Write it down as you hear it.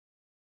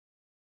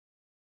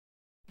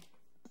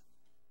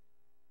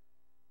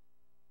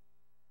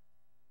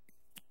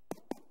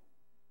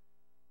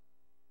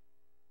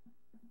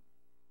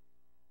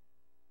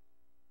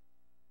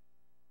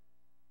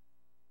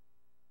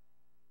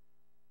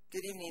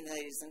evening,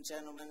 ladies and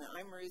gentlemen.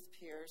 I'm Ruth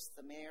Pierce,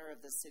 the mayor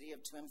of the city of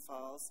Twin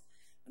Falls.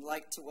 I'd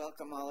like to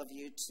welcome all of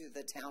you to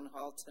the town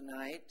hall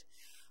tonight.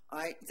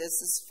 This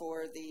is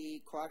for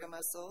the Quagga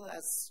Mussel,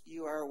 as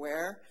you are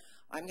aware.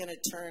 I'm going to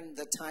turn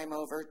the time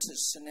over to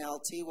Chanel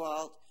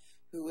Tewalt,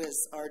 who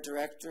is our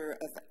Director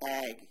of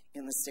Ag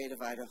in the state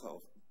of Idaho.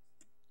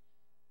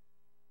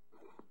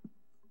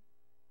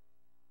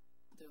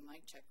 Do a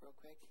mic check real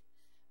quick.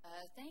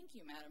 Thank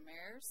you, Madam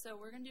Mayor. So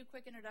we're going to do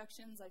quick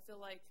introductions. I feel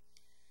like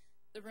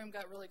the room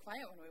got really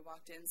quiet when we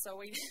walked in, so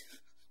we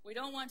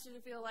don't want you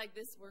to feel like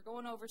this. We're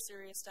going over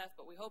serious stuff,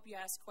 but we hope you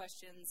ask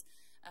questions.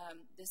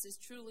 This is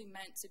truly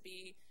meant to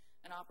be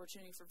an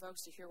opportunity for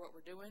folks to hear what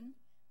we're doing,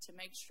 to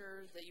make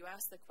sure that you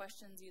ask the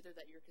questions either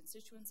that your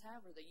constituents have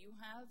or that you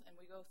have, and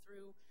we go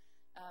through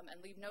and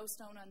leave no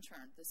stone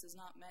unturned. This is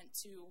not meant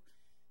to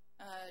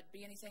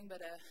be anything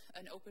but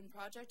an open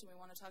project, and we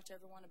want to talk to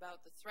everyone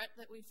about the threat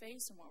that we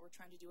face and what we're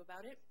trying to do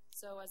about it.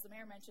 So as the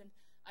mayor mentioned,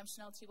 I'm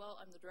Chanel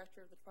Tewalt. I'm the Director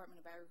of the Department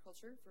of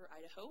Agriculture for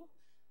Idaho.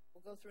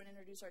 We'll go through and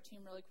introduce our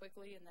team really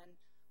quickly, and then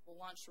we'll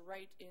launch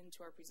right into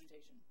our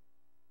presentation.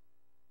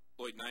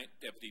 Lloyd Knight,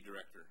 Deputy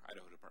Director,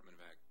 Idaho Department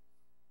of Ag.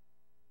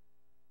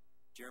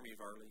 Jeremy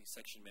Varley,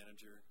 Section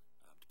Manager,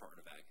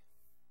 Department of Ag.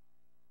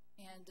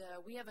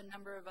 And we have a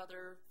number of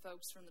other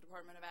folks from the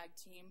Department of Ag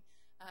team.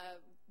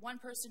 One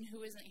person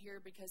who isn't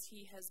here because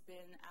he has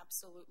been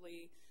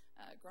absolutely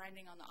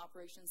grinding on the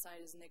operations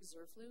side is Nick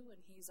Zerflew, and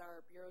he's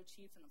our Bureau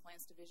Chief in the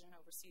Plants Division,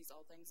 oversees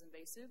all things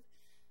invasive.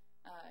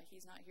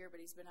 He's not here,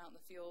 but he's been out in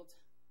the field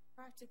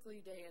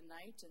practically day and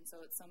night, and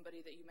so it's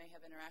somebody that you may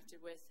have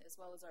interacted with, as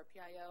well as our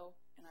PIO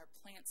and our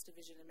Plants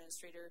Division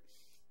Administrator,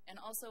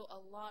 and also a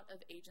lot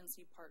of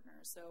agency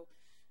partners. So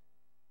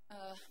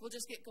we'll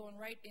just get going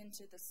right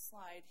into the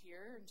slide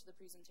here, into the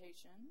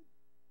presentation.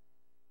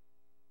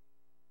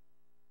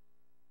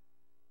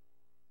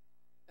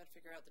 Got to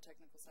figure out the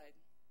technical side.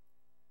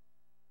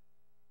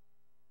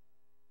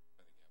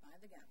 By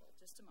the gavel,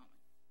 just a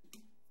moment.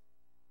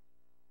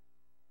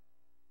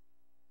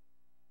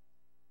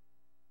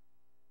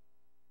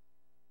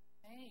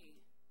 Hey,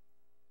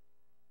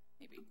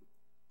 maybe.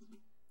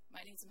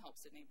 Might need some help,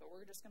 Sydney, but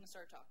we're just going to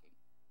start talking.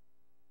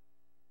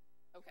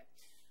 Okay.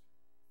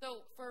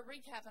 So for a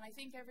recap, and I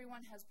think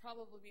everyone has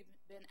probably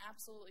been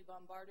absolutely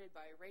bombarded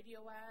by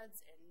radio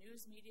ads and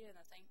news media, and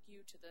a thank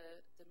you to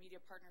the media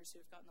partners who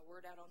have gotten the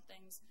word out on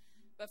things.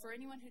 But for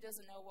anyone who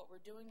doesn't know what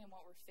we're doing and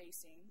what we're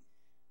facing,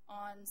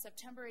 on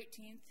September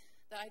 18th,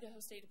 the Idaho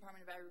State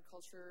Department of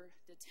Agriculture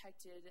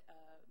detected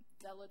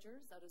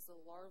veligers, that is the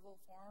larval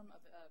form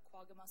of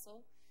Quagga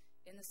Mussel,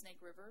 in the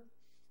Snake River.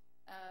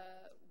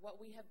 What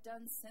we have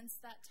done since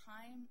that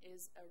time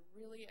is a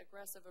really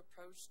aggressive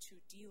approach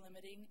to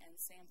delimiting and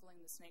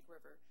sampling the Snake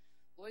River.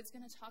 Lloyd's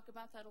going to talk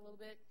about that a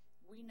little bit.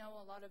 We know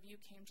a lot of you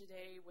came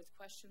today with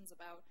questions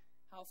about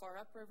how far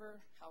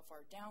upriver, how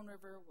far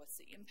downriver, what's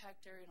the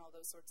impact area, and all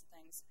those sorts of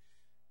things.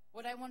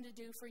 What I wanted to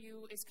do for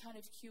you is kind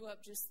of cue up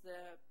just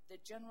the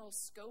general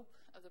scope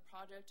of the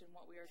project and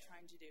what we are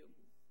trying to do.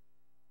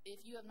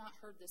 If you have not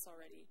heard this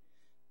already,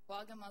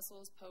 Quagga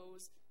mussels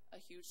pose a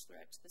huge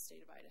threat to the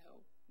state of Idaho.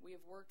 We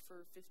have worked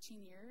for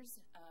 15 years,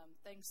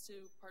 thanks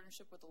to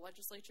partnership with the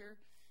legislature,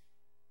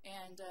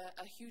 and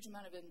a huge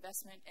amount of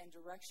investment and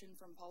direction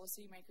from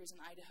policymakers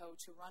in Idaho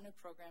to run a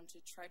program to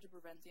try to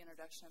prevent the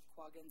introduction of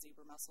quagga and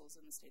zebra mussels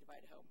in the state of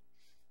Idaho.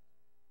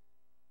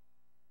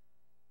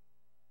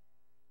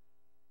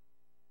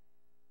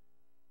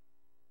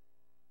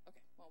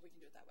 Okay, well, we can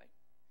do it that way.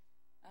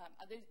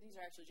 These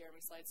are actually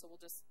Jeremy's slides, so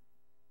we'll just,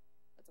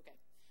 that's okay.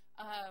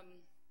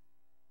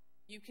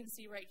 You can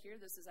see right here,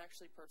 this is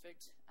actually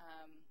perfect,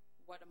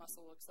 what a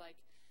mussel looks like.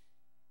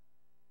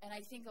 And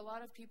I think a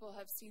lot of people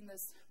have seen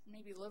this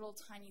maybe little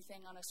tiny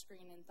thing on a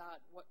screen and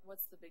thought,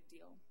 what's the big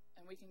deal?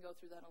 And we can go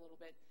through that a little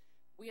bit.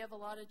 We have a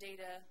lot of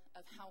data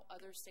of how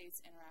other states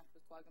interact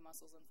with quagga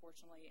mussels,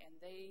 unfortunately, and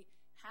they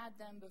had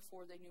them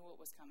before they knew what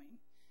was coming.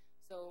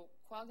 So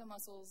quagga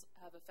mussels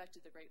have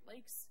affected the Great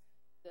Lakes,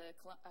 the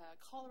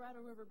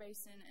Colorado River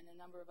Basin, and a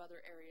number of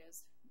other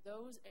areas.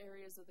 Those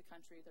areas of the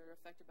country that are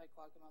affected by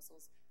quagga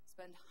mussels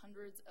spend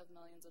hundreds of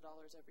millions of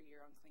dollars every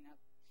year on cleanup.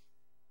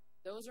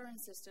 Those are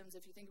in systems.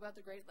 If you think about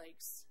the Great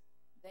Lakes,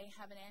 they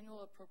have an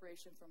annual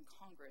appropriation from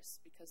Congress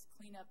because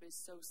cleanup is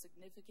so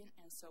significant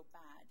and so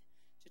bad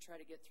to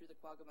try to get through the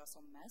quagga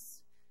mussel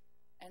mess.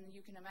 And you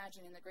can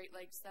imagine in the Great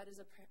Lakes, that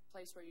is a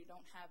place where you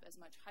don't have as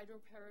much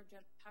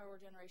hydropower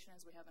generation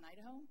as we have in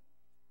Idaho,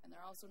 and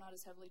they're also not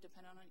as heavily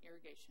dependent on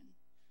irrigation.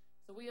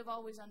 So we have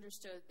always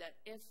understood that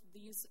if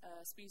these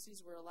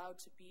species were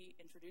allowed to be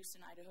introduced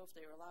in Idaho, if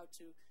they were allowed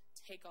to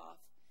take off,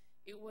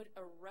 it would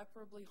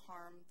irreparably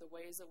harm the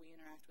ways that we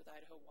interact with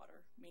Idaho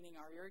water, meaning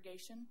our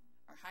irrigation,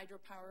 our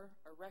hydropower,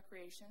 our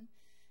recreation.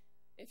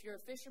 If you're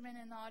a fisherman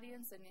in the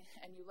audience and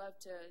you love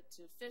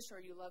to fish,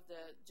 or you love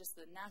just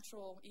the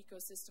natural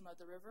ecosystem of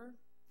the river,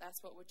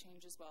 that's what would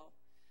change as well.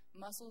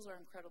 Mussels are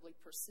incredibly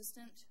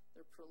persistent,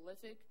 they're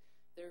prolific,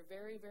 they're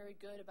very, very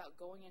good about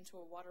going into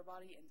a water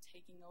body and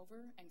taking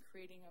over and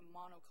creating a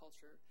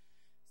monoculture.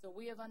 So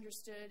we have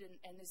understood,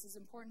 and this is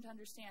important to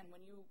understand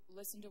when you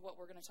listen to what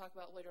we're going to talk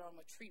about later on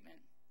with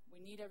treatment, we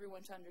need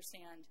everyone to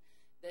understand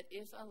that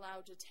if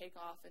allowed to take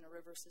off in a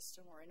river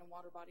system or in a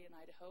water body in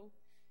Idaho,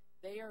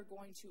 they are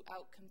going to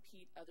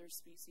outcompete other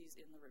species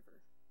in the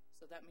river.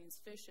 So that means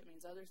fish, it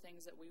means other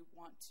things that we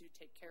want to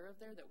take care of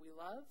there that we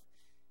love.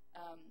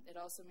 It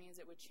also means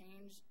it would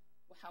change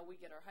how we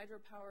get our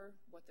hydropower,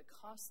 what the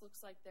cost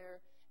looks like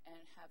there,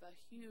 and have a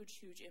huge,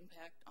 huge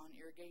impact on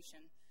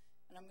irrigation.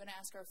 And I'm going to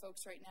ask our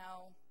folks right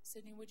now,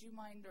 Sydney, would you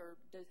mind, or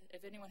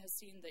if anyone has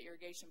seen the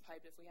irrigation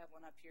pipe, if we have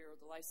one up here, or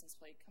the license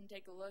plate, come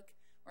take a look,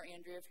 or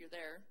Andrea, if you're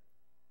there.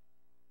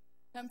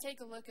 Come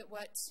take a look at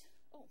what,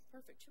 oh,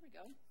 perfect, here we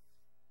go.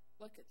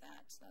 Look at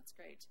that, that's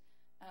great.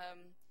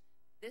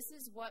 This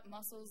is what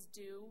mussels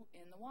do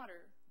in the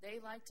water. They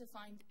like to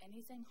find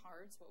anything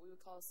hard, it's what we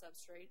would call a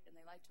substrate, and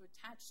they like to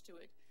attach to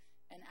it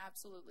and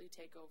absolutely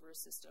take over a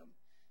system.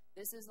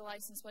 This is the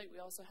license plate.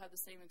 We also have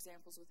the same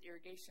examples with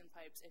irrigation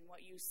pipes, and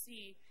what you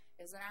see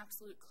is an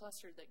absolute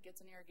cluster that gets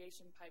an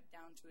irrigation pipe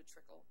down to a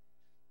trickle.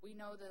 We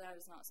know that that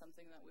is not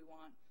something that we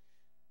want.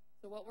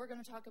 So what we're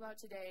going to talk about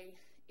today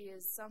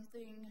is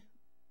something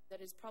that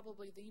is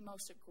probably the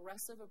most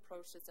aggressive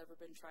approach that's ever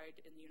been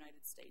tried in the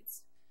United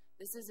States.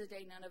 This is a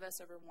day none of us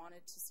ever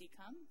wanted to see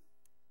come.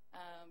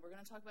 We're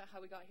going to talk about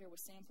how we got here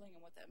with sampling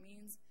and what that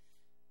means.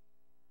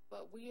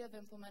 But we have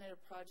implemented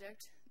a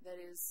project that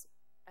is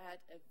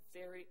at a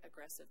very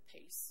aggressive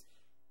pace.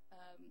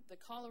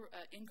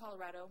 In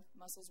Colorado,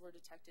 mussels were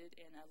detected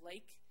in a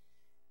lake,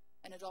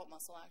 an adult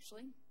mussel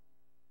actually,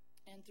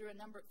 and for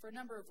a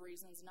number of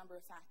reasons, a number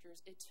of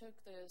factors, it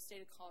took the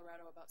state of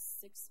Colorado about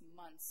 6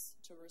 months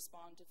to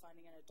respond to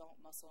finding an adult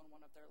mussel in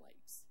one of their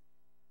lakes.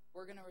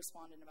 We're going to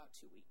respond in about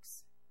 2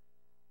 weeks.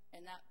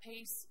 And that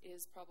pace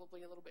is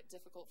probably a little bit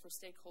difficult for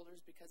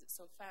stakeholders because it's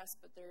so fast,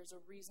 but there's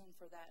a reason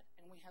for that.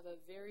 And we have a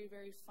very,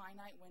 very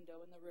finite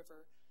window in the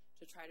river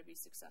to try to be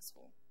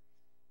successful.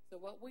 So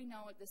what we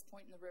know at this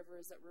point in the river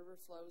is that river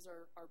flows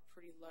are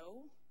pretty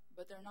low,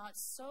 but they're not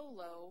so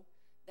low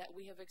that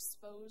we have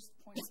exposed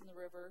points in the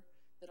river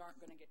that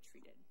aren't going to get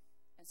treated.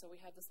 And so we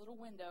have this little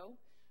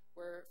window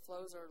where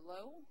flows are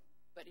low,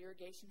 but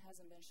irrigation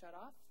hasn't been shut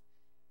off.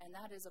 And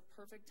that is a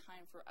perfect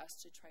time for us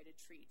to try to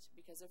treat,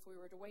 because if we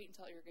were to wait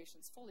until irrigation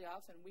is fully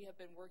off, and we have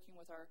been working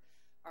with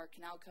our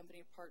canal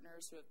company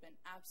partners who have been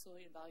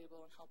absolutely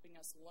invaluable in helping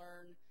us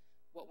learn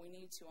what we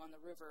need to on the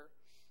river.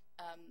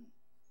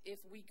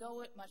 If we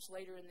go it much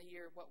later in the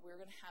year, what we're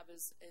going to have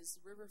is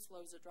river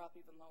flows that drop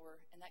even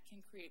lower, and that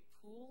can create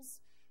pools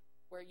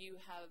where you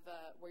have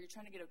where you're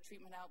trying to get a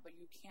treatment out, but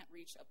you can't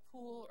reach a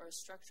pool or a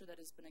structure that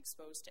has been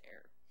exposed to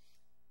air.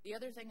 The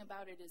other thing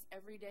about it is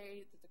every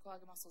day that the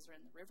quagga mussels are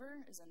in the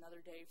river is another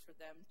day for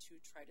them to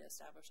try to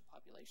establish a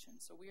population.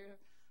 So we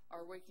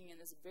are working in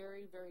this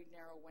very, very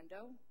narrow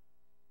window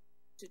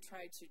to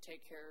try to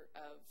take care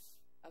of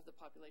the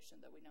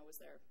population that we know is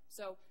there.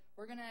 So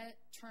we're going to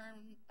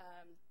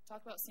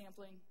talk about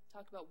sampling,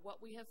 talk about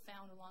what we have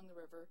found along the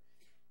river.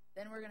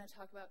 Then we're going to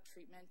talk about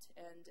treatment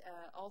and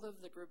all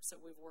of the groups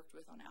that we've worked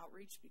with on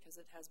outreach, because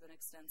it has been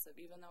extensive.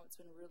 Even though it's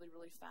been really,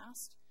 really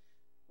fast,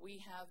 we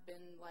have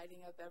been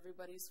lighting up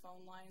everybody's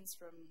phone lines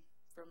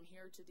from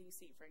here to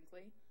DC,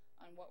 frankly,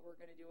 on what we're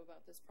going to do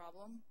about this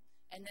problem.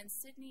 And then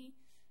Sydney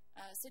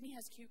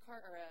has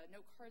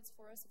note cards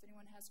for us if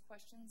anyone has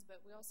questions,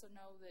 but we also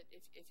know that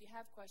if you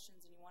have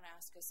questions and you want to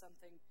ask us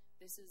something,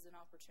 this is an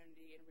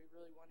opportunity, and we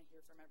really want to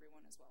hear from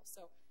everyone as well.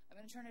 So I'm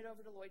going to turn it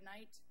over to Lloyd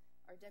Knight,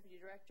 our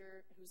Deputy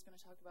Director, who's going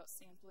to talk about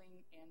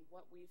sampling and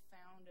what we've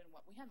found and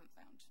what we haven't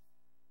found.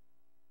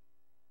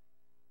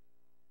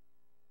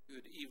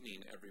 Good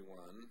evening,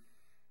 everyone.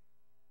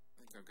 I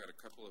think I've got a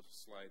couple of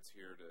slides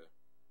here to...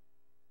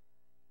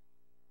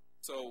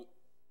 So,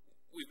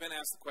 we've been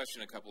asked the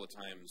question a couple of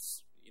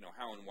times, you know,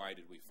 how and why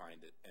did we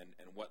find it,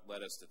 and what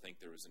led us to think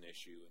there was an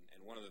issue.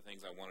 And one of the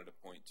things I wanted to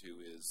point to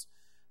is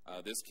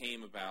this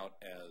came about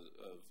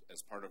as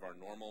part of our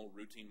normal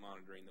routine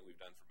monitoring that we've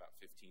done for about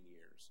 15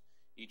 years.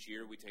 Each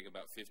year we take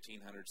about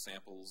 1,500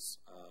 samples.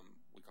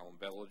 We call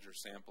them veliger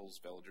samples.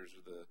 Veligers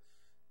are the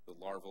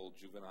larval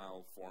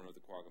juvenile form of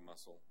the quagga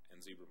mussel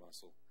and zebra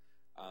mussel.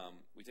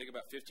 We take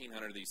about 1,500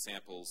 of these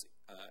samples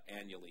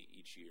annually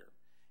each year.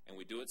 And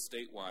we do it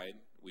statewide.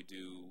 We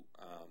do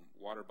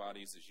water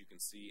bodies. As you can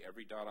see,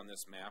 every dot on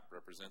this map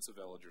represents a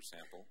veliger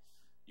sample.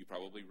 You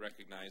probably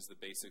recognize the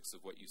basics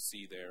of what you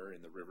see there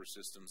in the river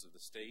systems of the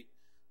state,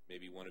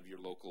 maybe one of your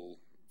local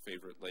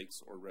favorite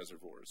lakes or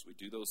reservoirs. We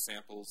do those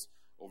samples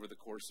over the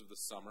course of the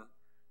summer.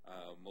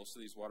 Most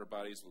of these water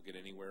bodies will get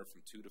anywhere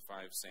from 2 to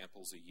 5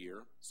 samples a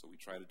year, so we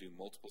try to do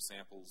multiple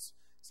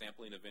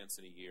sampling events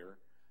in a year,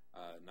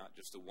 not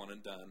just a one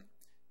and done.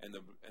 And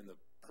the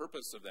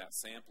purpose of that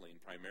sampling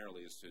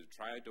primarily is to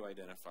try to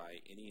identify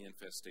any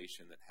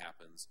infestation that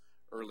happens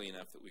early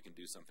enough that we can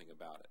do something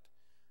about it.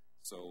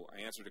 So I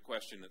answered a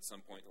question at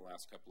some point in the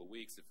last couple of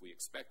weeks if we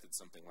expected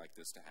something like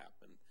this to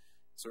happen.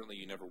 Certainly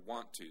you never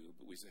want to,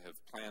 but we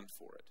have planned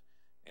for it.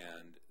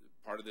 And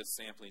part of this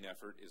sampling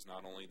effort is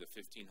not only the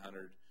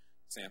 1,500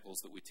 samples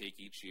that we take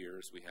each year,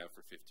 as we have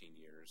for 15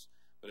 years,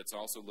 but it's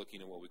also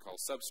looking at what we call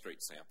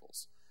substrate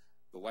samples.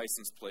 The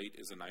license plate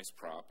is a nice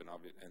prop,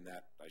 and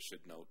that, I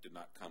should note, did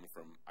not come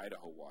from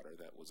Idaho water.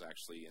 That was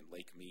actually in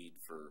Lake Mead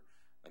for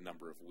a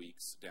number of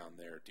weeks down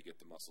there to get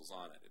the mussels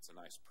on it. It's a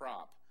nice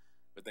prop,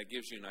 but that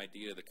gives you an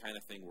idea of the kind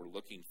of thing we're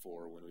looking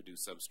for when we do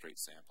substrate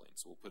sampling.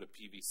 So we'll put a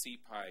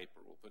PVC pipe,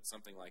 or we'll put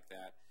something like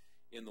that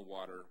in the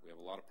water. We have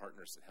a lot of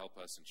partners that help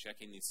us in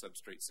checking these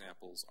substrate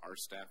samples. Our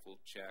staff will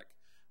check.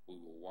 We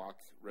will walk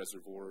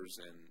reservoirs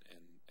and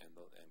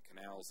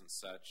canals and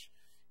such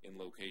in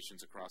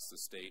locations across the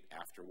state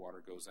after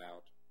water goes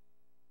out.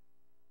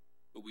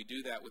 But we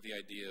do that with the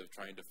idea of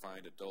trying to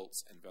find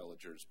adults and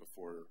villagers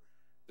before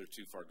they're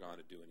too far gone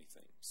to do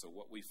anything. So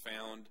what we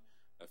found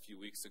a few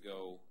weeks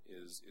ago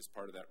is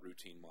part of that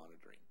routine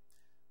monitoring.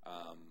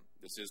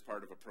 This is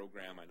part of a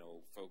program. I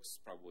know folks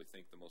probably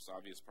think the most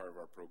obvious part of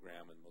our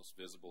program and most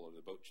visible are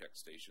the boat check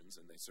stations,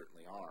 and they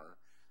certainly are.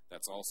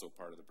 That's also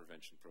part of the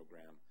prevention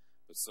program,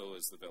 but so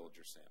is the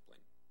villager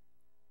sampling.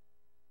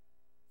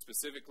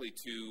 Specifically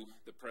to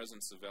the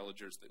presence of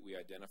villagers that we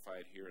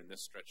identified here in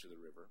this stretch of the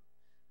river,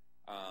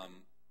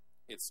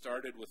 it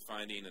started with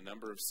finding a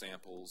number of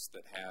samples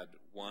that had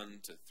 1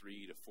 to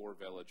 3 to 4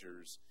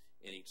 villagers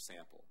in each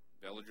sample.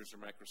 Villagers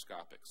are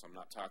microscopic, so I'm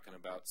not talking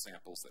about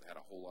samples that had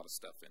a whole lot of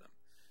stuff in them.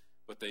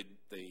 But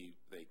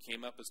they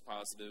came up as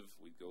positive.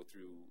 We'd go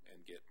through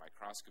and get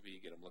microscopy,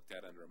 get them looked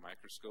at under a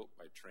microscope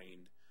by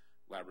trained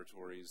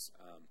laboratories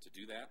to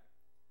do that.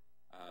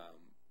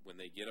 When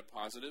they get a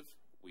positive,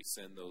 we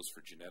send those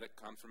for genetic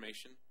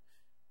confirmation.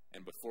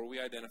 And before we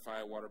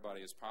identify a water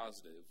body as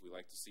positive, we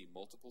like to see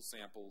multiple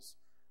samples,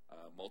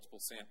 multiple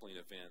sampling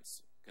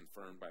events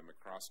confirmed by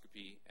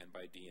microscopy and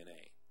by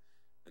DNA.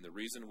 And the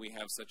reason we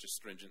have such a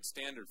stringent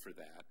standard for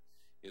that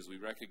is we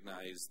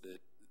recognize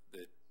that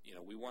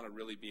we want to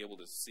really be able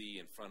to see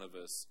in front of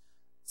us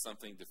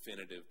something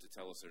definitive to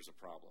tell us there's a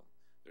problem.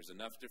 There's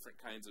enough different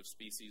kinds of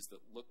species that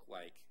look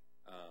like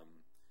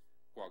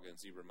quagga and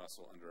zebra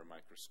mussel under a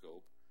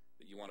microscope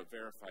that you want to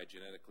verify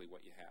genetically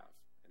what you have,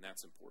 and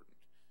that's important.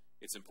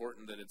 It's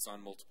important that it's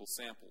on multiple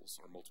samples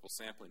or multiple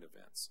sampling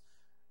events.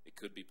 It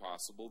could be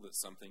possible that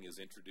something is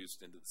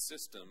introduced into the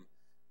system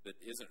that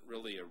isn't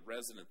really a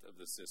resident of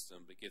the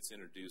system but gets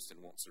introduced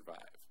and won't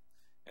survive.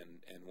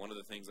 And one of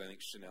the things I think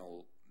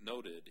Chanel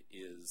noted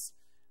is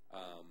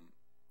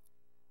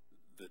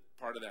that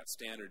part of that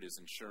standard is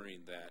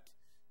ensuring that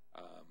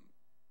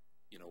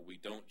we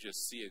don't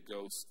just see a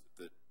ghost,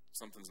 that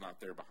something's not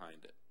there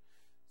behind it.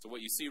 So what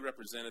you see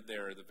represented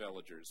there are the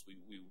villagers.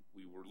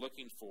 We were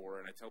looking for,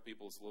 and I tell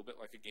people it's a little bit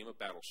like a game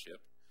of Battleship.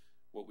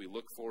 What we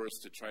look for is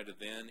to try to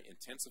then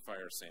intensify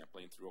our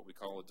sampling through what we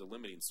call a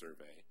delimiting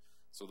survey.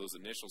 So those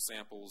initial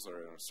samples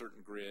are on a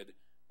certain grid.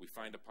 We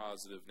find a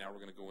positive. Now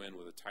we're going to go in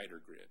with a tighter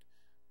grid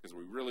because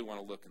we really want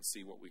to look and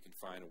see what we can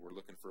find, and we're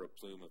looking for a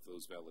plume of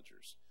those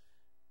villagers.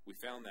 We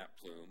found that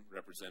plume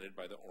represented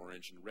by the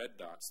orange and red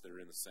dots that are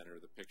in the center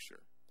of the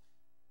picture.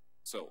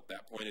 So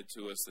that pointed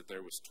to us that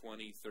there was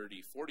 20,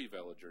 30, 40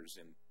 villagers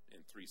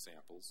in 3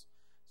 samples.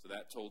 So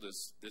that told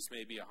us this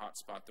may be a hot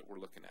spot that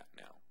we're looking at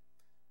now.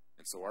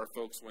 And so our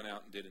folks went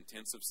out and did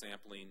intensive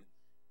sampling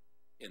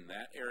in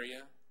that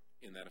area,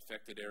 in that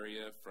affected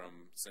area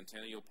from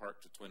Centennial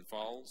Park to Twin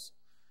Falls.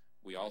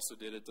 We also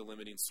did a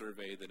delimiting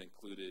survey that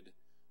included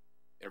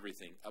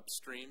everything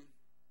upstream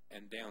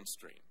and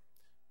downstream.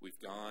 We've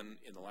gone,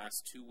 in the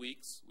last 2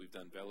 weeks, we've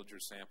done villager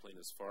sampling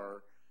as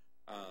far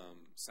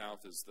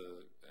south as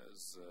the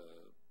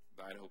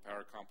Idaho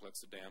Power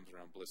Complex of dams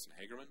around Bliss and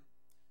Hagerman.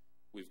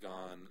 We've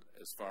gone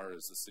as far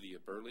as the city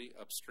of Burley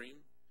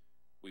upstream.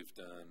 We've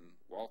done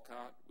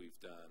Walcott. We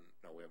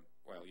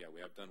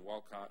have done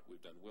Walcott.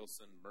 We've done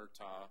Wilson,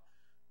 Murtaugh.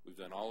 We've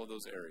done all of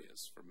those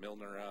areas from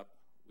Milner up.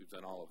 We've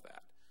done all of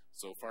that.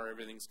 So far,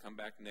 everything's come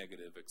back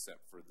negative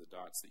except for the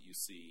dots that you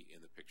see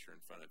in the picture in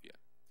front of you.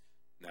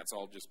 And that's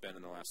all just been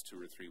in the last 2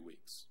 or 3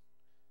 weeks.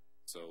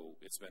 So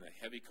it's been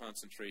a heavy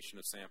concentration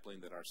of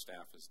sampling that our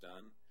staff has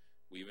done.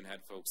 We even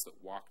had folks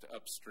that walked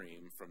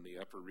upstream from the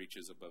upper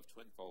reaches above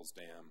Twin Falls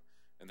Dam,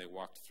 and they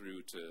walked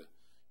through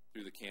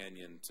the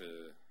canyon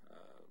to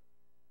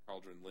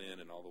Cauldron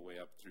Lynn and all the way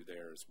up through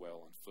there as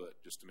well on foot,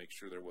 just to make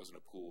sure there wasn't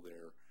a pool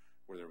there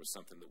where there was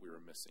something that we were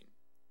missing.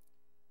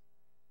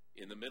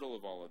 In the middle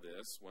of all of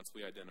this, once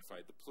we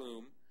identified the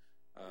plume,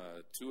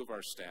 2 of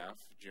our staff,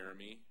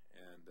 Jeremy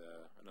and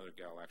another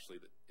gal actually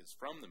that is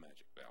from the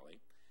Magic Valley,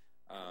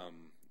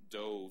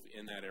 dove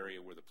in that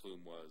area where the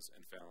plume was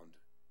and found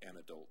an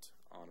adult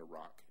on a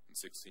rock in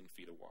 16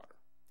 feet of water.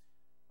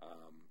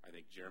 I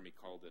think Jeremy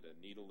called it a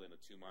needle in a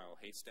 2-mile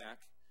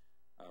haystack.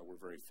 We're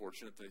very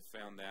fortunate they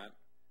found that.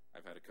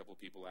 I've had a couple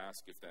people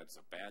ask if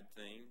that's a bad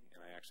thing,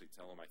 and I actually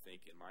tell them I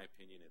think, in my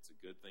opinion, it's a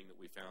good thing that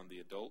we found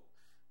the adult.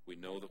 We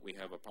know that we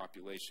have a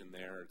population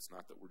there. It's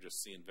not that we're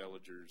just seeing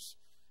villagers.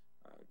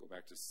 Go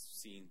back to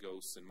seeing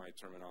ghosts in my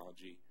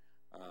terminology.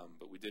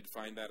 But we did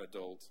find that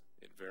adult.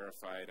 It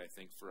verified, I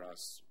think, for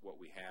us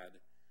what we had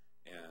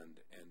and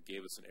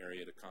gave us an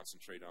area to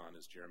concentrate on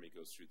as Jeremy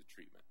goes through the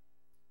treatment.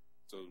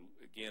 So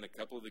again, a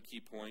couple of the key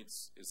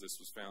points is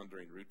this was found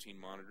during routine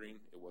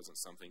monitoring. It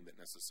wasn't something that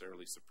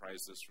necessarily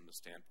surprised us from the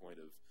standpoint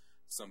of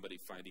somebody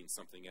finding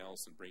something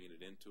else and bringing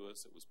it into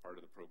us. It was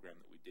part of the program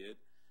that we did.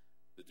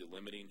 The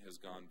delimiting has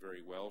gone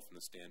very well from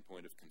the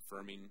standpoint of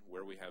confirming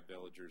where we have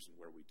veligers and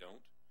where we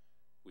don't.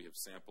 We have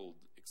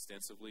sampled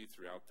extensively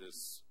throughout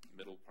this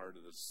middle part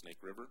of the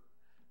Snake River.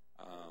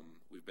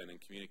 We've been in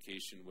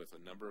communication with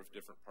a number of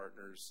different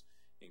partners,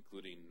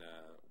 including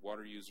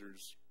water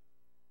users,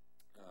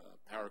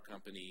 power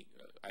company,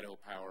 Idaho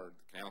Power,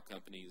 the canal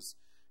companies,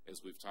 as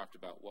we've talked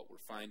about what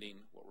we're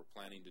finding, what we're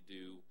planning to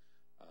do,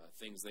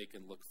 things they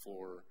can look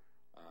for,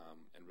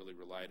 and really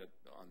relied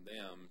on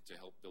them to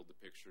help build the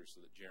picture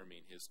so that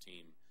Jeremy and his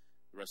team,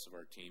 the rest of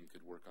our team,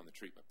 could work on the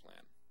treatment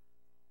plan.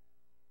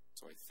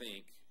 So I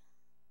think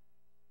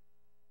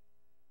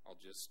I'll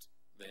just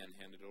then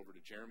hand it over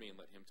to Jeremy and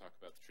let him talk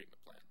about the treatment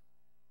plan.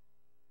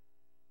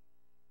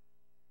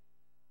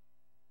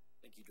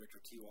 Thank you, Director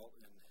T-Walt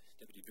and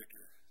Deputy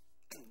Director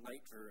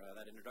Knight, for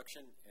that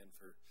introduction and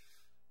for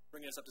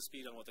bringing us up to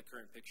speed on what the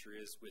current picture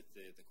is with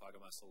the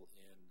Quagga Mussel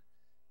in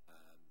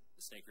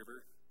the Snake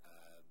River.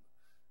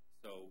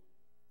 So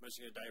I'm just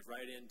going to dive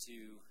right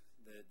into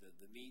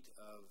the meat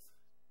of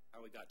how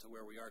we got to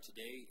where we are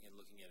today and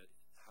looking at it,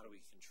 how do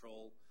we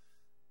control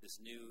this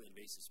new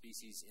invasive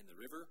species in the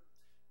river.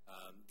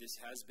 This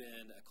has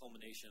been a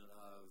culmination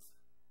of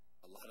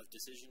a lot of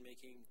decision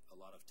making, a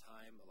lot of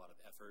time, a lot of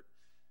effort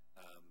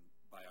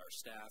by our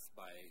staff,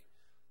 by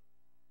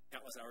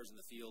countless hours in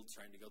the field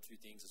trying to go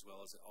through things, as well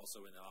as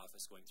also in the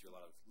office going through a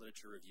lot of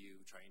literature review,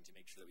 trying to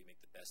make sure that we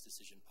make the best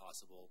decision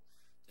possible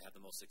to have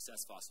the most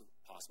success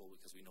possible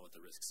because we know what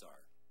the risks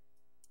are.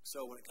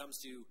 So when it comes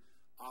to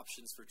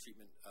options for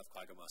treatment of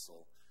Quagga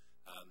mussel,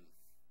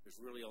 there's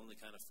really only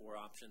kind of 4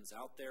 options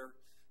out there: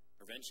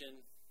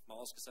 prevention,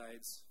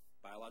 molluscicides,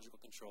 biological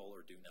control,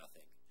 or do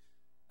nothing.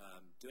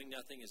 Doing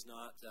nothing is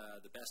not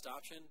the best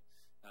option.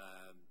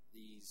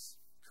 These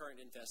current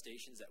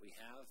infestations that we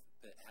have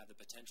the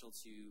potential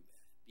to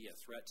be a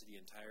threat to the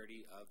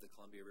entirety of the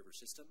Columbia River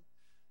system.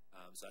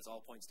 So that's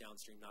all points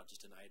downstream, not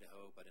just in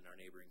Idaho, but in our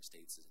neighboring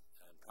states and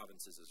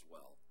provinces as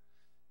well.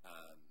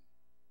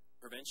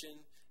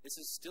 Prevention, this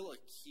is still a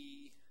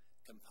key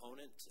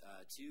component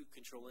to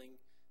controlling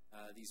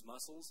these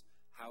mussels.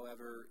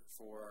 However,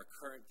 for our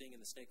current thing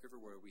in the Snake River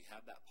where we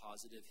have that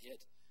positive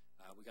hit,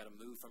 we got to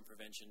move from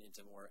prevention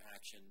into more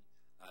action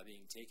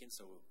being taken.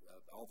 So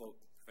although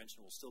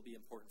prevention will still be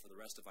important for the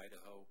rest of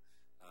Idaho,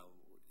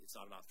 it's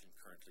not an option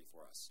currently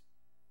for us.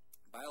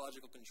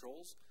 Biological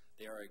controls,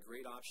 they are a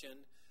great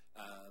option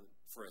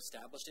for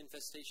established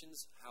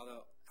infestations.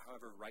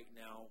 However, right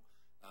now,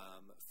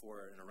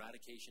 for an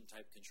eradication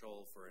type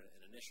control, for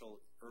an initial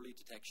early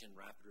detection,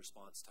 rapid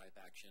response type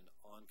action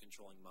on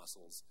controlling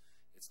mussels,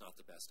 it's not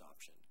the best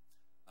option.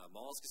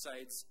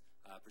 Molluscicides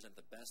present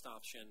the best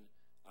option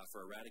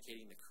for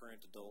eradicating the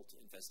current adult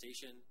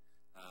infestation,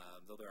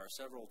 though there are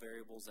several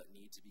variables that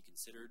need to be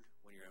considered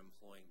when you're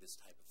employing this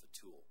type of a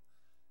tool.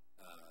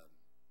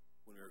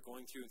 When we were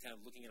going through and kind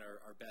of looking at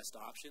our best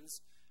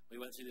options, we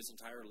went through this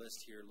entire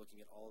list here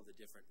looking at all of the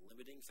different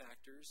limiting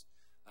factors,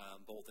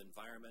 both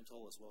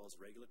environmental as well as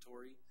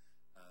regulatory,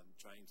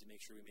 trying to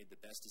make sure we made the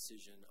best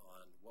decision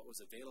on what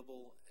was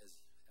available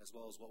as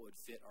well as what would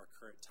fit our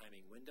current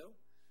timing window.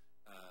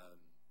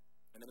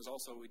 And then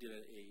we did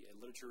a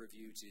literature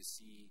review to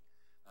see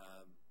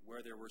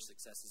where there were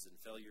successes and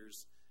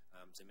failures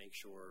to make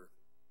sure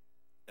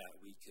that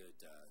we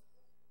could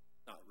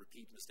not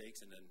repeat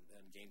mistakes and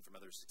gain from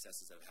other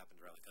successes that have happened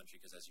around the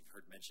country, because as you've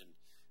heard mentioned,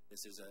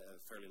 this is a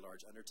fairly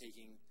large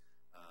undertaking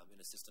in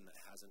a system that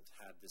hasn't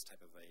had this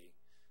type of a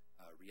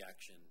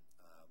reaction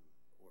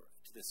or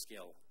to this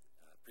scale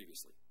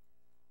previously.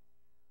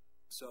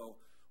 So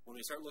when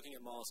we start looking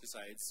at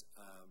molluscicides,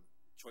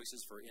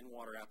 choices for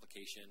in-water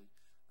application,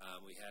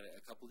 we had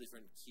a couple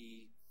different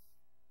key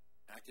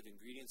active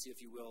ingredients,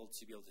 if you will,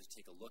 to be able to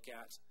take a look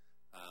at.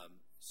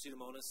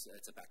 Pseudomonas,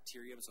 it's a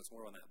bacterium, so it's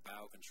more on that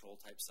biocontrol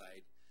type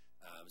side.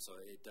 So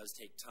it does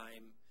take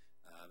time.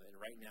 And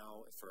right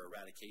now, for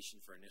eradication,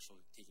 for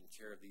initial taking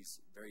care of these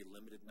very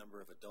limited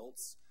number of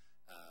adults,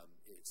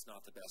 it's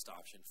not the best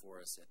option for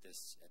us at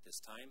this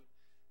time.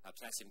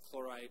 Potassium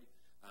chloride,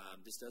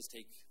 this does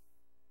take.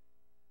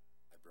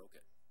 I broke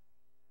it.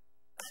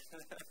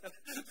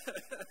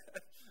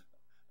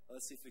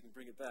 Let's see if we can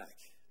bring it back.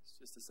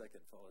 Just a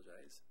second.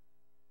 Apologize.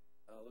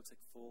 Looks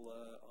like full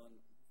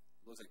on.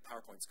 Looks like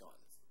PowerPoint's gone.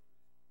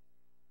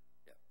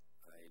 Yeah,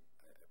 I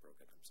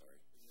broke it. I'm sorry.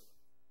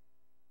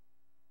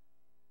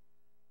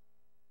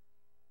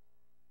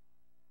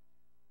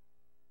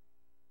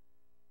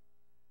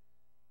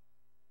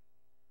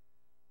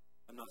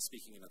 I'm not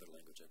speaking another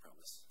language, I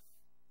promise.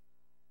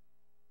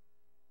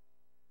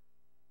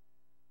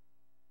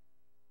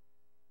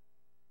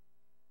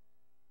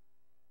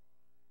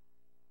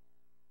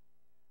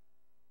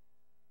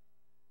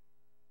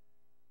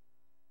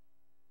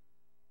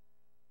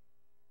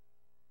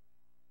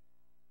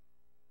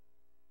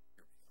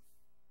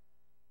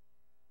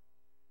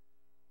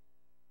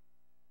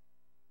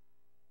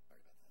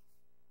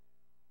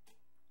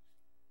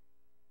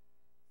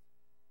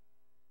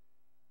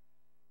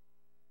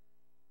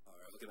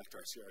 get back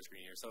to our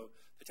screen here. So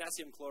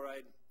potassium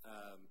chloride,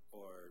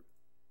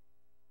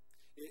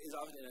 is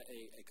often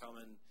a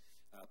common,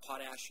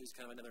 potash is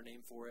kind of another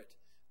name for it.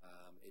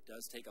 It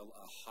does take a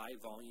high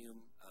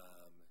volume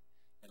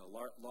and a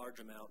large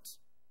amount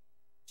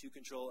to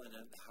control, and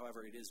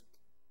however, it is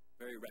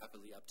very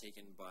rapidly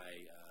uptaken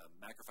by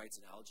macrophytes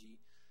and algae,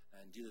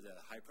 and due to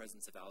the high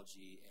presence of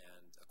algae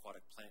and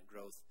aquatic plant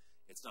growth,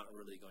 it's not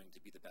really going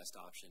to be the best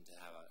option to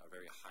have a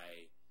very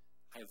high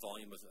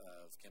volume of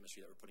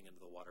chemistry that we're putting into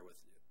the water with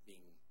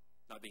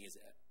not being as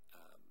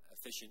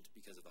efficient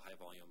because of the high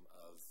volume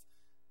of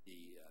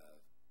the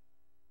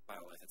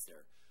biolife that's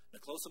there.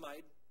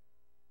 Niclosamide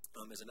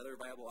is another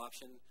viable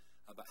option,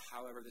 but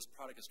however, this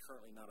product is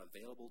currently not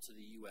available to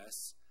the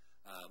U.S.,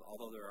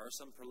 although there are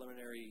some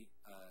preliminary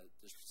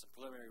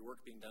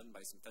work being done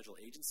by some federal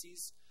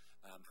agencies.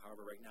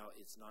 However, right now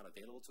it's not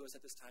available to us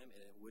at this time,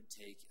 and it would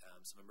take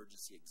some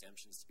emergency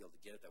exemptions to be able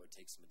to get it. That would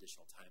take some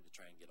additional time to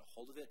try and get a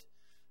hold of it.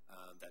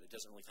 That it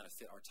doesn't really kind of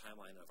fit our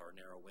timeline of our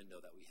narrow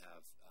window that we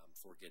have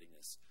for getting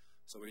this.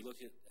 So we look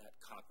at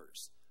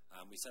coppers.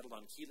 We settled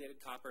on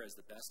chelated copper as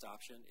the best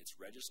option. It's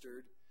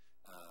registered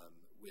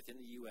within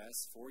the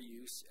U.S. for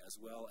use, as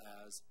well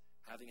as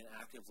having an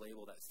active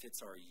label that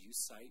fits our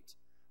use site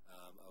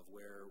of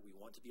where we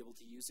want to be able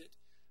to use it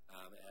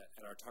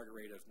at our target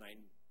rate of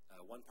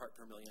 1 part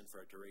per million for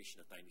a duration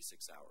of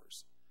 96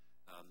 hours.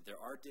 There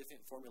are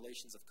different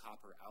formulations of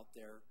copper out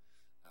there,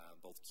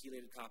 both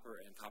chelated copper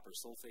and copper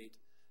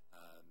sulfate.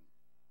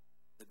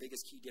 The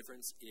biggest key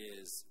difference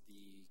is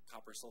the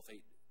copper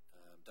sulfate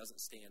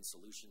doesn't stay in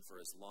solution for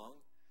as long.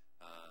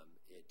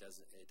 It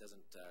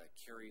doesn't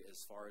carry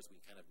as far as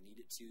we kind of need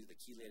it to. The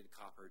chelated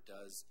copper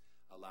does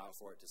allow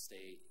for it to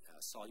stay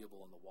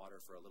soluble in the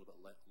water for a little bit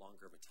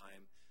longer of a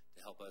time to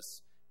help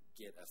us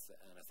get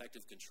an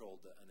effective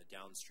control on the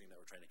downstream that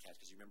we're trying to catch.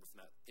 Because you remember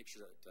from that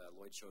picture that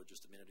Lloyd showed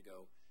just a minute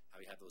ago,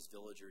 how we have those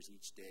villagers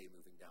each day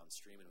moving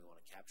downstream, and we want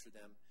to capture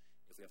them.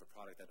 If we have a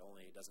product that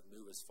only doesn't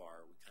move as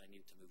far, we kind of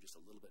need it to move just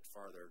a little bit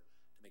farther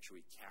to make sure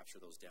we capture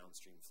those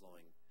downstream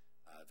flowing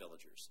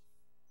villagers.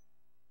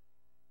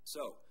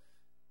 So,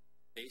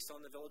 based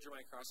on the villager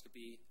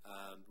microscopy,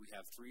 we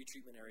have 3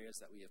 treatment areas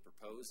that we have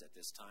proposed at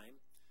this time.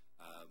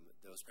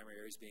 Those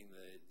primary areas being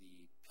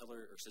the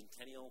Pillar or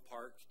Centennial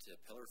Park to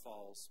Pillar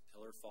Falls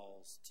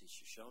to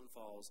Shoshone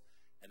Falls,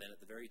 and then at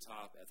the very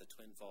top at the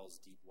Twin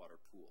Falls Deep Water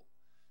Pool.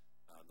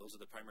 Those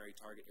are the primary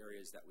target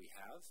areas that we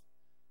have.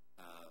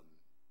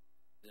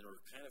 Then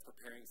we're kind of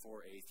preparing for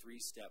a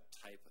 3-step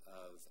type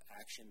of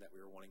action that we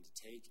were wanting to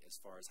take as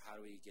far as how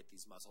do we get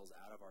these mussels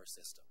out of our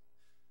system.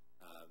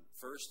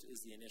 First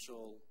is the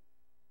initial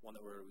one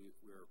that we're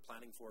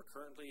planning for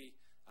currently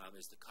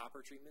is the copper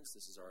treatments.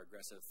 This is our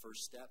aggressive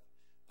first step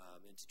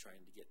into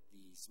trying to get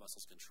these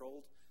mussels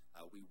controlled.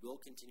 We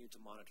will continue to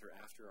monitor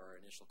after our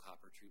initial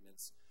copper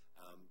treatments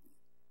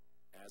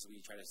as we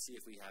try to see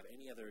if we have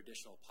any other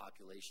additional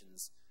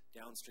populations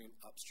downstream,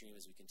 upstream,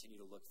 as we continue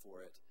to look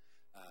for it.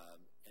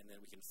 And then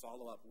we can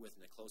follow up with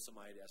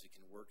niclosamide as we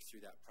can work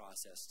through that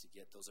process to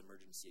get those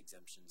emergency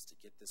exemptions, to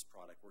get this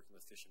product, working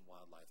with Fish and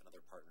Wildlife and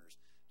other partners,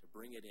 to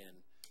bring it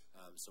in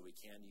so we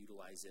can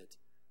utilize it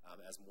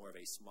as more of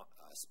a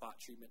spot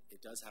treatment.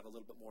 It does have a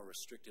little bit more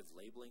restrictive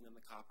labeling than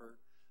the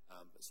copper,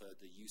 so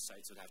the use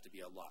sites would have to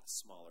be a lot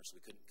smaller, so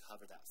we couldn't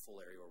cover that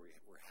full area where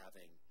we're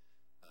having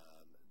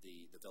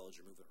the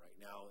villager movement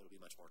right now. It'll be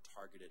much more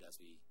targeted as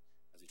we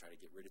try to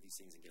get rid of these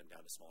things and get them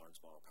down to smaller and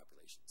smaller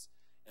populations.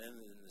 And then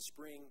in the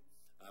spring,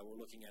 we're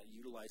looking at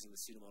utilizing the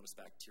Pseudomonas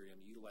bacterium,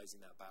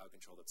 utilizing that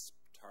biocontrol that's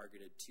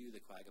targeted to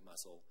the Quagga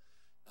Mussel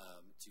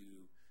to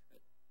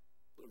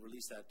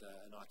release that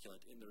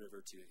inoculant in the river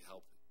to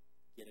help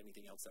get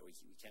anything else that we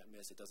can't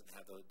miss. It doesn't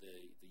have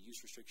the use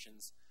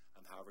restrictions.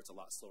 However, it's a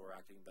lot slower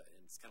acting, but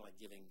it's kind of like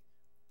giving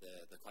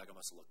the Quagga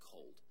Mussel a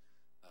cold.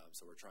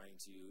 So we're trying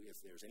to,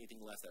 if there's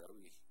anything left that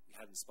we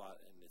hadn't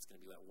spot, and it's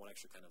going to be that one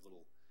extra kind of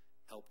little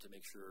help to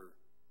make sure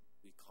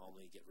we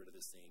calmly get rid of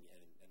this thing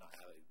and not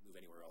have it move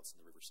anywhere else in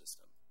the river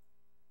system.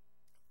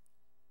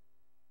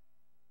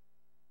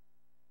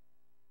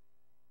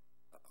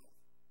 Uh-oh.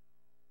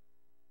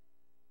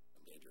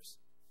 I'm dangerous.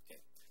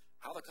 Okay.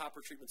 How the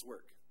copper treatments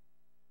work.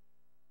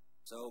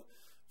 So,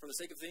 for the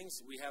sake of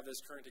things, we have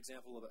this current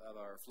example of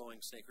our flowing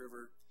Snake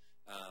River.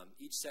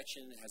 Each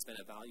section has been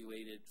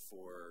evaluated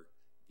for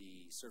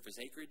the surface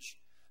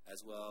acreage,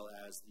 as well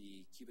as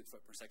the cubic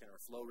foot per second or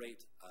flow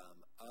rate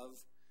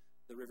of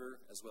the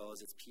river, as well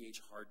as its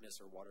pH hardness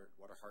or water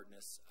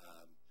hardness,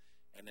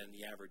 and then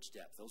the average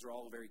depth. Those are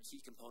all very key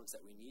components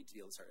that we need to be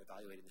able to start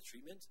evaluating the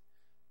treatment.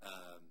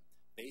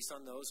 Based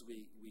on those,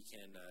 we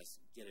can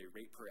get a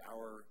rate per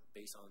hour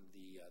based on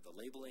the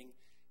labeling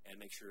and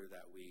make sure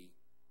that we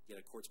get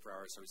a quarts per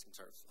hour so we can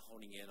start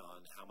honing in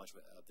on how much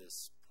of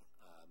this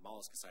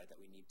molluscicide that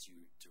we need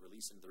to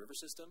release into the river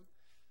system.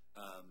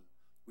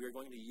 We are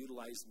going to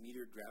utilize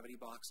metered gravity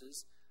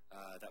boxes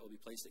that will be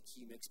placed at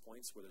key mix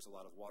points where there's a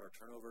lot of water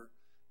turnover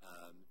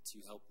to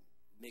help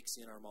mix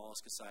in our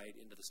molluscicide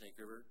into the Snake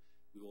River.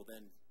 We will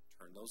then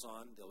turn those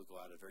on. They'll go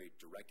out at a very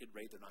directed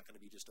rate. They're not going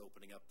to be just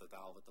opening up the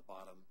valve at the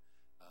bottom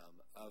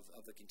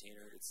of the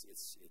container.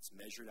 It's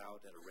measured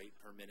out at a rate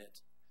per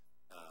minute,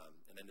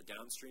 and then the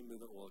downstream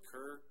movement will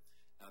occur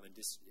and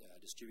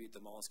distribute the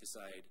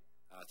molluscicide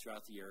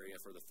throughout the area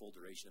for the full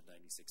duration of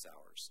 96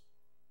 hours.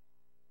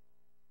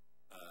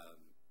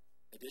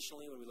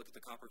 Additionally, when we look at the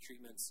copper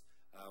treatments,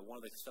 one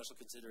of the special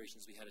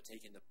considerations we had to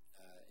take into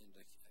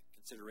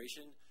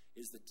consideration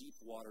is the deep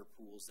water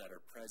pools that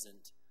are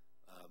present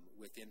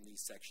within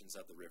these sections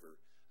of the river.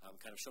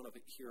 Kind of shown up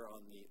here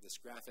on this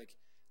graphic,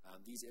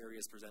 these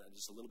areas present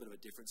just a little bit of a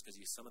difference because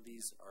some of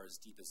these are as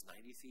deep as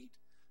 90 feet,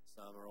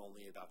 some are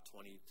only about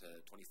 20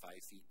 to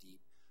 25 feet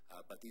deep,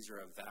 but these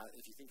are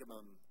if you think of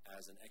them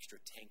as an extra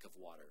tank of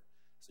water.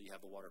 So you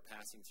have the water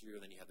passing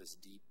through, and then you have this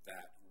deep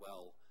vat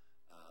well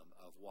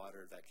of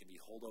water that can be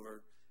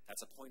holdover.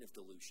 That's a point of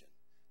dilution.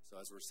 So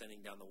as we're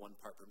sending down the 1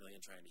 part per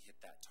million trying to hit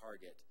that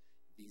target,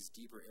 these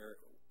deeper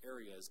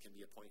areas can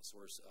be a point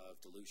source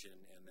of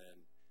dilution, and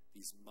then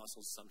these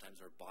mussels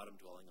sometimes are bottom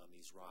dwelling on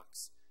these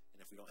rocks.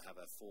 And if we don't have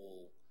a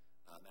full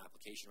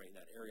application rate in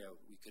that area,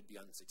 we could be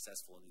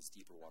unsuccessful in these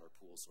deeper water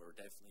pools. So we're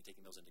definitely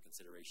taking those into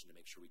consideration to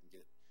make sure we can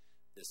get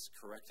this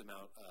correct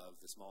amount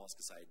of this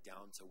molluscicide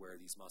down to where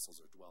these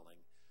mussels are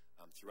dwelling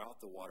throughout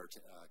the water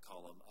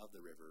column of the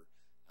river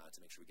to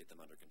make sure we get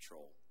them under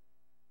control.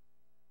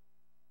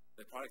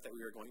 The product that we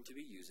are going to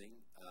be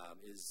using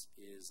is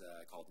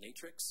called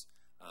Natrix.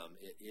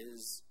 It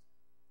is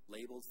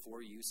labeled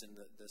for use in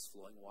this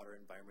flowing water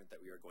environment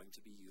that we are going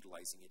to be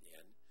utilizing it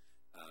in.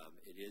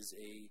 It is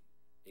a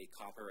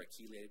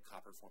chelated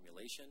copper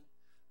formulation,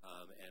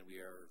 and we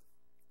are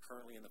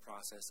currently in the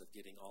process of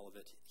getting all of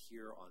it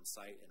here on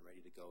site and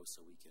ready to go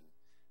so we can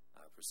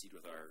proceed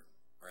with our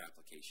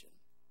application.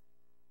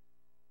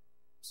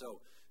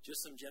 So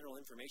just some general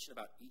information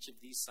about each of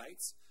these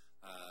sites.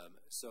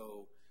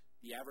 So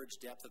the average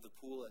depth of the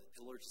pool at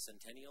Pillar to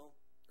Centennial,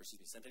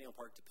 Centennial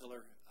Park to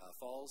Pillar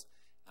Falls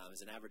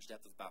is an average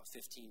depth of about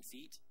 15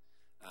 feet.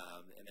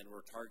 And then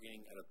we're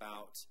targeting at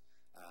about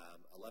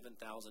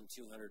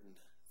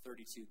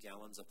 11,232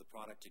 gallons of the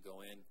product to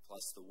go in,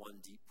 plus the one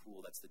deep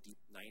pool. That's the deep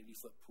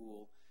 90-foot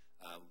pool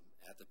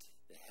at the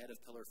head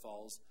of Pillar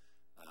Falls.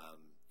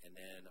 And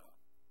then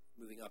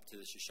moving up to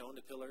the Shoshone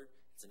to Pillar,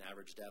 it's an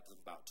average depth of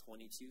about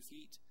 22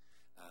 feet.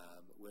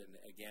 When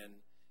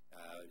again,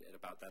 at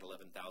about that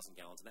 11,000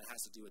 gallons, and that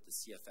has to do with the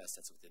CFS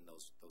that's within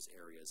those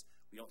areas.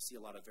 We don't see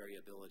a lot of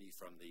variability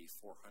from the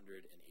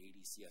 480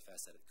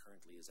 CFS that it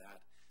currently is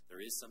at.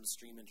 There is some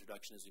stream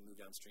introduction as we move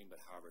downstream, but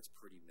however, it's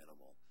pretty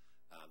minimal.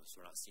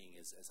 So we're not seeing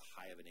as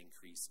high of an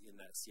increase in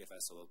that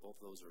CFS, although both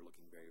of those are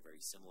looking very,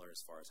 very similar as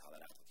far as how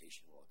that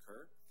application will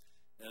occur.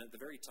 And at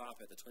the very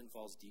top, at the Twin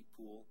Falls Deep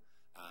Pool,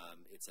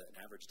 it's an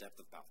average depth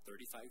of about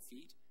 35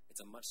 feet. It's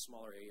a much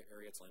smaller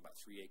area. It's only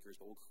about 3 acres,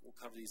 but we'll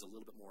cover these a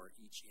little bit more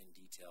each in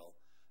detail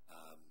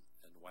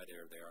and why they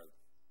are,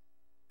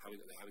 how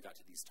we got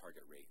to these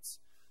target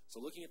rates.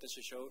 So looking at the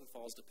Shoshone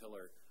Falls to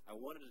Pillar, I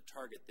wanted to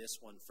target this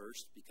one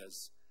first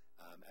because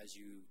as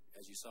you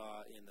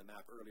saw in the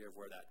map earlier of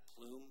where that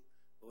plume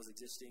was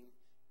existing,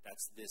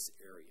 that's this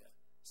area.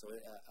 So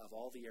of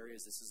all the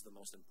areas, this is the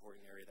most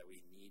important area that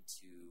we need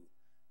to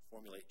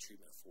formulate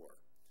treatment for.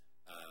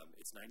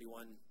 It's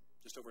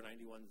just over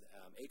 91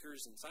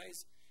 acres in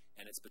size,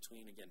 and it's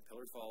between, again,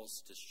 Pillar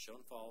Falls to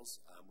Shoshone Falls.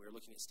 We're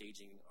looking at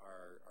staging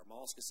our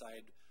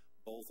molluscicide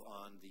both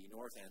on the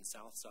north and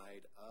south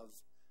side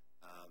of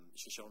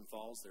Shoshone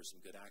Falls. There's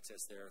some good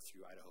access there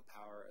through Idaho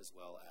Power as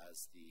well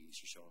as the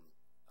Shoshone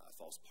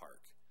Falls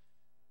Park.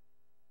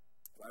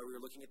 Why we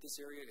were looking at this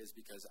area is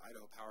because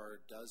Idaho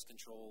Power does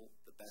control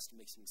the best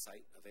mixing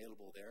site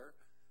available there.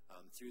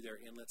 Through their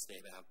inlets,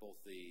 they have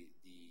both the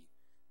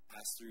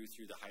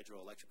pass-through the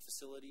hydroelectric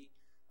facility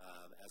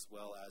as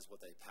well as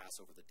what they pass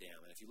over the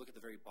dam. And if you look at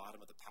the very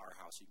bottom of the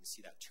powerhouse, you can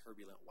see that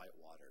turbulent white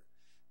water.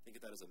 Think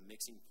of that as a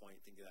mixing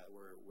point. Think of that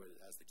where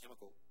as the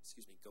chemical,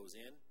 goes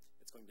in,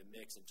 it's going to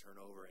mix and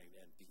turn over and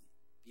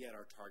be at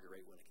our target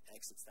rate when it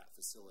exits that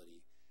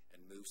facility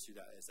and moves through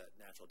that as that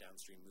natural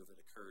downstream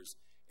movement occurs.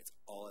 It's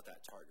all at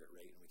that target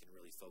rate, and we can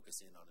really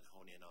focus in on and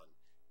hone in on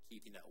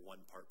keeping that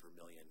 1 part per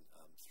million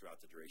throughout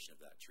the duration of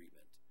that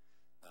treatment.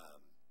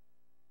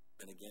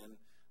 And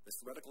again,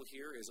 this reticle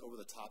here is over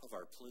the top of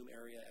our plume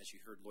area. As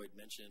you heard Lloyd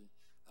mention,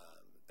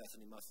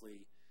 Bethany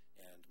Muffley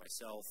and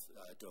myself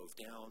dove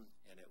down,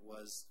 and it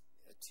was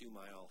a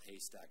 2-mile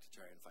haystack to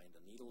try and find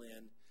a needle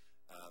in,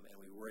 and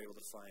we were able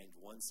to find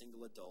one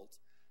single adult.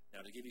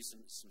 Now, to give you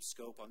some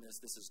scope on this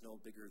is no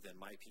bigger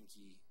than my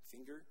pinky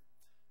finger.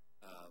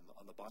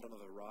 On the bottom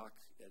of a rock,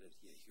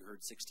 you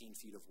heard 16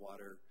 feet of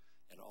water,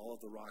 and all of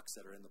the rocks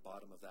that are in the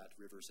bottom of that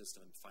river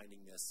system,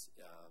 finding this,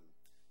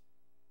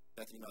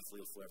 Bethany Muffley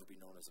will forever be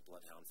known as a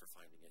bloodhound for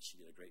finding it. She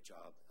did a great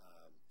job.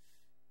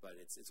 But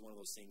it's one of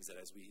those things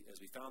that as we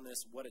found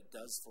this, what it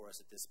does for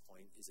us at this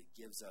point is it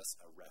gives us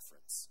a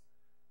reference.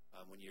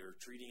 When you're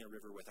treating a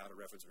river without a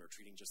reference, when we're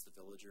treating just the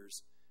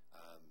villagers,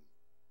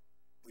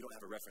 we don't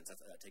have a reference.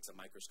 That takes a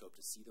microscope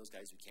to see those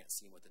guys. We can't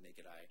see them with the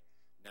naked eye.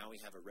 Now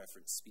we have a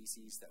reference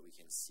species that we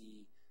can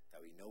see,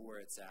 that we know where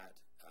it's at.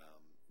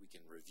 We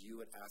can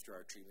review it after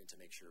our treatment to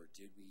make sure,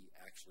 did we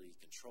actually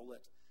control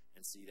it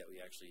and see that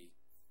we actually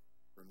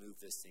remove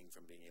this thing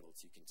from being able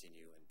to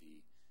continue and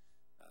be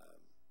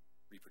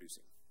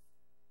reproducing.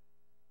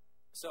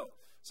 So,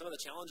 some of the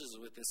challenges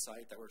with this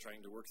site that we're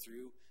trying to work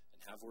through and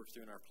have worked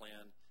through in our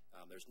plan,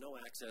 there's no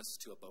access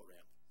to a boat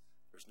ramp.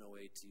 There's no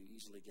way to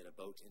easily get a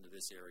boat into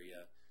this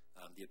area.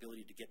 The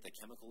ability to get the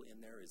chemical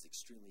in there is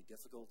extremely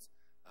difficult.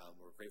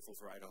 We're grateful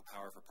for Idaho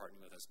Power for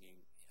partnering with us,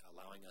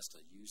 allowing us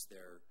to use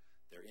their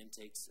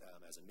intakes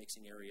as a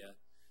mixing area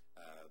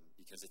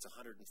because it's a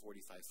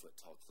 145-foot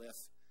tall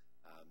cliff.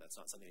 That's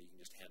not something that you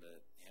can just hand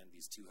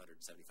these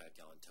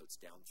 275-gallon totes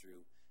down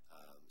through.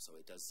 So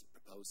it does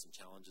propose some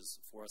challenges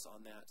for us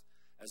on that,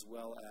 as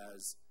well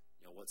as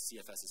what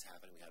CFS is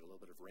happening. We had a little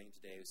bit of rain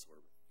today,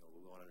 so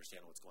we want to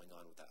understand what's going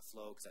on with that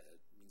flow, because that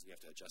means we have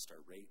to adjust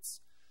our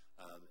rates.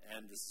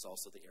 And this is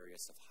also the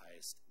areas of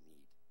highest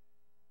need.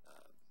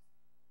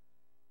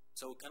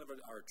 So kind of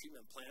our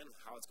treatment plan,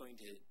 how it's going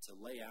to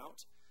lay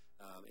out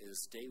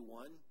is day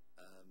one.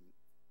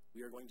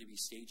 We are going to be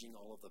staging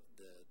all of the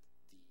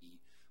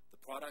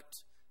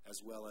product,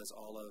 as well as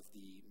all of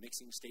the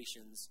mixing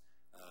stations,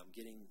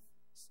 getting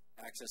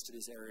access to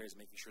these areas,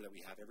 making sure that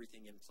we have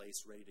everything in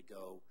place, ready to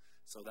go,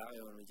 so that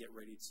way when we get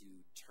ready to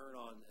turn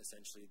on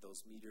essentially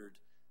those metered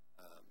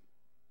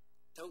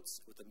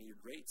totes with the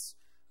metered rates,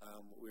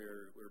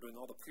 we're doing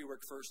all the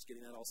pre-work first,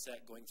 getting that all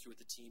set, going through with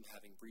the team,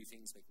 having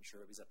briefings, making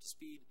sure everybody's up to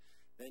speed.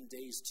 Then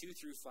days 2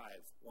 through 5,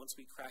 once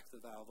we crack the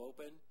valve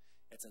open,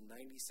 it's a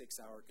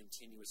 96-hour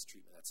continuous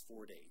treatment. That's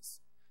 4 days.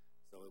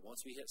 So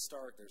once we hit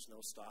start, there's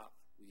no stop.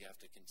 We have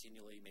to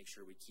continually make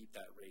sure we keep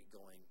that rate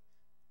going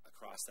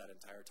across that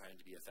entire time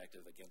to be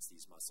effective against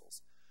these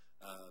mussels.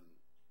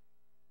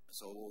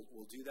 So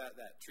we'll do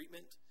that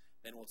treatment.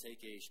 Then we'll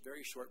take a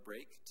very short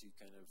break to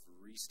kind of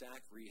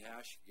restack,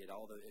 rehash, get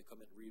all the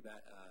equipment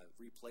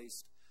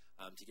replaced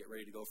to get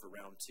ready to go for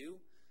round 2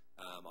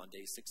 on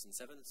day 6 and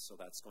 7. So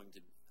that's going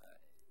to,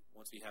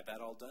 once we have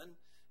that all done,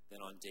 then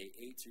on day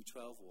 8 through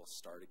 12, we'll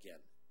start again.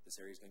 This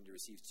area is going to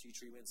receive 2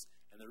 treatments.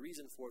 And the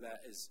reason for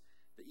that is,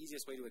 the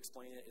easiest way to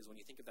explain it is when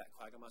you think of that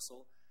quagga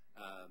mussel,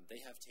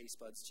 they have taste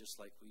buds just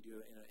like we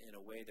do. In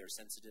a way, they're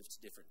sensitive to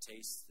different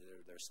tastes.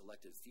 They're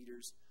selective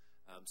feeders.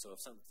 So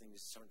if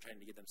something's trying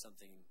to give them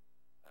something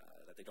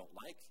that they don't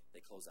like, they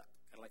close up.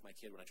 Kind of like my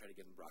kid when I try to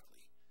give them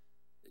broccoli.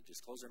 They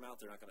just close their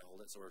mouth, they're not going to hold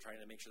it. So we're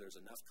trying to make sure there's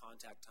enough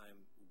contact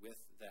time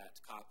with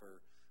that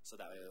copper so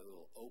that it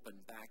will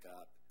open back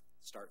up,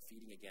 start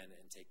feeding again,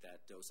 and take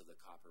that dose of the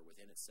copper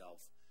within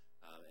itself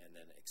and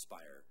then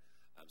expire.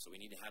 So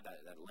we need to have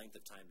that length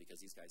of time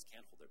because these guys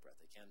can't hold their breath.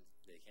 They can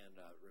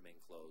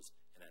remain closed.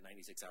 And that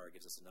 96-hour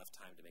gives us enough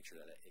time to make sure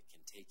that it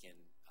can take in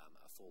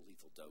a full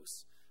lethal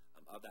dose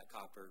of that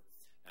copper.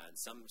 And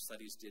some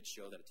studies did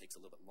show that it takes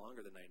a little bit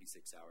longer than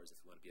 96 hours if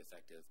we want to be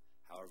effective.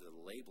 However, the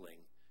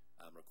labeling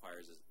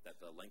requires that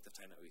the length of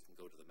time that we can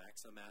go to the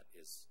maximum at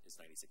is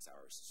 96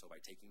 hours. So by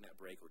taking that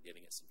break, we're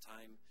giving it some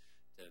time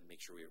to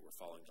make sure we're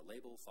following the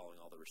label, following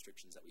all the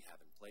restrictions that we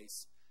have in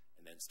place,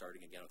 and then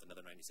starting again with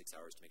another 96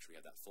 hours to make sure we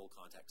have that full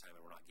contact time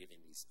and we're not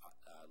giving these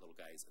little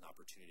guys an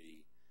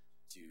opportunity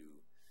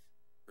to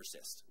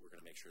persist. We're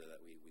going to make sure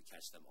that we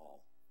catch them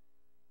all.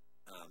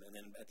 And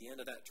then at the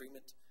end of that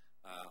treatment,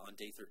 on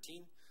day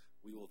 13,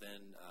 we will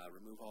then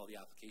remove all the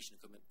application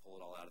equipment, pull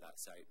it all out of that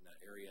site in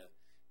that area,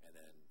 and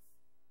then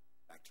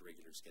back to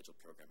regular scheduled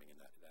programming in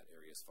that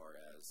area as far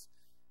as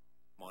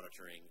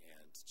monitoring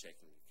and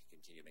checking,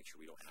 continue to make sure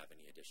we don't have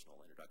any additional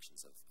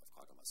introductions of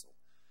quagga mussel.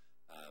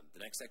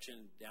 The next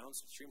section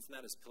downstream from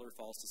that is Pillar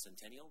Falls to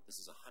Centennial. This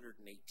is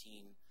 118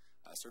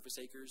 surface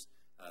acres.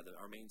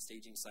 Our main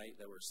staging site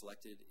that we're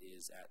selected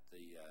is at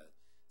the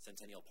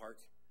Centennial Park.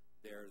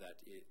 There,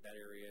 that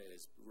area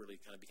is really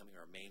kind of becoming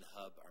our main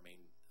hub, our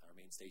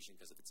main station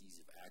because of its ease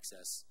of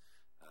access.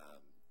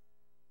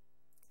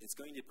 It's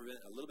going to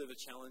present a little bit of a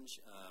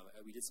challenge.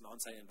 We did some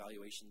on-site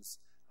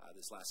evaluations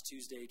this last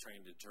Tuesday,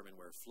 trying to determine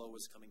where flow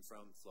is coming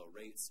from, flow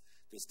rates.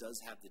 This does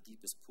have the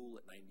deepest pool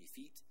at 90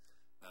 feet.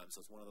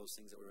 So it's one of those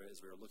things that as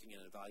we were looking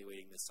at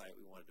evaluating this site,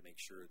 we wanted to make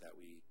sure that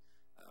we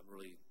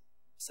really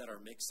set our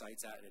mix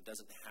sites at, and it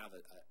doesn't have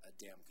a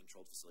dam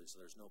controlled facility, so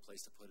there's no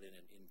place to put it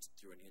in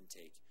through an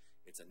intake.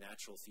 It's a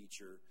natural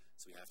feature,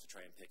 so we have to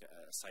try and pick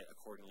a site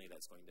accordingly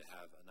that's going to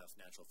have enough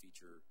natural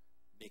feature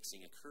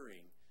mixing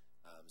occurring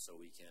so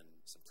we can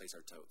place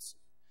our totes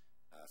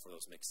for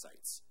those mixed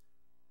sites.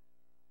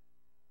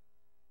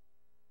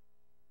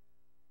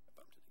 I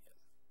bumped it again.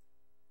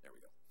 There we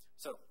go.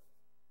 So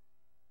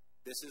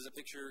this is a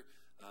picture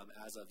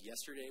as of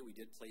yesterday. We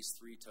did place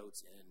 3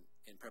 totes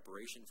in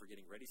preparation for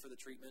getting ready for the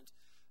treatment.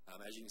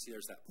 As you can see,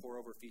 there's that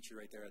pour-over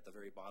feature right there at the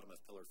very bottom of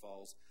Pillar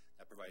Falls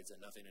that provides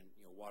enough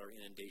water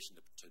inundation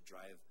to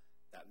drive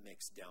that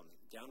mix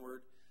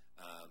downward.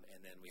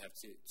 And then we have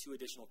two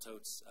additional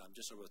totes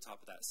just over the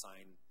top of that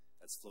sign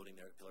that's floating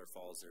there at Pillar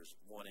Falls. There's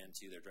 1 and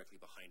 2. They're directly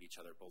behind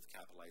each other, both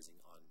capitalizing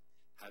on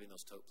having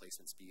those tote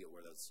placements be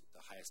where the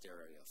highest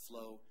area of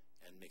flow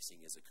and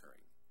mixing is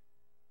occurring.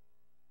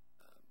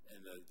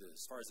 And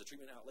as far as the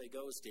treatment outlay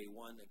goes, day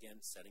 1, again,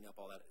 setting up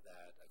all that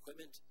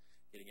equipment,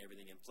 getting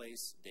everything in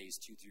place. Days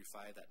 2 through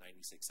 5, that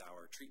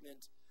 96-hour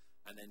treatment.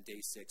 And then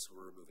day 6,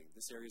 we're removing.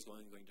 This area is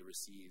going to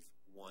receive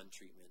 1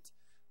 treatment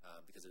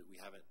because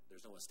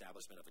there's no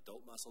establishment of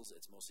adult mussels.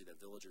 It's mostly the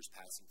villagers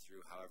passing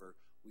through. However,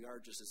 we are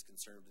just as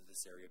concerned with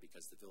this area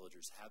because the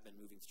villagers have been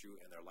moving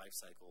through, and their life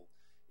cycle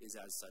is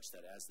as such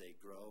that as they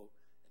grow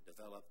and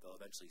develop, they'll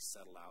eventually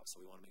settle out. So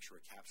we want to make sure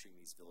we're capturing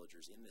these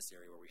villagers in this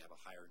area where we have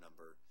a higher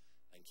number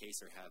in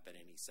case there have been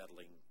any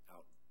settling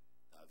out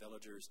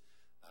villagers,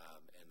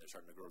 and they're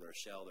starting to grow their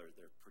shell.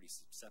 They're pretty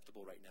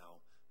susceptible right now,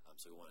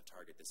 so we want to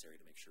target this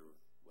area to make sure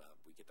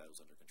we get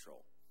those under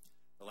control.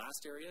 The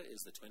last area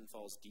is the Twin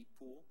Falls Deep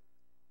Pool.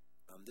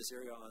 This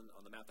area on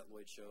the map that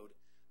Lloyd showed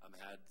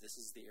this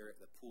is the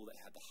pool that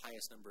had the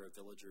highest number of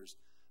villagers,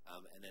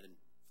 and then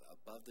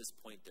above this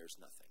point there's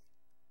nothing.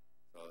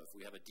 So if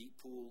we have a deep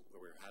pool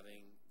where we're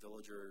having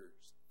villagers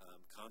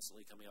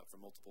constantly coming up for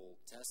multiple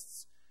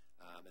tests,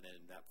 and then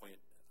at that point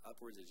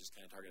upwards, it just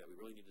kind of targeted that we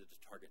really needed to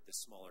target this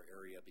smaller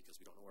area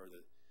because we don't know where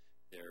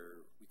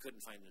we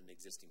couldn't find an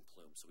existing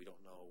plume, so we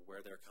don't know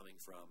where they're coming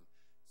from.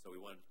 So we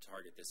wanted to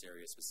target this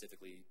area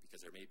specifically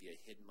because there may be a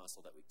hidden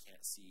mussel that we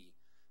can't see.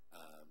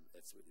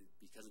 It's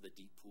because of the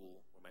deep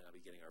pool, we might not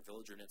be getting our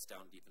villager nets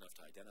down deep enough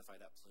to identify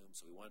that plume,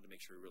 so we wanted to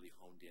make sure we really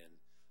honed in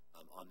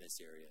on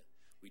this area.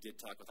 We did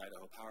talk with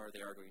Idaho Power.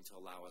 They are going to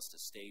allow us to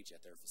stage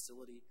at their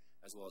facility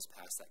as well as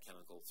pass that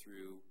chemical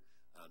through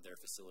their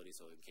facility,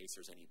 so in case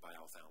there's any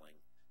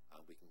biofouling,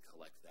 we can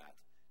collect that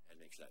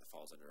and make sure that it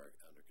falls under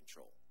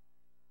control.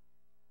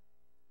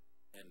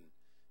 And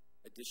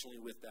additionally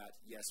with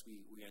that, yes,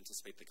 we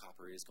anticipate the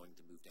copper is going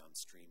to move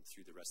downstream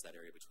through the rest of that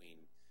area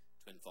between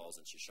Twin Falls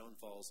and Shoshone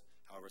Falls.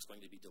 However, it's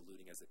going to be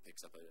diluting as it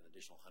picks up an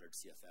additional 100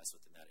 CFS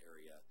within that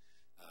area,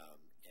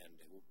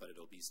 but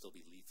it'll still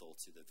be lethal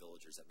to the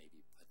villagers that may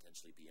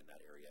potentially be in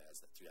that area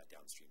through that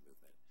downstream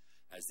movement.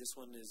 As this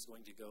one is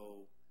going to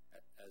go,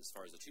 as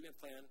far as the treatment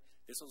plan,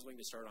 this one's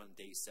going to start on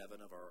day 7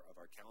 of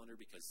our calendar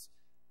because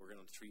we're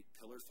going to treat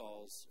Pillar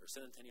Falls, or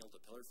Centennial to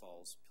Pillar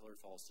Falls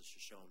to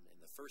Shoshone in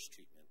the first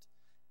treatment,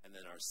 and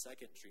then our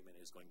second treatment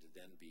is going to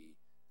then be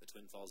the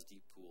Twin Falls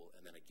Deep Pool,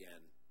 and then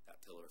again that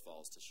Pillar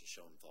Falls to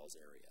Shoshone Falls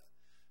area.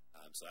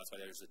 So that's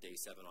why there's a day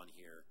 7 on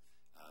here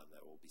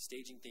that will be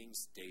staging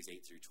things. Days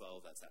 8 through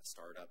 12, that's that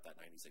startup, that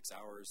 96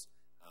 hours.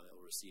 It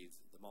will receive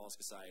the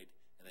molluscicide,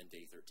 and then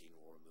day 13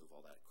 will remove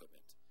all that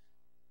equipment.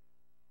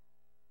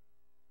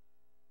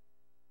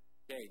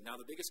 Okay, now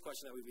the biggest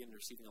question that we've been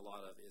receiving a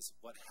lot of is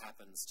what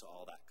happens to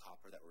all that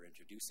copper that we're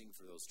introducing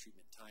for those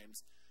treatment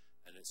times,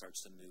 and it starts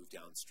to move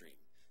downstream.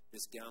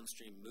 This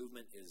downstream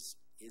movement is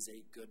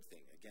a good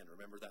thing. Again,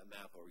 remember that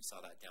map where we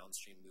saw that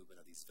downstream movement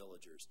of these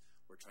villagers.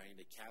 We're trying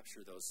to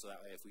capture those so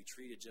that way if we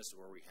treated just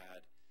where we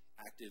had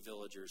active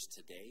villagers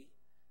today,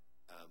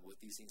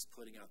 with these things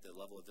putting out the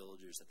level of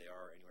villagers that they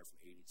are anywhere from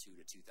 82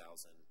 to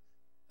 2,000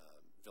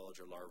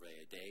 villager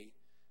larvae a day,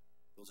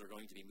 those are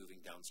going to be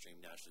moving downstream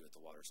naturally with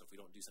the water. So if we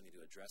don't do something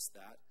to address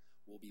that,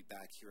 we'll be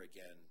back here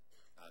again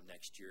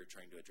next year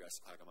trying to address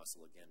Quagga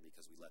Mussel again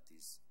because we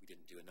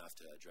didn't do enough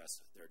to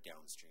address their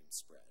downstream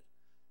spread.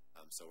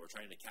 So we're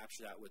trying to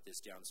capture that with this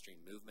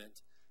downstream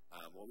movement.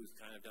 What we've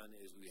kind of done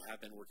is we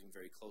have been working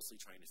very closely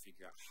trying to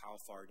figure out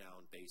how far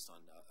down based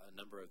on a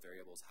number of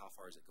variables, how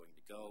far is it going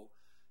to go,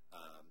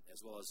 as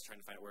well as trying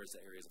to find out where is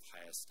the areas of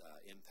highest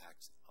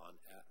impact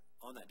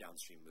on that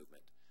downstream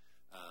movement.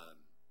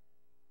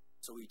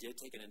 So we did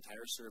take an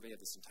entire survey of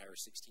this entire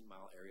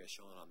 16-mile area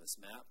shown on this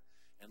map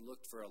and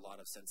looked for a lot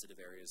of sensitive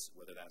areas,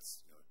 whether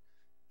that's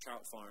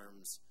trout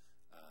farms,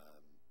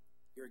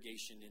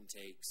 irrigation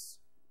intakes,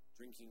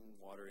 drinking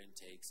water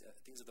intakes,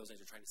 things of those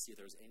nature, trying to see if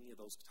there was any of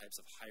those types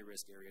of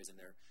high-risk areas in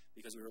there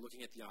because we were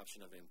looking at the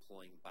option of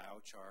employing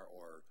biochar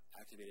or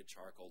activated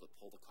charcoal to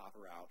pull the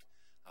copper out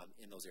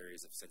in those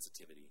areas of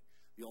sensitivity.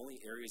 The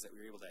only areas that we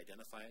were able to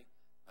identify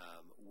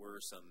were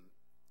some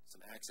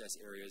access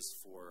areas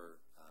for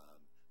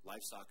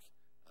livestock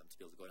to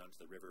be able to go down to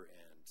the river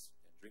and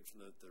drink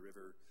from the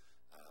river.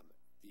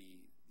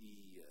 The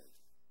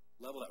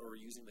level that we're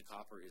using the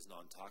copper is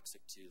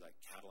non-toxic to like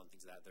cattle and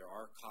things like that. There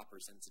are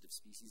copper-sensitive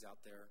species out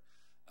there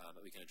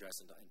that we can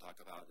address and talk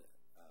about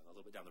a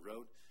little bit down the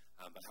road.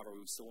 But however,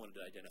 we still wanted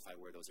to identify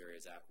where those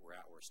areas were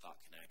where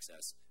stock can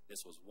access.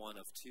 This was one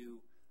of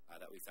 2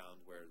 that we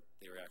found where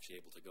they were actually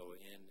able to go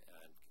in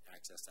and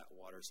access that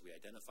water. So we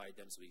identified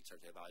them so we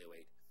started to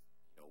evaluate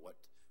what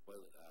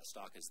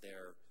stock is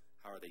there,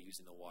 how are they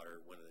using the water,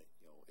 when are they,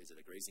 is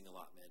it a grazing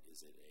allotment,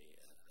 is it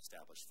an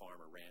established farm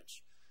or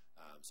ranch.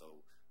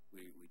 So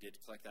we did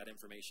collect that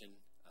information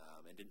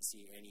and didn't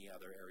see any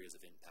other areas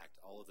of impact.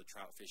 All of the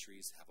trout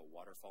fisheries have a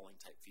waterfalling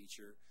type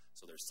feature,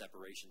 so there's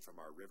separation from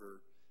our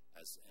river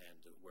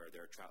and where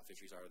their trout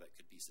fisheries are that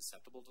could be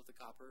susceptible to the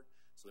copper.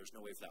 So there's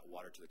no way for that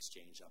water to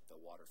exchange up the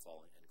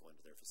waterfall and go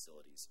into their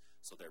facilities.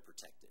 So they're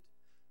protected,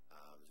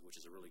 which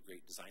is a really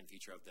great design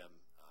feature of them.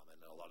 And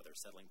a lot of their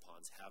settling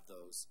ponds have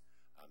those.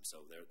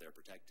 So they're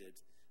protected.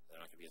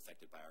 They're not going to be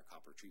affected by our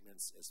copper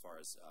treatments. As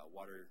far as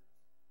water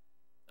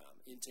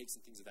intakes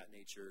and things of that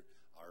nature.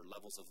 Our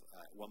levels of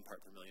 1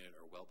 part per million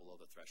are well below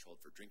the threshold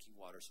for drinking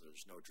water, so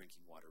there's no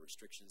drinking water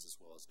restrictions as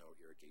well as no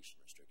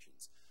irrigation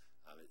restrictions.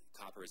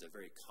 Copper is a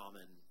very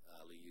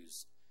commonly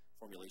used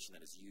formulation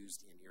that is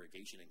used in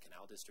irrigation in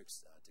canal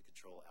districts to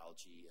control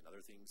algae and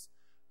other things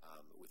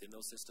within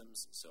those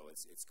systems, so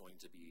it's going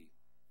to be,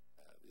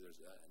 there's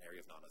an area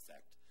of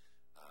non-effect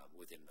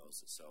within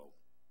those. So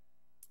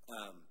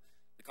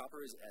the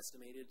copper is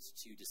estimated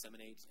to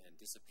disseminate and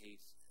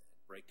dissipate,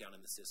 break down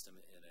in the system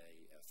in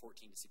a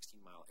 14 to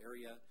 16 mile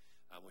area,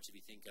 which if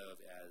you think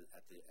of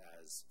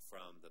as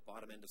from the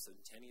bottom end of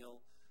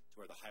Centennial to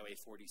where the Highway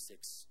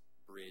 46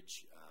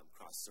 bridge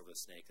crosses over the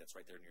Snake, that's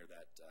right there near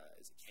that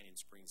is it Canyon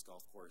Springs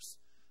Golf Course,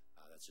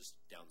 that's just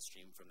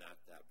downstream from that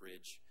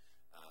bridge.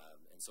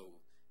 And so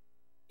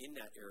in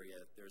that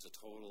area, there's a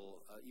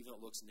total, even though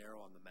it looks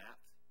narrow on the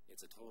map,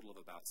 it's a total of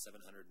about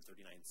 739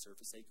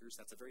 surface acres.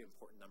 That's a very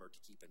important number to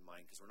keep in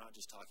mind because we're not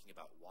just talking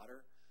about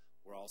water,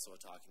 we're also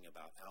talking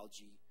about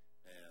algae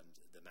and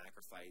the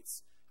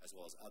macrophytes, as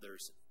well as other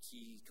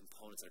key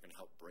components that are going to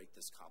help break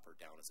this copper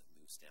down as it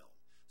moves down.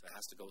 So it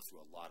has to go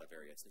through a lot of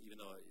areas. Even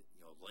though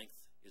length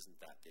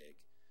isn't that big,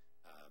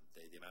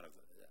 the amount of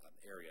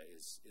area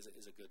is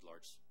a good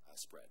large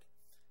spread.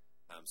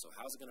 So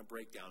how's it going to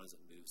break down as it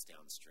moves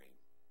downstream?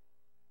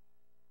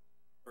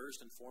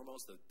 First and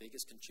foremost, the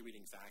biggest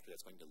contributing factor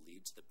that's going to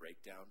lead to the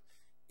breakdown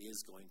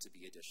is going to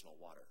be additional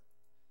water.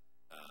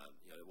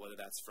 Whether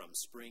that's from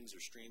springs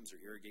or streams or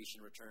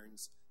irrigation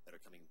returns that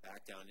are coming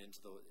back down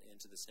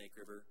into the Snake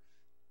River,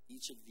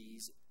 each of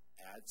these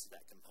adds to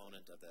that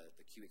component of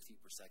the cubic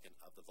feet per second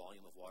of the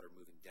volume of water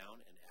moving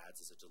down and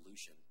adds as a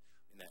dilution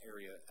in that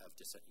area of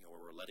where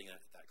we're letting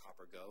that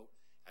copper go.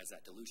 As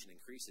that dilution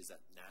increases,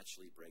 that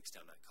naturally breaks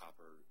down that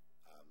copper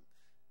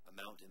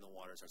amount in the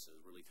water, starts to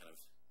really kind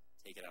of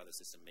take it out of the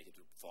system, make it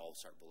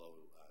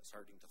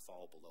starting to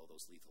fall below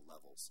those lethal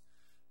levels.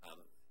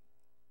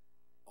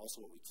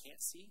 Also, what we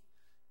can't see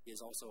is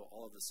also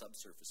all of the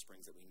subsurface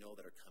springs that we know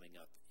that are coming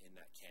up in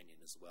that canyon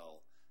as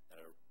well, that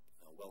are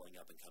welling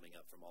up and coming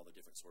up from all the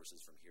different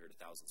sources from here to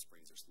Thousand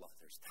Springs.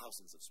 There's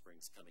thousands of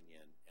springs coming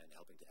in and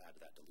helping to add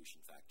to that dilution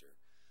factor.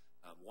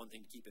 One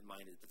thing to keep in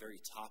mind is at the very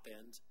top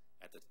end,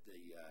 at the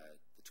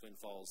Twin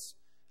Falls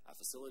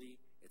facility,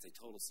 it's a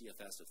total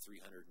CFS of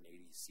 380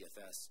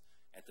 CFS.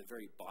 At the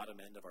very bottom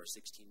end of our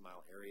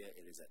 16-mile area,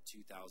 it is at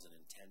 2,010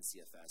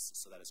 CFS,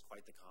 so that is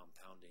quite the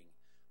compounding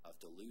of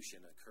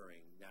dilution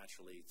occurring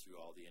naturally through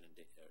all the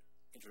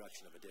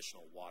introduction of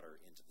additional water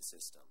into the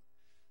system.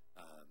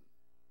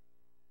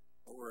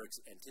 What we're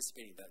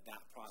anticipating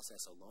that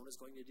process alone is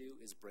going to do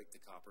is break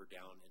the copper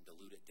down and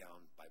dilute it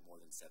down by more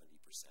than 70%.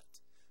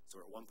 So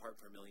we're at 1 part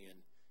per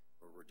million,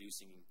 we're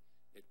reducing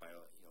it by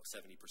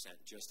 70%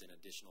 just in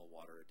additional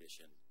water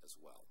addition as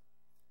well.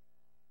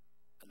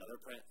 Another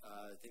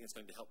thing that's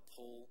going to help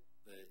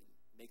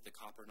make the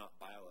copper not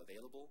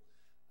bioavailable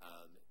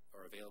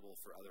or available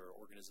for other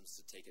organisms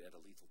to take it at a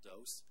lethal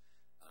dose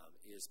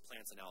is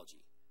plants and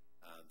algae.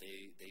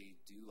 They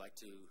do like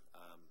to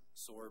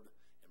sorb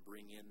and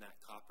bring in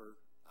that copper.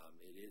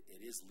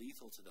 It is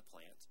lethal to the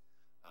plant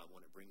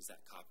when it brings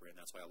that copper in.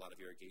 That's why a lot of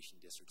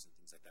irrigation districts and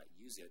things like that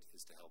use it,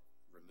 is to help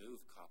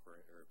remove copper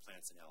or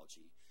plants and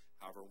algae.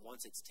 However,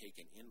 once it's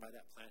taken in by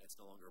that plant, it's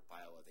no longer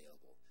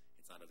bioavailable.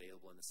 It's not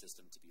available in the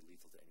system to be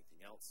lethal to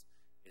anything else.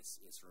 It's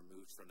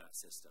removed from that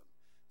system.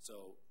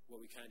 So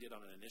what we kind of did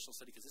on an initial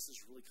study, because this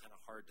is really kind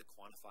of hard to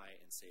quantify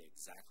and say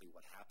exactly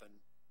what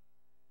happened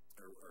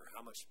or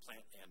how much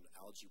plant and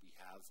algae we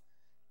have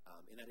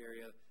in that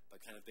area, but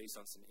kind of based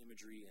on some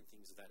imagery and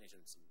things of that nature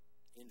and some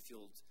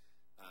in-field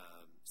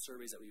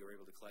surveys that we were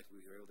able to collect, we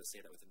were able to say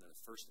that within the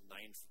first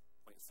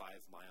 9.5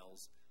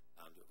 miles,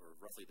 or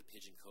roughly the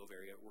Pigeon Cove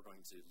area, we're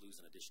going to lose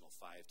an additional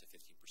 5 to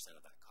 15%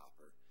 of that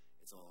copper.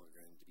 It's no longer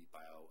going to be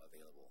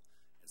bioavailable.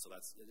 And so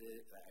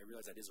I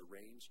realize that is a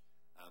range,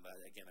 but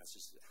again, that's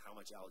just how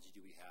much algae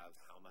do we have,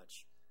 how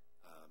much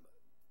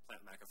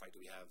plant macrophyte do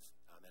we have,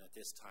 and at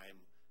this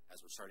time, as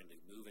we're starting to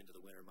move into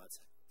the winter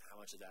months, how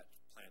much of that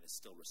plant is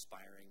still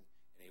respiring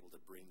and able to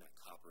bring that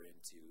copper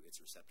into its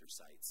receptor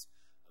sites.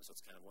 So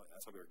it's kind of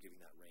that's why we were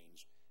giving that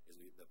range, is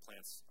the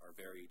plants are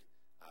varied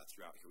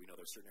throughout here. We know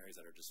there's certain areas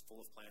that are just full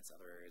of plants,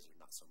 other areas are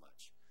not so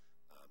much.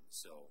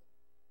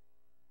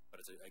 But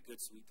it's a good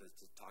sweep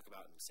to talk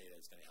about and say that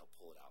it's going to help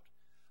pull it out.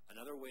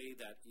 Another way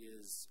that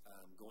is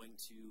going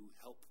to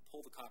help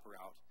pull the copper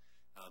out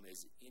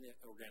is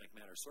inorganic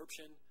matter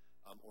sorption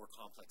or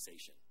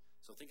complexation.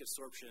 So think of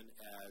sorption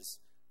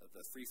as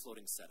the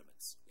free-floating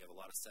sediments. You have a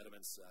lot of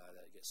sediments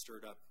that get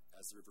stirred up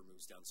as the river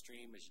moves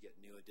downstream, as you get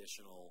new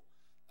additional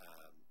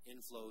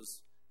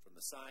inflows from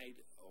the side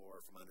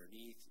or from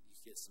underneath. You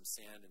get some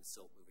sand and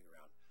silt moving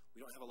around.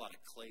 We don't have a lot of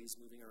clays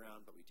moving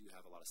around, but we do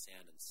have a lot of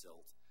sand and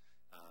silt.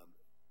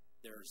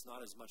 There's not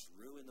as much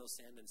room in those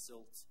sand and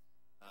silt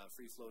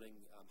free-floating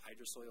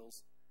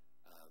hydrosoils,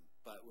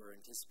 but we're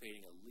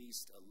anticipating at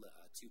least a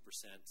 2%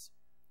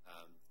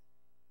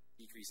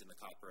 decrease in the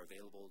copper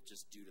available,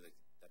 just due to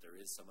that there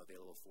is some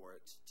available for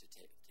it to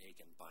take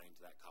and bind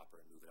to that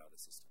copper and move it out of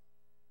the system.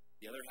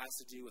 The other has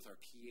to do with our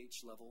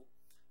pH level,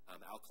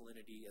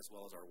 alkalinity, as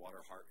well as our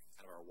water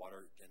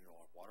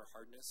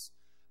hardness.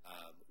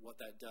 What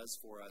that does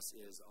for us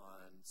is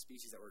on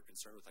species that we're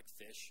concerned with, like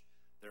fish,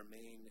 their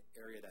main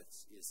area that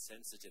is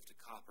sensitive to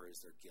copper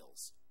is their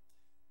gills.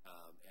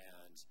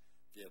 And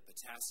the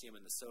potassium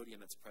and the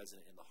sodium that's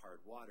present in the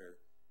hard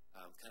water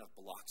kind of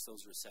blocks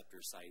those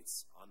receptor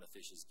sites on the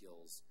fish's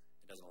gills.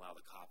 It doesn't allow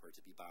the copper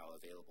to be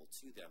bioavailable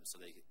to them, so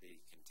they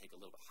can take a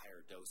little bit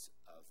higher dose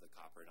of the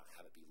copper and not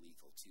have it be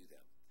lethal to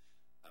them.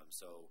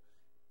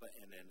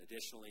 And then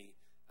additionally,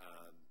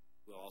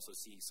 we'll also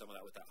see some of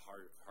that with that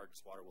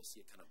hardest water. We'll see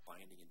it kind of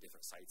binding in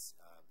different sites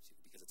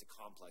because it's a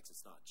complex.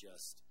 It's not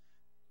just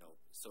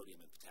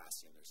sodium and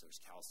potassium. There's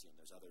calcium.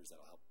 There's others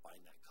that will help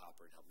bind that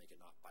copper and help make it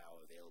not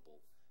bioavailable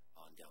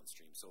on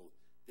downstream. So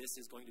this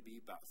is going to be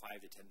about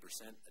 5 to 10%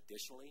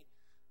 additionally.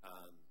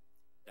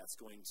 That's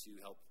going to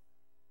help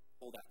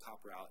pull that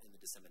copper out in the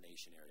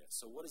dissemination area.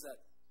 So what does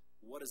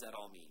that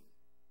all mean?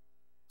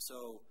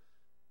 So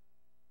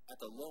at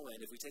the low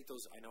end, if we take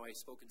those, I know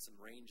I've spoken some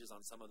ranges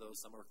on some of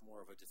those. Some are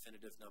more of a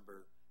definitive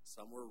number.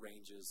 Some were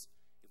ranges.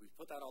 If we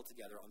put that all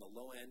together, on the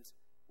low end,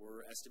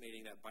 we're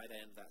estimating that by the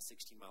end of that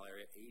 16-mile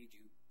area,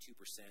 82%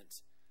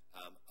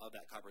 of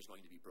that copper is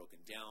going to be broken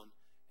down,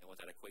 and what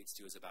that equates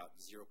to is about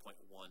 0.12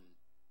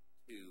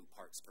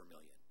 parts per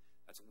million.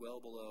 That's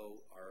well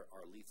below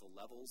our lethal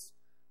levels.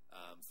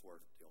 For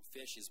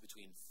fish is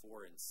between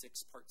 4 and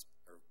 6 parts,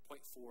 or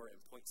 0.4 and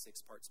 0.6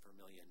 parts per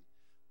million,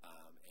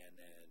 and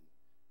then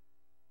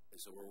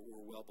so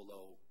we're well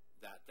below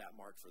that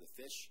mark for the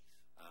fish.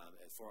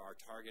 And for our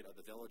target of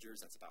the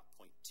villagers, that's about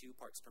 0.2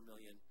 parts per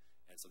million.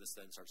 And so this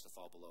then starts to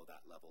fall below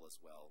that level as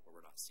well, where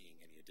we're not seeing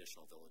any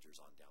additional villagers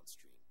on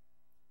downstream.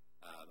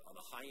 On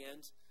the high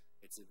end,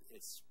 it's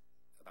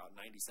about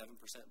 97%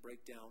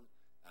 breakdown,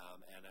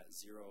 and at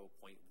 0.1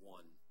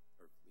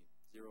 or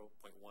 0.10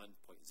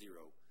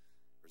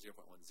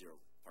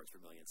 parts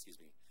per million, excuse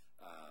me.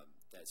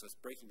 So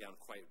it's breaking down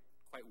quite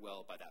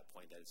well by that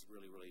point. That it's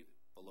really, really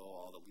below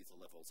all the lethal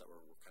levels that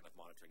we're kind of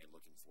monitoring and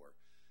looking for.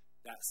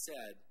 That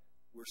said,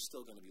 we're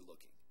still going to be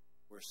looking.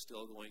 We're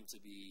still going to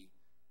be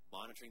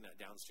monitoring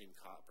that downstream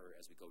copper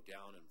as we go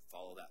down and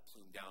follow that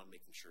plume down,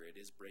 making sure it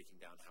is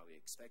breaking down how we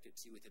expect it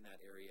to within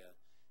that area,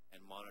 and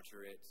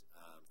monitor it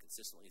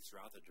consistently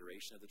throughout the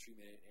duration of the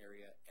treatment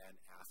area and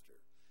after.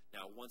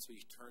 Now, once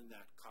we turn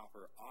that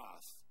copper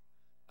off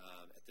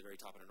at the very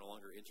top and are no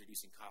longer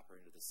introducing copper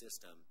into the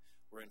system,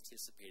 we're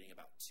anticipating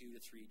about 2 to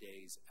 3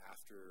 days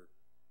after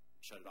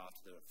we shut it off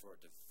for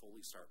it to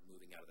fully start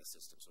moving out of the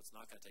system. So it's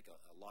not going to take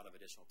a lot of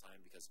additional time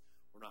because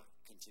we're not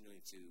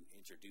continuing to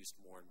introduce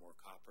more and more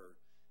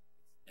copper.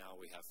 Now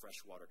we have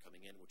fresh water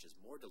coming in, which is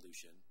more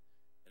dilution,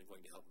 and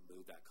going to help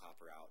move that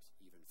copper out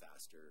even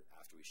faster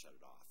after we shut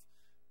it off.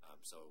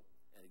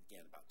 And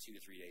again, about 2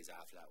 to 3 days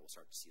after that, we'll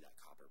start to see that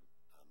copper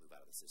move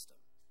out of the system.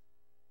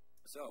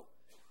 So,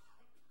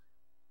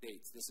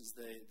 dates. This is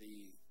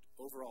the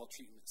overall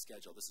treatment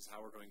schedule. This is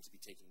how we're going to be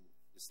taking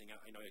this thing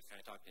out. I know I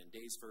kind of talked in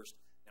days first.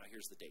 Now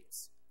here's the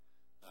dates.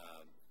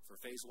 For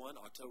phase 1,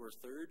 October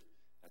 3rd,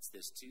 that's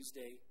this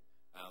Tuesday,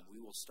 we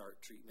will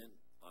start treatment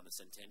on the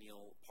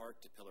Centennial Park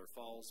to Pillar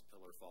Falls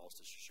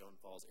to Shoshone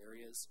Falls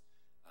areas.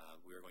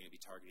 We are going to be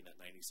targeting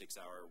that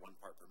 96-hour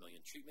 1 part per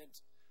million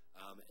treatment,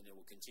 and it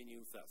will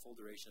continue for that full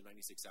duration of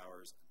 96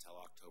 hours until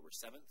October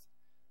 7th.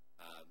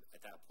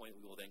 At that point,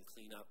 we will then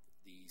clean up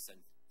the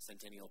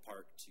Centennial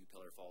Park to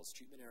Pillar Falls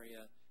treatment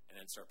area and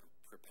then start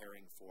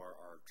preparing for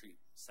our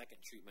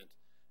second treatment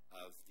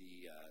of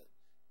the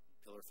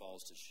Pillar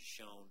Falls to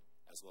Shoshone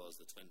as well as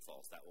the Twin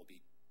Falls. That will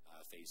be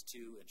phase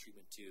 2 and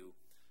treatment 2.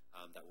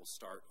 That will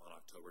start on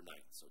October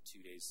 9th, so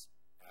 2 days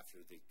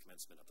after the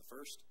commencement of the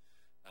first.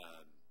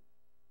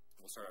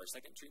 We'll start our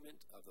second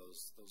treatment of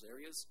those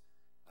areas.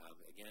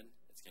 Again,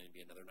 it's going to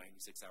be another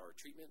 96-hour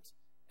treatment,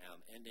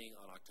 ending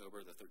on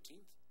October the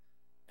 13th,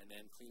 and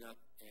then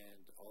cleanup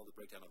and all the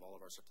breakdown of all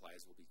of our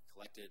supplies will be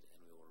collected, and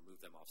we will remove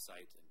them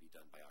off-site and be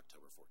done by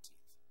October 14th.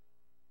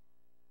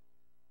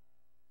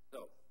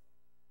 So,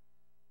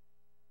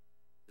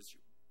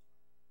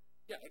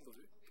 I can go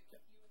through it. Yeah.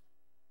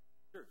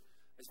 Sure.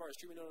 As far as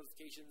treatment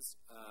notifications,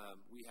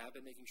 we have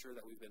been making sure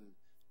that we've been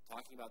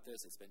talking about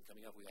this. It's been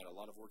coming up. We had a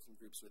lot of working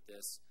groups with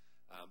this,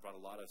 brought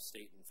a lot of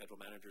state and federal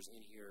managers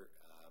in here,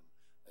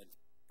 and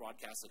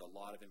broadcasted a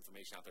lot of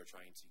information out there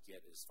trying to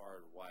get as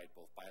far and wide,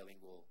 both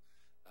bilingual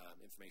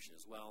information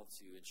as well,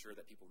 to ensure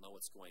that people know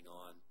what's going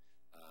on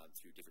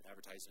through different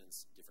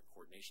advertisements, different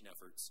coordination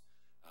efforts,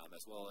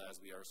 as well as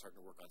we are starting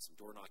to work on some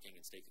door knocking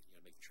and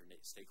making sure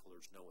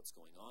stakeholders know what's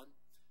going on.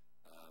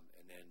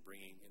 And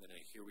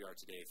then here we are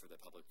today for the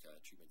public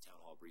treatment town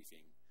hall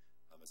briefing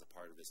as a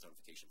part of this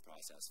notification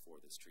process for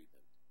this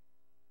treatment.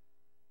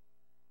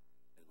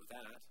 And with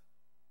that, I'll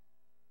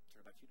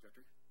turn it back to you,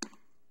 Director.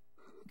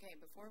 Okay,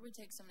 before we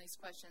take some of these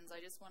questions,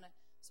 I just want to,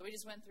 so we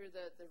just went through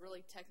the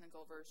really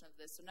technical version of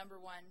this. So number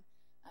one,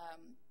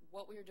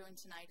 what we are doing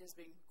tonight is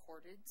being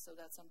recorded, so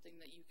that's something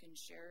that you can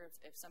share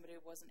if somebody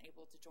wasn't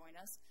able to join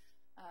us.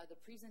 The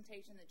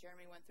presentation that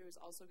Jeremy went through is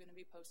also going to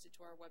be posted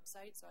to our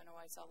website, so I know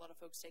I saw a lot of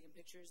folks taking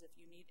pictures. If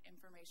you need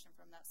information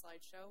from that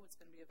slideshow, it's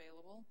going to be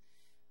available.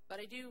 But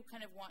I do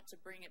kind of want to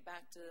bring it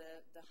back to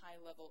the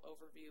high-level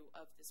overview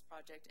of this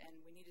project,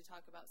 and we need to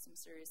talk about some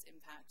serious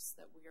impacts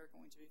that we are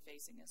going to be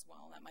facing as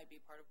well. That might be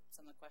part of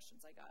some of the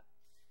questions I got.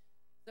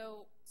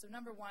 So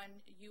number one,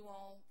 you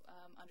all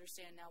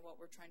understand now what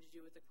we're trying to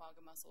do with the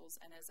Quagga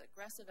mussels, and as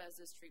aggressive as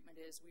this treatment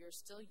is, we are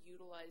still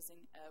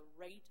utilizing a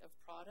rate of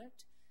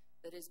product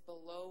that is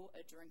below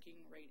a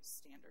drinking rate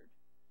standard.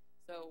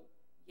 So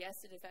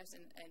yes, it affects,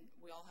 and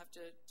we all have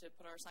to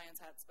put our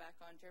science hats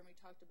back on. Jeremy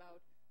talked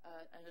about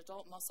an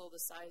adult mussel the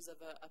size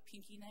of a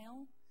pinky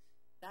nail.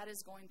 That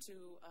is going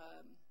to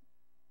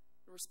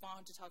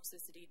respond to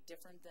toxicity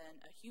different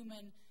than a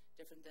human,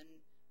 different than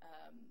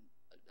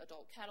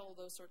adult cattle,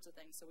 those sorts of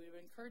things. So we would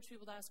encourage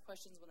people to ask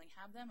questions when they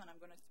have them, and I'm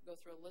going to go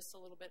through a list a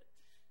little bit,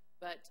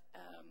 but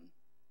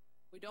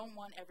we don't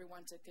want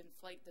everyone to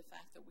conflate the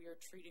fact that we are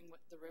treating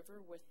the river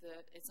with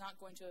it's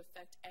not going to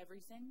affect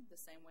everything the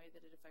same way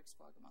that it affects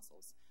Quagga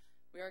mussels.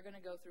 We are going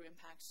to go through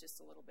impacts just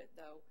a little bit,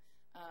 though.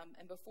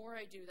 And before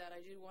I do that,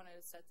 I do want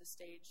to set the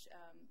stage.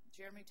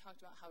 Jeremy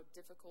talked about how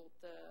difficult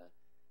it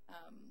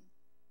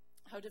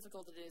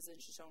is in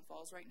Shoshone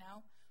Falls right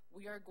now.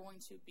 We are going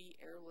to be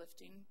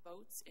airlifting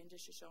boats into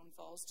Shoshone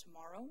Falls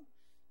tomorrow.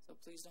 So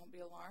please don't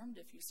be alarmed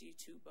if you see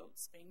 2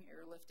 boats being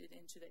airlifted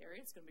into the area.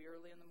 It's going to be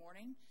early in the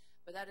morning.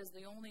 But that is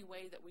the only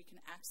way that we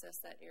can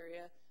access that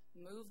area,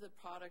 move the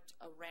product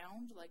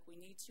around like we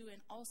need to,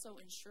 and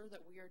also ensure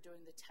that we are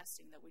doing the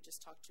testing that we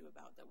just talked to you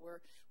about, that we're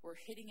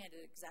hitting it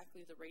at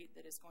exactly the rate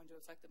that is going to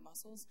affect the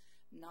mussels,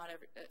 not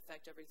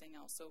affect everything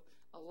else. So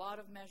a lot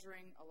of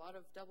measuring, a lot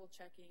of double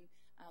checking,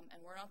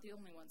 and we're not the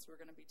only ones who are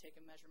going to be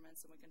taking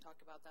measurements, and we can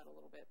talk about that a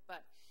little bit.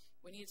 But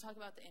we need to talk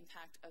about the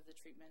impact of the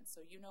treatment.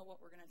 So you know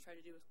what we're going to try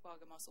to do with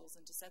Quagga mussels,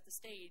 and to set the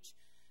stage,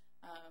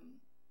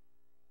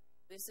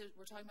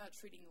 we're talking about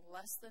treating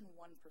less than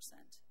 1%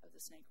 of the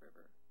Snake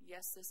River.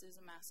 Yes, this is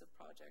a massive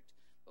project,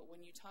 but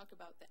when you talk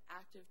about the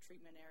active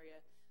treatment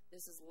area,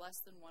 this is less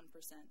than 1%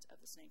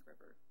 of the Snake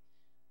River.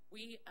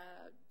 We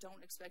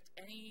don't expect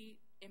any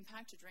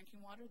impact to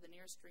drinking water. The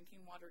nearest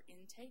drinking water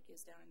intake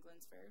is down in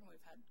Glens Ferry, and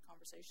we've had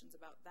conversations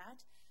about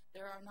that.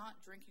 There are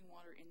not drinking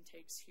water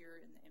intakes here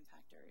in the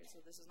impact area,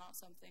 so this is not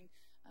something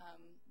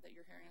that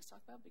you're hearing us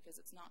talk about because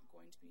it's not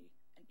going to be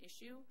an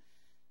issue.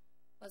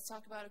 Let's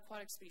talk about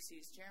aquatic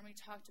species. Jeremy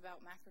talked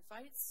about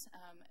macrophytes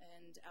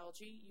and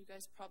algae. You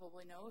guys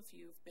probably know if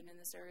you've been in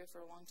this area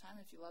for a long time,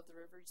 if you love the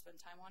river, you spend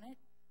time on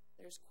it,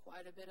 there's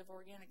quite a bit of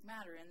organic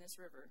matter in this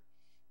river.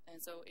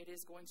 And so it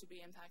is going to be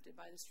impacted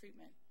by this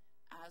treatment,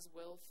 as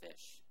will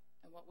fish.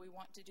 And what we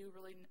want to do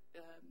really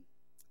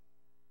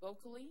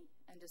vocally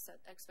and to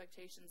set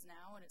expectations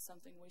now, and it's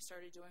something we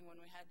started doing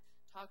when we had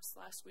talks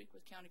last week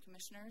with county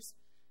commissioners,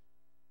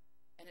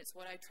 and it's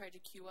what I tried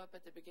to cue up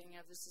at the beginning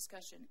of this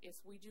discussion.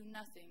 If we do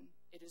nothing,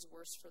 it is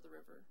worse for the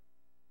river.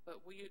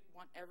 But we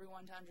want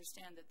everyone to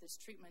understand that this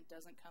treatment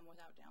doesn't come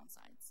without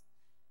downsides.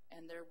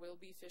 And there will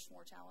be fish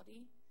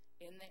mortality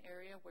in the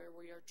area where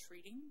we are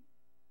treating.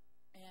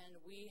 And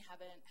we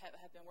have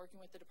been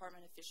working with the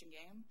Department of Fish and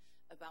Game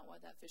about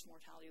what that fish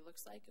mortality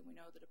looks like. And we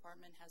know the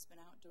department has been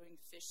out doing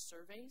fish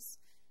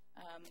surveys.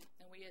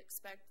 And we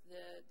expect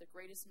the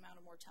greatest amount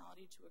of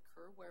mortality to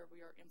occur where we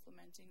are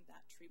implementing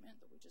that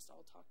treatment that we just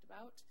all talked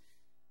about.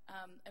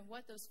 And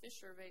what those fish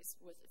surveys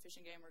with the Fish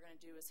and Game are going to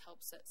do is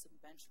help set some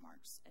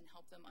benchmarks and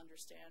help them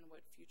understand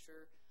what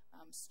future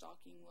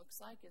stocking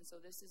looks like. And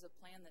so this is a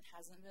plan that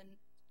hasn't been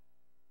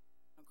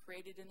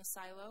created in a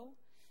silo.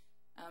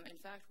 In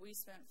fact, we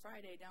spent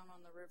Friday down on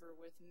the river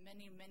with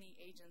many, many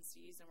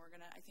agencies, and we're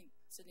going to, I think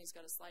Sydney's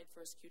got a slide for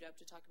us queued up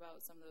to talk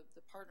about some of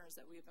the partners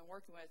that we've been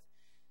working with.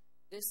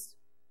 This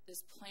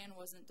plan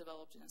wasn't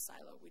developed in a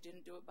silo. We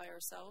didn't do it by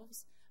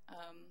ourselves.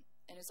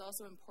 And it's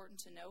also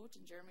important to note,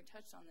 and Jeremy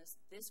touched on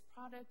this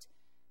product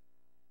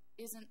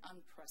isn't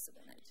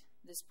unprecedented.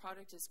 This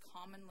product is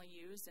commonly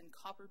used, and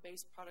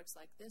copper-based products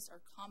like this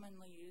are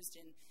commonly used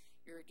in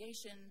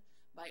irrigation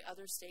by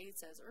other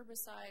states as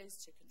herbicides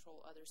to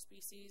control other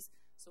species.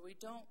 So we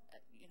don't,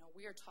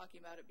 we are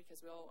talking about it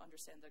because we all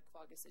understand the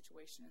quagga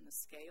situation and the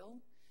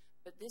scale.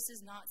 But this is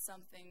not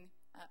something,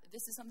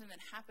 this is something that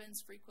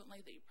happens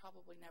frequently that you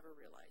probably never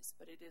realize,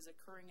 but it is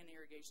occurring in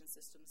irrigation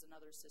systems and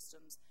other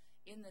systems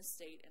in this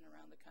state and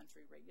around the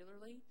country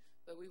regularly,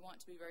 but we want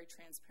to be very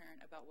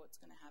transparent about what's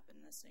going to happen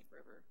in the Snake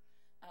River.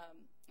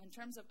 In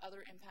terms of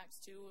other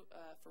impacts too,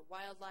 for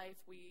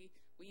wildlife, we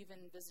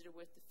even visited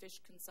with the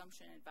Fish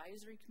Consumption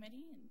Advisory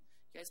Committee, and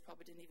you guys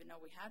probably didn't even know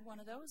we had one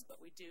of those,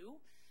 but we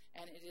do.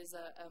 And it is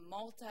a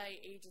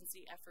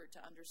multi-agency effort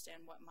to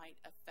understand what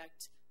might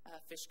affect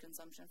fish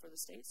consumption for the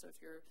state. So if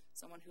you're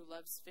someone who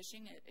loves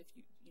fishing, if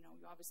you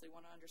obviously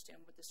want to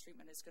understand what this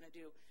treatment is going to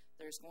do,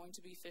 there's going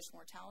to be fish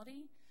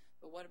mortality,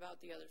 but what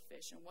about the other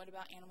fish? And what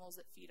about animals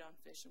that feed on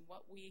fish? And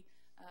what we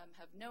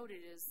have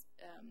noted is,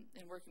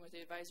 in working with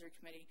the advisory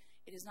committee,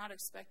 it is not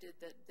expected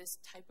that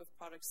this type of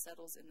product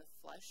settles in the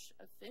flesh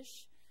of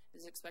fish.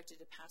 is expected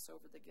to pass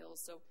over the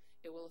gills, so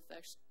it will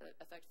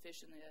affect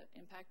fish in the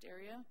impact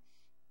area.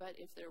 But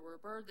if there were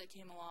a bird that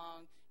came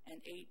along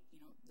and ate,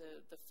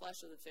 the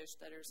flesh of the fish,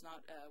 that is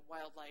not a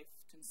wildlife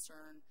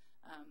concern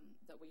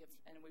that we have,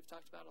 and we've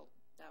talked about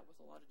that with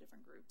a lot of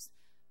different groups.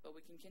 But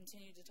we can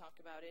continue to talk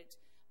about it.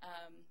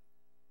 I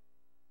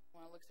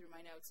want to look through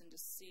my notes and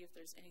just see if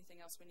there's anything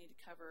else we need to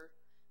cover.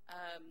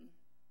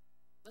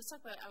 Let's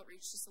talk about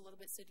outreach just a little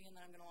bit, Sydney, and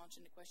then I'm going to launch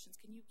into questions.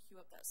 Can you cue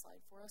up that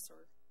slide for us,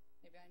 or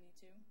maybe I need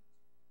to?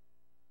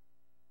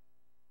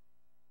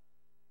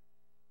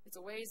 It's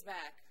a ways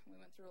back. We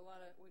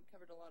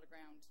covered a lot of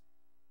ground.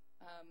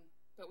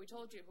 But we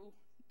told you,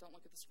 don't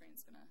look at the screen,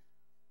 it's going to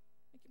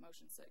make you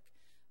motion sick.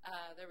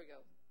 There we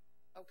go.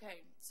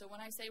 Okay, so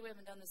when I say we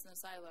haven't done this in a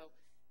silo,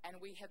 and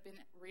we have been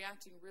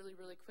reacting really,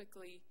 really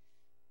quickly,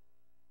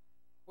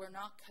 we're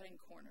not cutting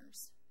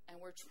corners. And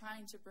we're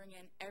trying to bring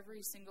in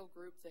every single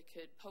group that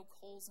could poke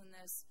holes in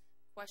this,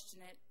 question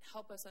it,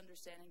 help us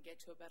understand and get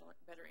to a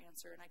better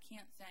answer. And I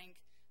can't thank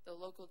the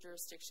local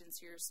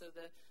jurisdictions here, so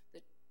the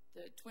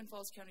Twin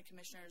Falls County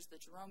Commissioners, the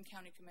Jerome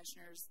County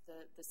Commissioners,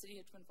 the City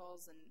of Twin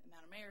Falls and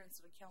Madam Mayor and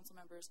City Council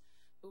members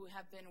who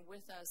have been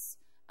with us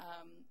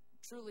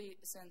truly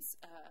since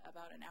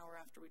about an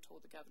hour after we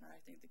told the governor.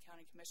 I think the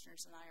county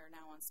commissioners and I are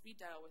now on speed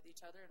dial with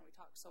each other, and we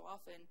talk so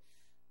often.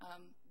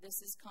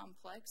 This is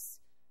complex.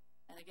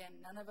 And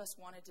again, none of us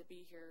wanted to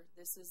be here.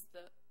 This is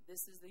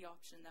the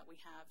option that we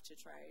have to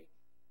try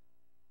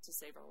to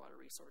save our water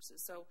resources.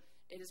 So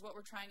it is what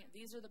we're trying.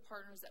 These are the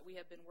partners that we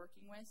have been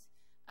working with.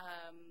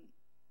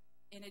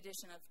 In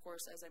addition, of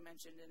course, as I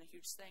mentioned, and a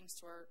huge thanks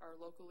to our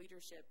local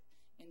leadership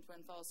in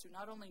Twin Falls, who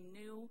not only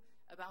knew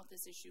about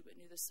this issue but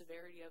knew the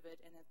severity of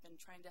it and have been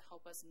trying to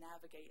help us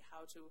navigate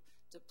how to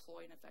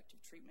deploy an effective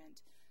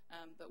treatment.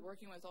 But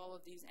working with all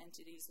of these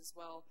entities as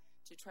well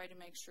to try to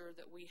make sure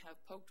that we have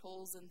poked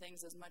holes in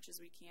things as much as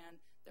we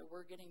can, that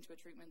we're getting to a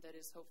treatment that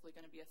is hopefully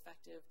going to be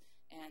effective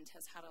and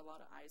has had a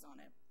lot of eyes on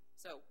it.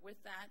 So with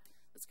that,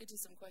 let's get to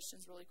some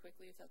questions really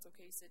quickly, if that's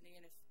okay, Sydney,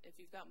 and if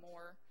you've got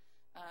more,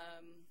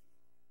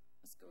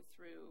 let's go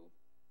through.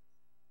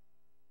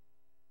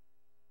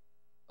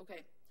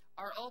 Okay,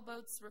 are all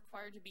boats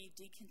required to be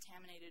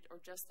decontaminated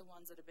or just the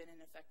ones that have been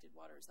in affected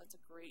waters? That's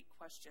a great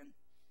question.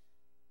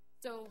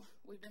 So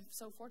we've been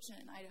so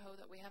fortunate in Idaho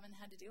that we haven't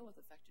had to deal with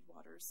affected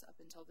waters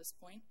up until this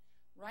point.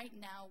 Right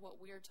now,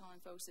 what we are telling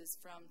folks is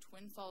from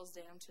Twin Falls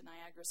Dam to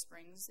Niagara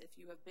Springs, if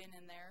you have been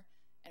in there,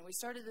 and we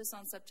started this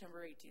on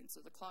September 18th, so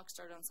the clock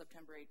started on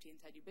September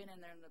 18th. Had you been in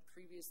there in the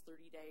previous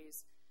 30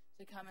 days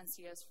to come and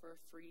see us for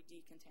a free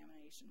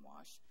decontamination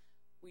wash?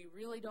 We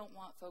really don't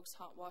want folks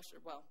don't wash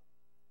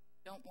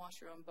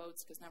your own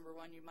boats because, number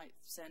one, you might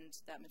send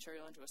that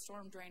material into a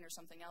storm drain or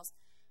something else.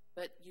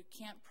 But you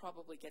can't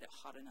probably get it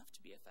hot enough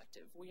to be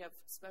effective. We have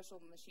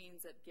special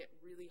machines that get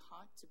really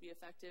hot to be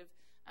effective.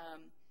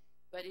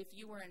 But if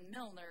you were in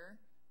Milner,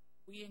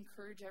 we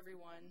encourage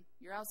everyone,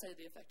 you're outside of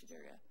the affected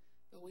area,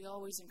 but we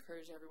always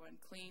encourage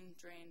everyone, clean,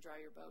 drain, dry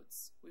your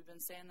boats. We've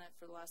been saying that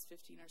for the last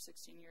 15 or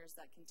 16 years.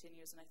 That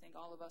continues, and I think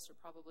all of us are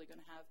probably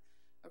going to have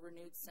a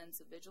renewed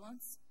sense of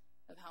vigilance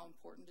of how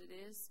important it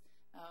is.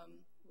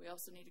 We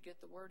also need to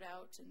get the word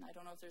out, and I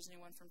don't know if there's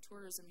anyone from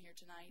tourism here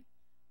tonight.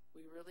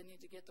 We really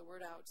need to get the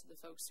word out to the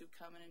folks who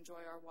come and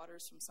enjoy our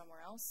waters from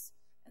somewhere else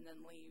and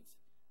then leave.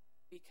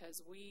 Because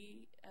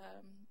we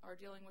are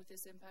dealing with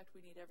this impact,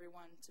 we need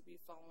everyone to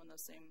be following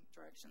those same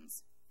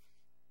directions.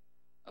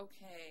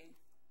 Okay.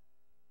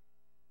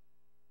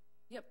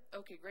 Yep,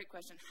 okay, great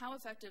question. How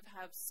effective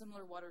have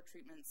similar water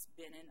treatments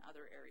been in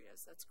other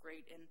areas? That's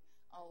great, and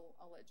I'll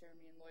let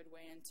Jeremy and Lloyd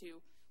weigh in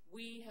too.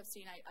 We have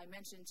seen, I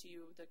mentioned to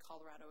you the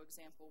Colorado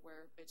example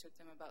where it took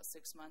them about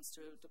 6 months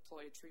to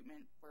deploy a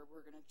treatment where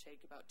we're going to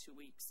take about 2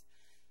 weeks.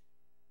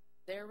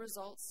 Their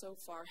results so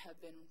far have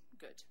been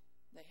good.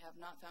 They have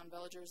not found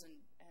veligers,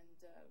 and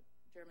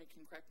Jeremy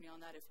can correct me on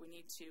that if we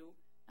need to.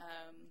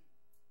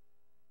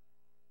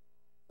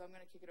 So I'm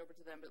going to kick it over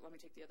to them, but let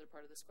me take the other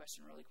part of this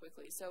question really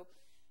quickly. So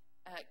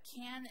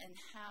can and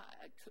how,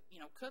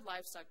 could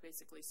livestock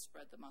basically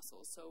spread the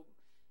mussels? So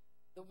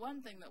the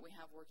one thing that we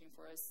have working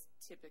for us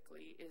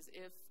typically is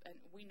and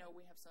we know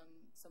we have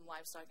some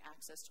livestock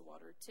access to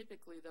water,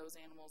 typically those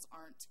animals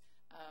aren't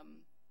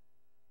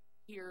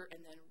here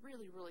and then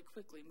really, really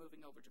quickly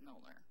moving over to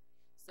Milner.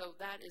 So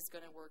that is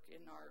going to work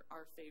in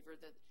our favor,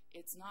 that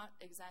it's not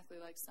exactly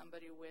like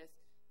somebody with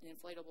an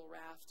inflatable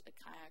raft, a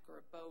kayak,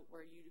 or a boat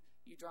where you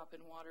drop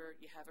in water,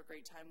 you have a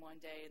great time one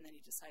day, and then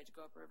you decide to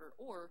go upriver,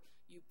 or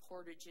you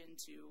portage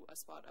into a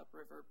spot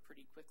upriver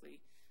pretty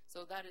quickly.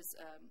 So that is,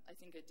 I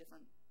think, a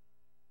different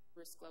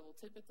risk level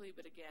typically,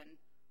 but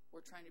again,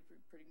 we're trying to be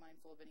pretty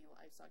mindful of any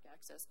livestock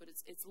access, but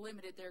it's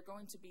limited. They're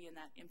going to be in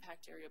that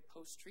impact area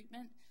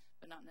post-treatment,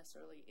 but not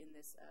necessarily in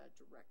this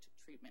direct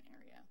treatment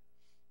area.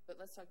 But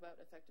let's talk about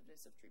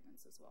effectiveness of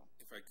treatments as well.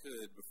 If I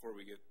could, before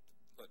we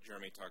let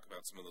Jeremy talk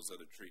about some of those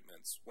other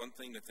treatments, one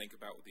thing to think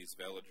about with these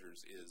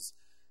veligers is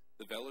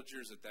the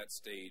veligers at that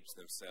stage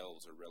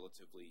themselves are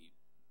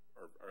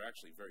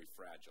actually very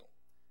fragile.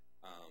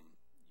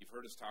 You've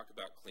heard us talk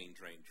about clean,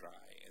 drain,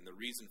 dry, and the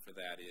reason for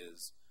that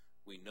is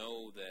We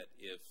know that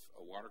if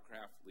a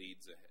watercraft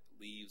leaves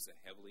a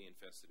heavily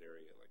infested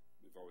area, like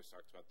we've always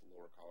talked about the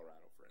lower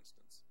Colorado, for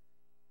instance,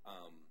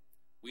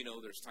 we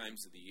know there's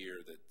times of the year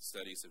that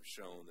studies have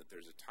shown that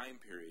there's a time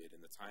period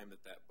in the time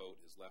that that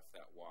boat has left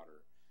that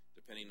water,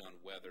 depending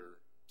on weather,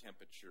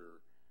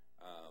 temperature,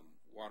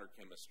 water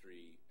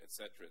chemistry, et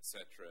cetera,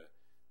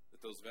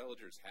 that those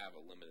veligers have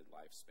a limited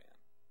lifespan.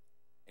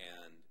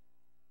 And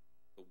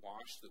the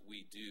wash that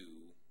we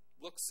do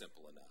looks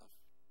simple enough,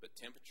 but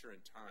temperature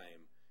and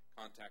time,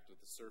 contact with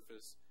the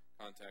surface,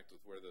 contact with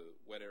where the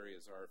wet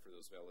areas are for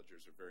those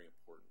veligers are very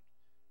important,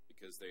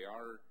 because they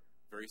are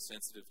very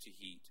sensitive to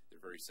heat, they're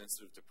very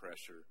sensitive to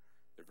pressure,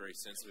 they're very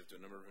sensitive to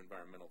a number of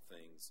environmental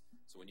things.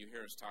 So when you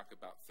hear us talk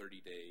about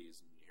 30 days,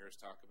 and you hear us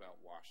talk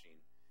about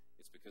washing,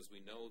 it's because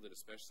we know that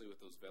especially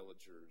with those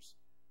veligers,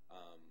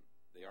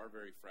 they are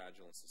very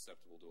fragile and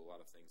susceptible to a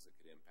lot of things that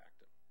could impact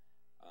them.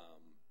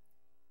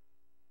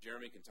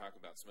 Jeremy can talk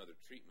about some other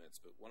treatments,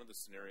 but one of the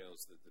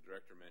scenarios that the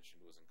director mentioned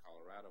was in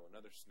Colorado.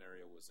 Another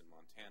scenario was in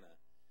Montana.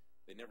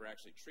 They never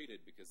actually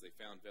treated because they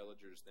found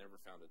veligers,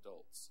 never found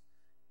adults.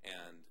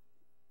 And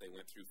they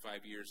went through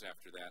 5 years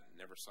after that and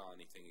never saw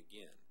anything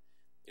again.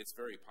 It's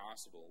very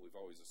possible, we've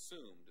always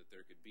assumed, that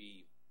there could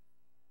be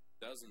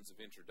dozens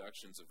of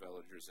introductions of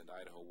veligers into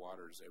Idaho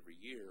waters every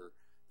year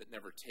that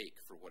never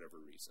take for whatever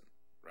reason,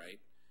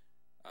 right?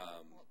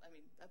 Well, I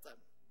mean, that's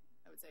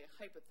I would say, a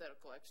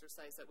hypothetical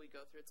exercise that we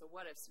go through. It's a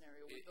what-if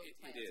scenario. We build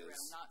plans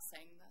around, not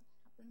saying that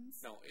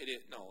happens. No, it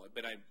is. No,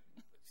 but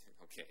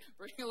okay.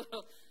 Bring a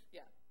little,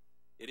 yeah.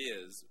 It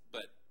is,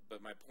 but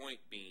my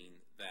point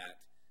being that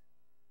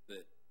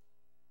the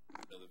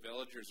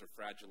veligers are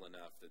fragile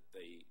enough that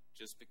they,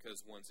 just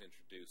because one's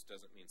introduced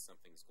doesn't mean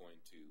something's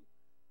going to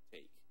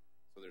take.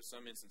 So there's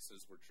some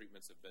instances where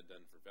treatments have been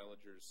done for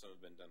veligers, some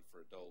have been done for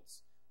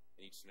adults,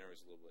 and each scenario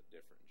is a little bit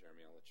different.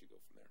 Jeremy, I'll let you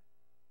go from there.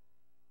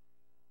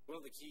 One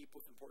of the key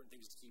important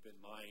things to keep in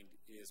mind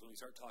is when we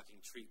start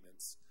talking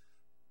treatments,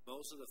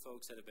 most of the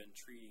folks that have been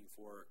treating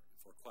for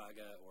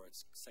quagga or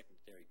its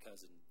secondary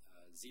cousin,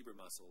 zebra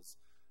mussels,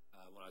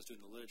 when I was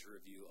doing the literature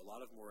review, a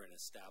lot of them were in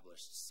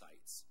established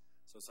sites.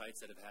 So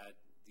sites that have had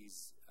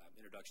these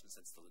introductions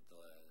since the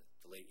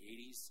late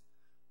 80s.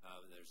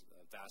 There's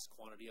a vast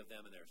quantity of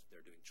them, and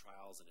they're doing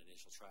trials and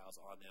initial trials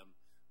on them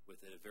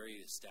with a very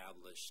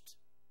established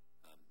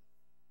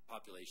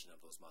population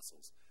of those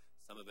mussels.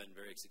 Some have been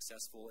very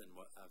successful in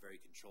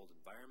very controlled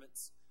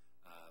environments.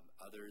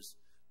 Others,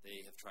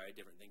 they have tried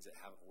different things that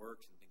haven't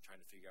worked and been trying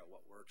to figure out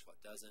what works,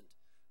 what doesn't.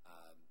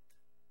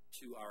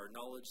 To our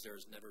knowledge,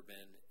 there's never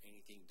been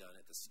anything done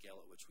at the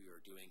scale at which we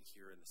are doing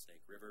here in the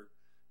Snake River.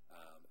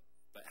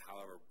 But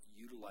however,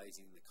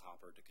 utilizing the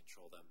copper to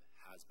control them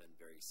has been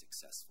very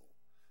successful.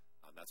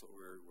 That's what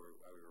we're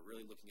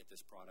really looking at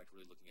this product,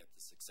 really looking at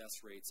the success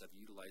rates of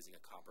utilizing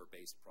a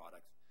copper-based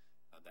product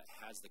that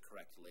has the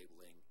correct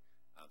labeling.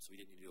 So we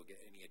didn't need to go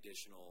get any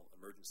additional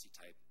emergency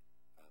type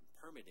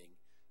permitting.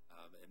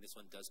 And this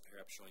one does pair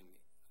up showing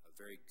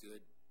very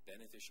good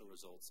beneficial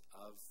results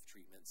of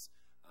treatments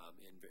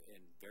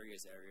in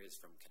various areas,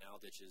 from canal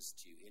ditches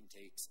to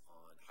intakes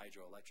on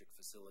hydroelectric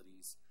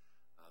facilities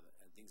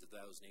and things of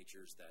those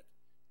natures that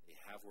they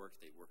have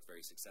worked. They work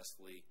very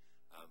successfully.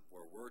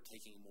 Where we're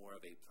taking more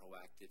of a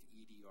proactive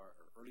EDR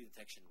or early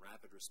detection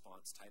rapid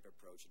response type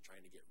approach and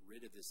trying to get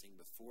rid of this thing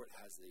before it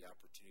has the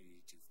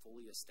opportunity to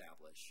fully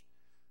establish.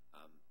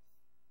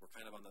 We're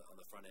kind of on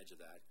the front edge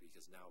of that,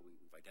 because now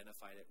we've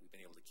identified it. We've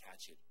been able to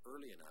catch it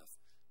early enough.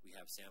 We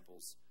have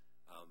samples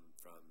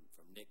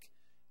from Nick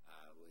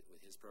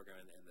with his program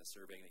and the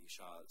surveying that you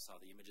saw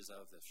the images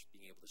of,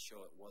 being able to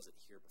show it wasn't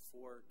here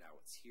before,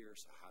 now it's here.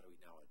 So how do we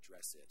now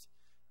address it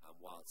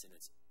while it's in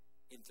its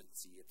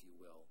infancy, if you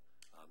will,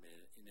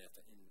 in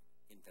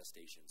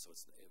infestation? So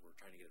we're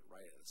trying to get it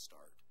right at the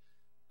start.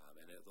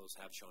 And those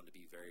have shown to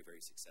be very,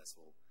 very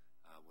successful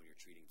when you're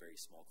treating very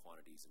small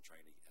quantities and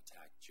trying to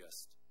attack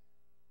just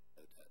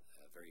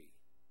a very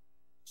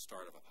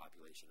start of a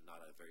population and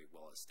not a very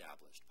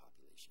well-established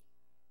population.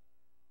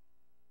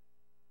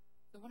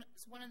 So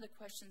one of the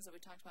questions that we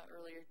talked about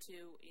earlier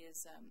too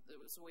is,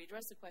 so we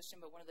addressed the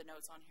question, but one of the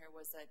notes on here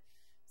was that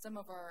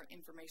some of our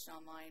information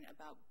online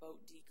about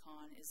boat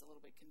decon is a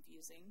little bit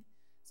confusing.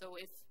 So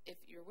if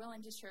you're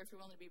willing to share, if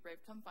you're willing to be brave,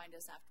 come find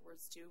us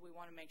afterwards too. We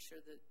want to make sure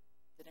that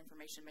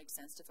information makes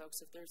sense to folks.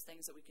 If there's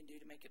things that we can do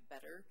to make it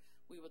better,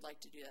 we would like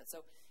to do that.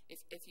 So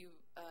if you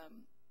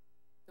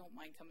don't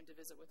mind coming to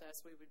visit with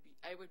us,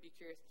 I would be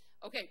curious.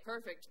 Okay,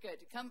 perfect,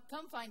 good. Come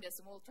find us,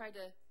 and we'll try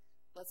to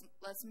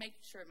let's make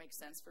sure it makes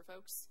sense for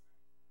folks.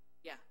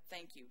 Yeah,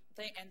 thank you.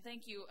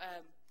 Thank you.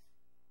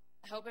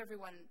 I hope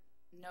everyone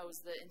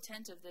knows the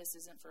intent of this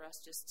isn't for us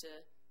just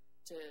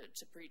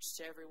to preach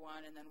to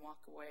everyone and then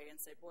walk away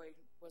and say, boy,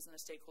 wasn't a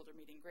stakeholder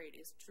meeting great?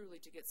 It's truly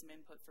to get some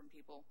input from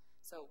people.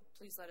 So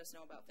please let us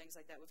know about things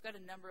like that. We've got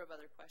a number of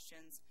other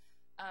questions.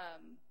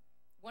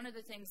 One of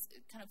the things,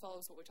 it kind of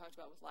follows what we talked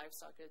about with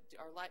livestock.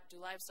 Do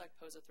livestock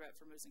pose a threat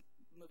for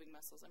moving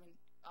mussels? I mean,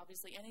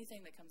 obviously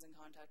anything that comes in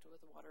contact with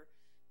the water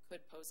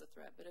could pose a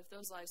threat. But if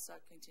those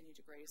livestock continue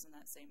to graze in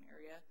that same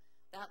area,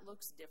 that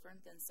looks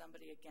different than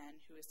somebody,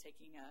 again, who is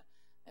taking a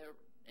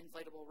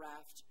inflatable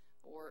raft,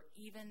 or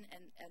even,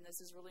 and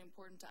this is really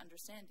important to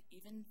understand,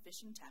 even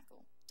fishing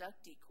tackle, duck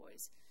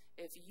decoys.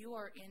 If you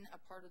are in a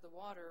part of the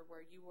water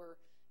where you were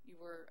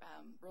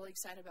really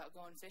excited about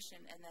going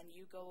fishing, and then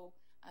you go,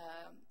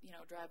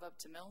 drive up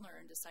to Milner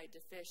and decide to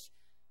fish,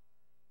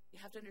 you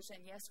have to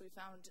understand, yes, we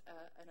found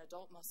an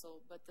adult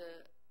mussel, but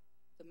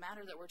the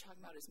matter that we're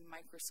talking about is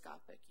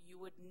microscopic. You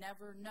would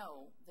never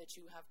know that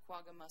you have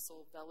Quagga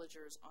Mussel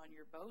veligers on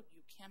your boat.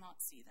 You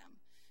cannot see them.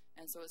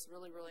 And so it's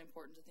really, really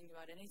important to think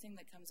about anything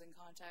that comes in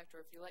contact,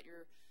 or if you let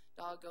your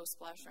dog go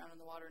splash around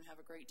in the water and have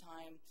a great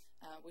time.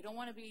 We don't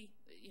want to be,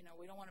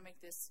 we don't want to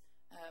make this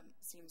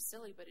seem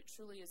silly, but it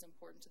truly is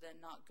important to then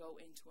not go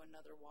into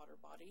another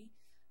water body.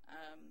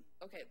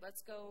 Okay,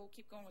 let's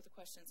keep going with the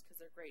questions because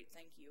they're great.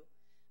 Thank you.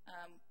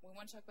 We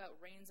want to talk about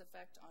rain's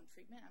effect on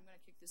treatment. I'm going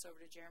to kick this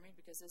over to Jeremy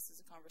because this is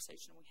a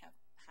conversation we have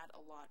had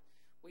a lot.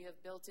 We have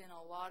built in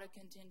a lot of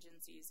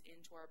contingencies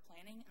into our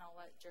planning, and I'll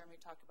let Jeremy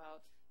talk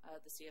about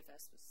the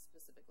CFS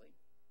specifically.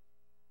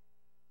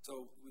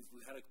 So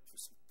we've had a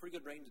pretty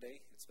good rain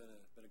today. It's been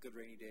a good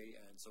rainy day,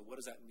 and so what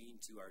does that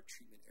mean to our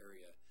treatment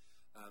area?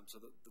 So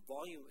the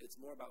volume, it's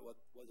more about what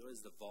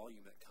is the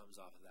volume that comes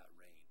off of that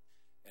rain.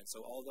 And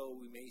so although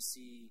we may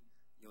see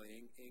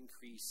an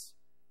increase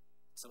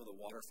some of the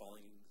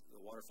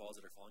waterfalls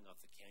that are falling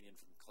off the canyon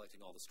from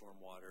collecting all the storm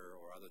water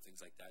or other things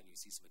like that, and you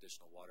see some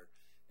additional water.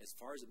 As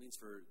far as it means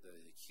for the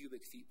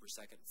cubic feet per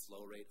second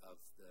flow rate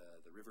of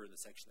the river in the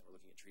section that we're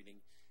looking at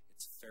treating,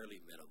 it's fairly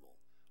minimal.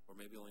 We're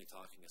maybe only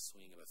talking a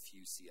swing of a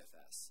few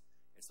CFS.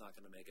 It's not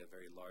going to make a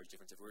very large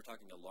difference. If we're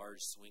talking a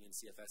large swing in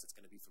CFS, it's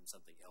going to be from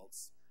something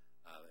else,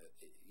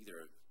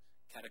 either a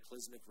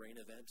cataclysmic rain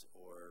event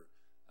or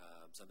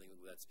something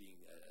that's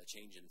being a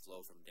change in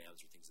flow from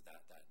dams or things of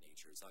that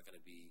nature. It's not going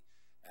to be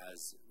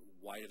as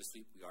wide of a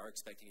sweep. We are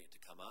expecting it to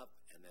come up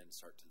and then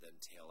start to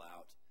then tail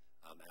out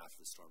after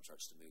the storm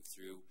starts to move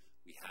through.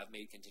 We have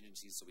made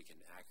contingencies so we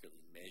can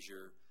accurately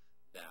measure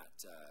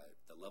that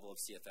the level of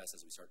CFS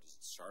as we start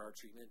our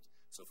treatment.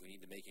 So if we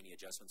need to make any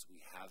adjustments,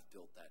 we have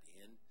built that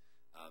in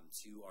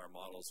to our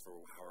models for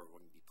how we're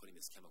going to be putting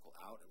this chemical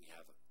out, and we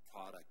have a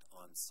product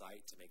on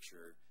site to make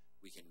sure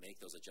we can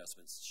make those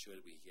adjustments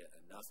should we get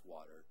enough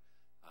water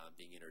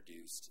being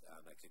introduced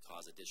that could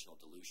cause additional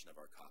dilution of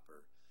our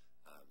copper.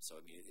 So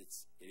I mean,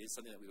 it is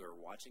something that we were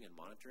watching and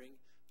monitoring,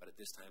 but at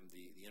this time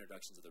the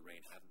introductions of the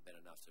rain haven't been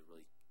enough to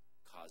really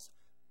cause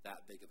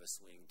that big of a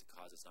swing to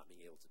cause us not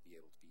being able to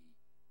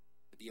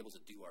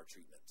do our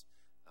treatment.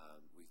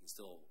 We can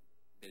still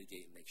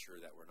mitigate and make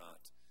sure that we're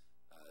not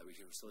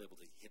we're still able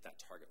to hit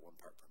that target 1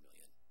 part per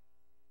million.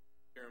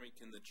 Jeremy,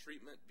 can the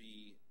treatment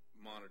be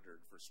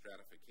monitored for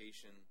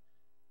stratification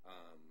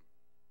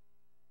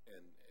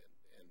and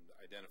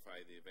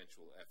identify the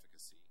eventual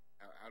efficacy?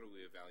 How do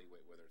we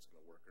evaluate whether it's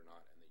going to work or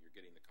not, and that you're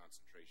getting the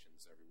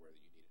concentrations everywhere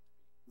that you need it to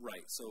be?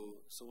 Right.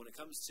 So when it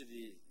comes to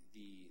the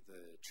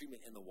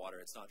treatment in the water,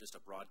 it's not just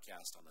a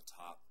broadcast on the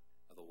top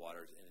of the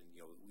water. And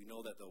we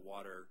know that the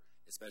water,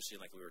 especially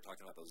like we were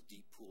talking about those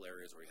deep pool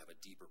areas where you have a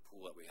deeper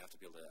pool, that we have to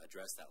be able to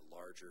address that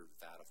larger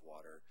vat of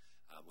water.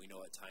 We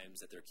know at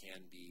times that there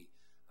can be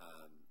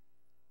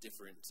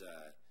different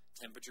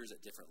temperatures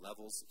at different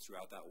levels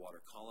throughout that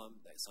water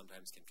column that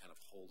sometimes can kind of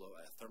hold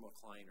a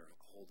thermocline or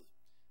hold.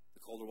 The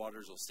colder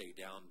waters will stay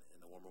down,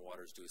 and the warmer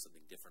waters do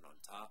something different on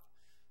top.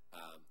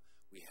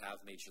 We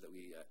have made sure that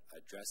we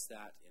address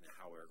that in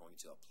how we're going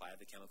to apply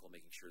the chemical,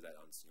 making sure that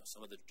on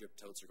some of the drip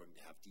totes are going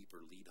to have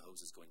deeper lead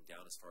hoses going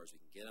down as far as we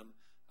can get them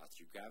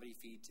through gravity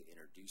feed to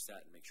introduce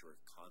that and make sure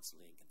we're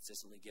constantly and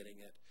consistently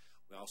getting it.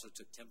 We also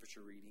took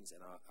temperature readings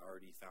and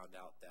already found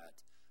out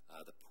that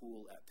the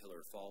pool at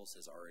Pillar Falls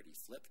has already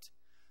flipped.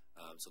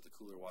 So the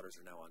cooler waters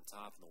are now on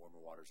top and the warmer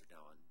waters are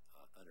now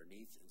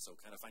underneath. And so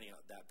kind of finding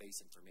out that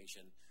base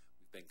information,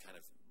 we've been kind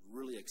of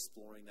really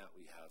exploring that.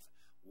 We have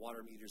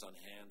water meters on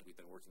hand. We've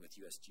been working with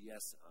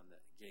USGS on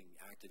getting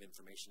active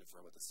information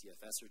for what the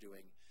CFS are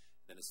doing.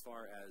 And then as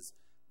far as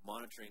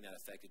monitoring that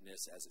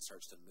effectiveness as it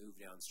starts to move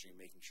downstream,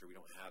 making sure we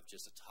don't have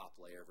just a top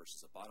layer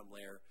versus a bottom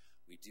layer.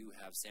 We do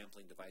have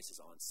sampling devices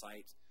on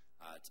site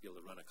to be able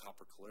to run a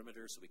copper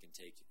colorimeter, so we can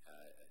take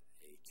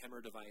a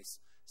Chemer device,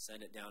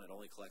 send it down. It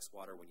only collects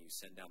water when you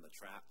send down the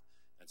trap,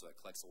 and so it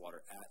collects the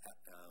water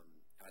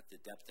at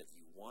the depth that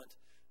you want.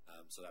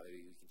 So that way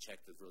we can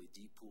check the really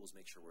deep pools,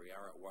 make sure we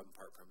are at 1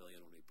 part per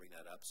million when we bring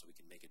that up, so we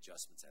can make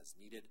adjustments as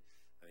needed.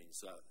 I mean,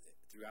 so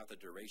throughout the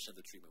duration of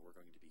the treatment, we're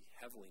going to be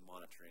heavily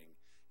monitoring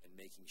and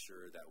making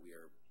sure that we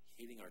are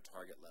hitting our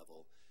target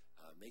level,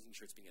 making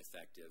sure it's being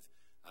effective.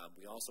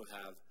 We also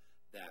have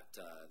that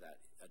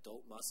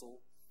adult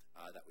mussel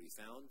that we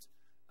found.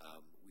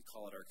 We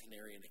call it our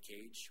canary in a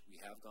cage. We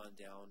have gone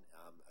down,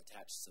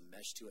 attached some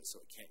mesh to it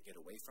so it can't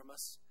get away from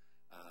us,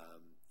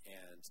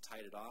 and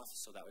tied it off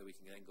so that way we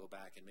can then go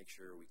back and make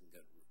sure we can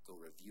go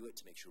review it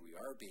to make sure we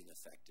are being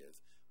effective.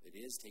 It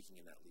is taking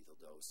in that lethal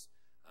dose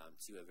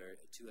to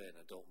an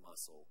adult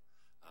mussel.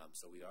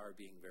 So we are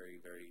being very,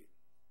 very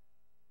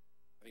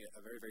having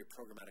a very, very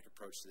programmatic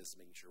approach to this,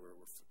 making sure we're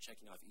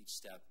checking off each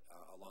step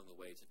along the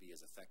way to be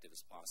as effective as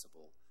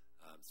possible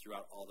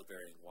throughout all the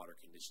varying water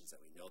conditions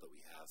that we know that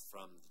we have,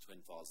 from the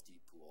Twin Falls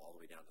deep pool all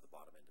the way down to the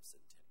bottom end of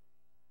Centennial.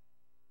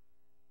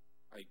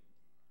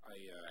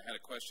 I had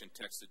a question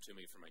texted to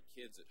me from my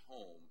kids at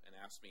home and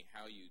asked me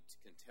how you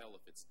can tell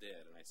if it's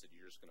dead, and I said,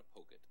 you're just going to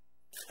poke it.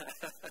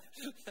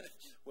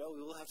 Well, we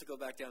will have to go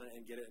back down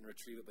and get it and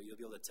retrieve it, but you'll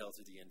be able to tell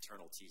through the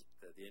internal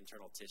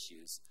internal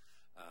tissues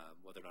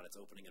whether or not it's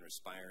opening and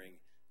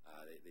respiring.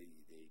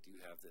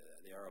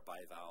 They are a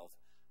bivalve,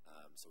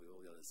 so we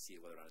will be able to see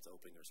whether or not it's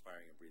opening and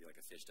respiring and breathing like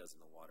a fish does in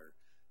the water.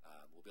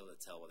 We'll be able to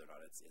tell whether or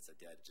not it's a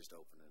dead, just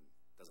open, and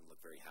doesn't look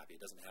very happy.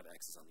 It doesn't have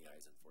X's on the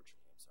eyes,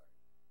 unfortunately. I'm sorry.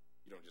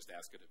 You don't just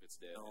ask it if it's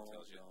dead? No, it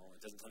tells you? No,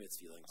 it doesn't tell me its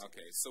feelings.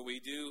 Okay, so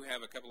we do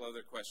have a couple other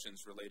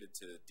questions related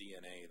to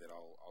DNA that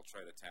I'll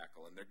try to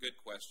tackle, and they're good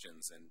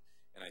questions, and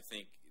I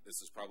think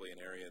this is probably an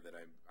area that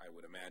I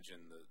would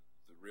imagine the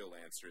real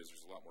answer is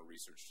there's a lot more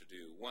research to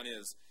do. One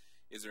is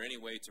there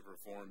any way to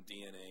perform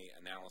DNA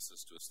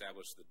analysis to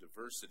establish the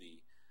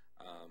diversity,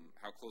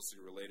 how closely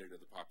related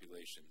are the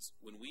populations?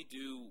 When we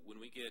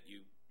get,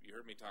 you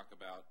heard me talk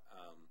about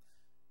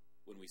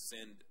when we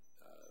send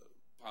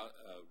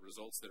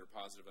results that are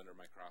positive under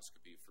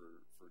microscopy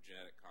for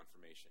genetic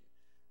confirmation.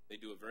 They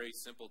do a very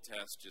simple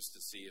test just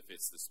to see if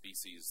it's the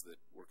species that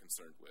we're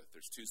concerned with.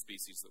 There's two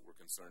species that we're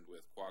concerned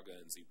with, quagga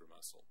and zebra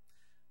mussel.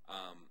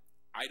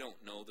 I don't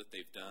know that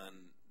they've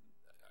done,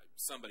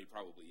 somebody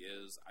probably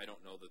is, I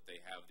don't know that they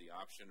have the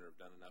option or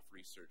have done enough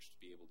research to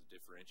be able to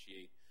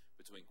differentiate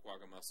between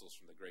quagga mussels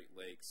from the Great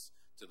Lakes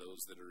to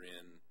those that are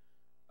in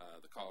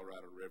the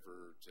Colorado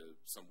River to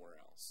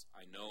somewhere else.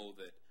 I know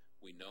that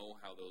we know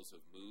how those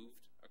have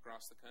moved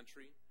across the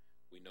country.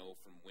 We know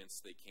from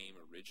whence they came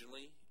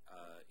originally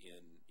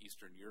in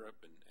Eastern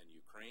Europe and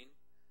Ukraine.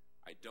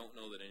 I don't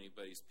know that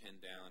anybody's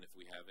pinned down if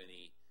we have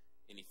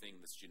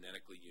anything that's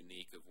genetically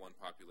unique of one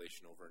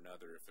population over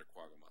another if they're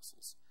quagga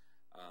mussels.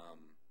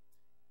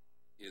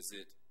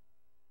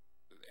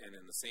 And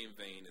in the same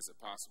vein, is it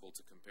possible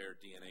to compare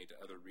DNA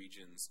to other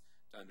regions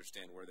to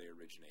understand where they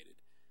originated?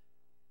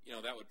 You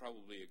know, that would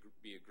probably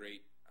be a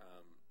great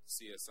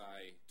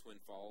CSI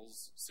Twin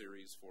Falls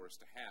series for us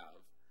to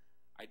have.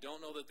 I don't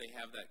know that they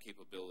have that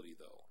capability,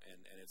 though, and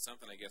it's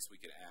something I guess we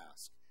could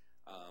ask.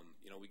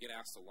 You know, we get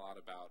asked a lot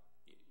about,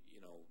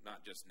 you know,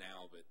 not just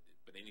now, but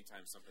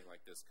anytime something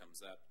like this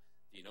comes up,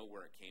 do you know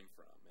where it came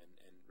from?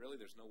 And really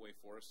there's no way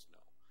for us to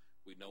know.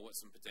 We know what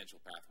some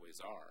potential pathways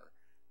are,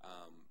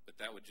 but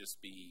that would just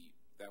be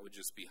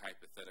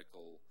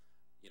hypothetical,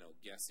 you know,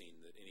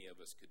 guessing that any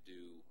of us could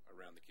do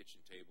around the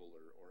kitchen table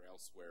or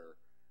elsewhere,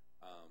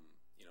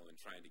 you know, in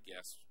trying to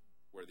guess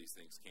where these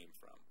things came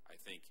from. I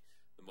think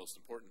the most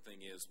important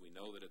thing is we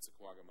know that it's a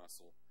quagga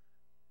mussel.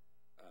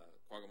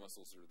 Quagga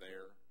mussels are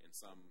there in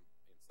some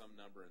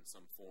number, in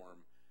some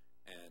form,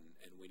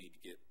 and we need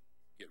to get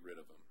rid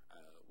of them.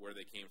 Where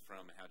they came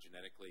from, how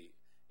genetically,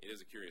 it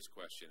is a curious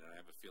question, and I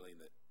have a feeling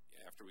that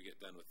after we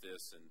get done with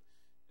this and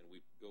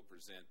we go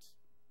present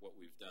what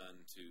we've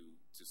done to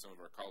some of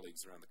our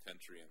colleagues around the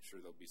country, I'm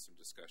sure there'll be some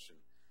discussion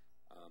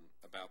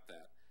about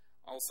that.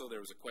 Also, there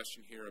was a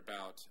question here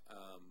about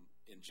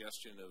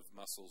ingestion of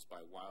mussels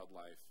by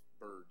wildlife,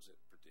 birds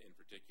in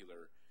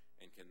particular,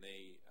 and can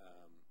they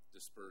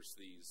disperse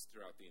these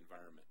throughout the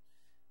environment?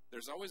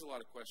 There's always a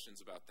lot of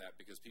questions about that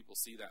because people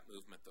see that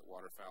movement that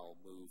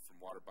waterfowl move from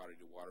water body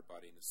to water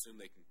body and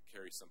assume they can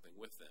carry something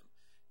with them.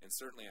 And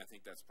certainly I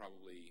think that's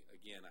probably,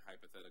 again, a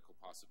hypothetical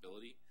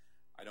possibility.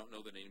 I don't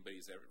know that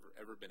anybody's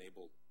ever been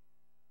able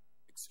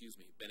to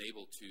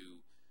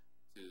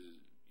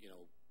you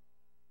know,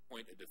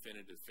 point a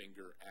definitive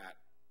finger at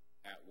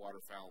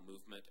waterfowl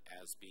movement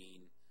as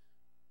being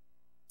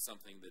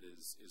something that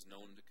is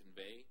known to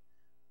convey.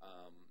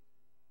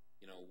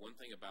 You know, one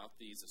thing about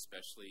these,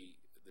 especially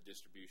the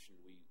distribution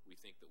we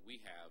think that we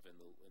have in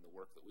the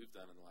work that we've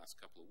done in the last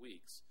couple of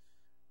weeks,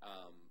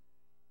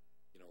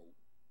 you know,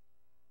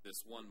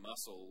 this one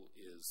mussel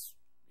is,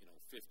 you know,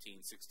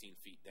 15,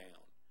 16 feet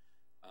down.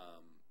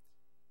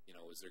 You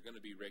know, is there going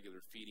to be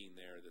regular feeding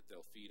there that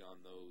they'll feed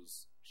on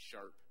those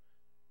sharp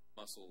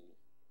mussel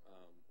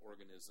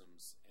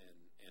organisms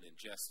and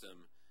ingest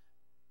them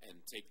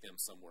and take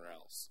them somewhere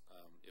else?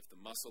 If the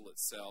mussel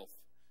itself,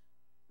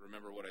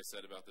 remember what I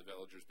said about the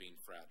veligers being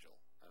fragile,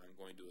 and I'm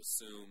going to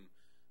assume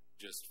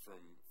just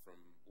from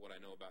what I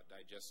know about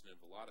digestion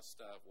of a lot of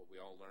stuff, what we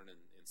all learn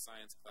in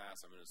science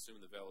class, I'm going to assume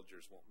the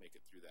veligers won't make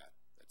it through that.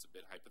 That's a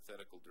bit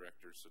hypothetical,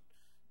 Director, so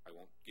I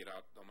won't get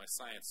out on my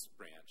science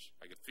branch.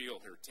 I could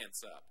feel her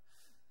tense up.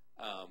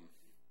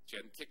 She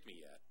hadn't kicked me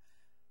yet.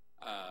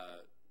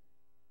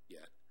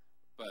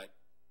 But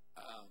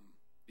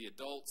the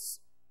adults,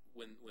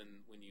 when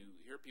you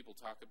hear people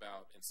talk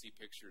about and see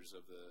pictures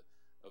of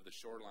the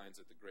shorelines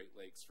at the Great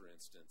Lakes, for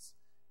instance,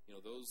 you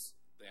know,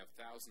 they have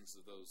thousands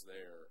of those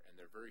there, and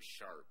they're very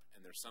sharp,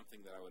 and they're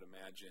something that I would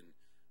imagine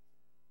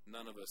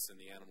none of us in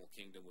the animal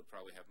kingdom would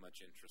probably have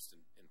much interest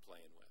in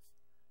playing with.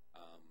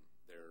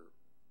 They're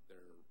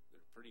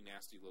pretty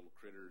nasty little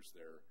critters.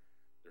 They're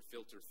They're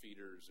filter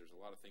feeders. There's a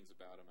lot of things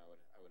about them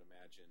I would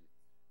imagine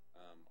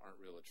aren't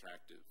real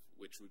attractive,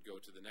 which would go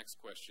to the next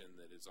question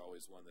that is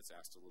always one that's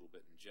asked a little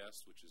bit in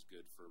jest, which is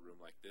good for a room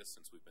like this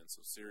since we've been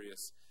so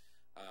serious.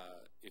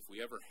 If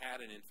we ever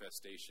had an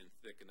infestation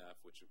thick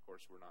enough, which of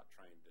course we're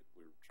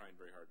trying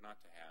very hard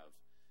not to have,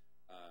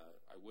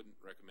 I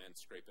wouldn't recommend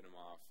scraping them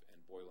off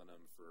and boiling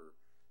them for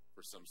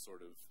some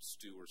sort of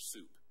stew or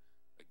soup.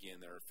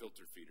 Again, they're a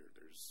filter feeder.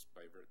 There's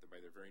by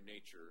their very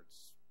nature,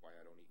 it's why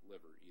I don't eat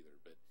liver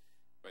either, but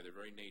by their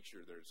very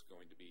nature, there's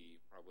going to be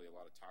probably a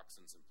lot of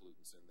toxins and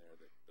pollutants in there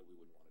that we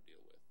wouldn't want to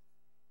deal with.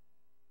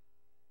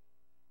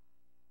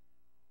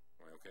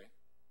 Am I okay?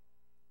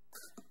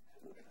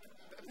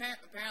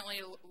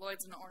 Apparently,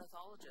 Lloyd's an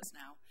ornithologist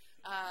now.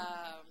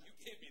 You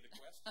gave me the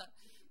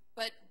question.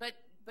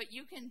 But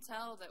you can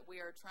tell that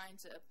we are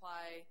trying to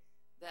apply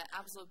the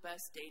absolute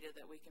best data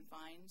that we can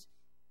find,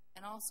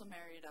 and also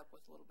marry it up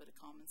with a little bit of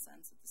common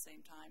sense at the same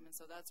time. And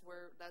so that's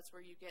where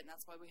you get, and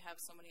that's why we have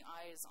so many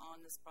eyes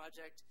on this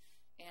project.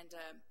 And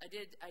I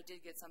did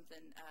get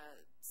something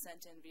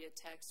sent in via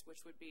text,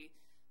 which would be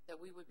that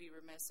we would be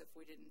remiss if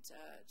we didn't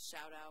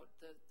shout out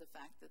the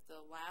fact that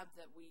the lab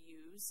that we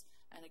use,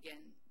 and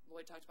again,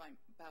 Lloyd talked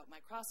about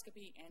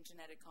microscopy and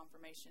genetic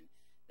confirmation,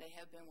 they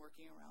have been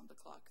working around the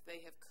clock.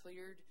 They have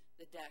cleared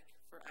the deck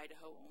for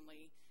Idaho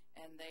only,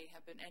 and they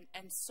have been,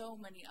 and so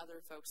many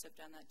other folks have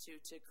done that too,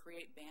 to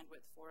create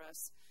bandwidth for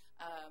us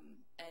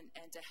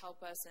and to help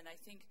us. And I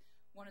think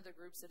one of the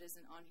groups that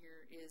isn't on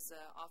here is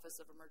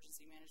Office of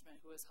Emergency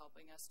Management, who is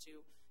helping us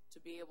to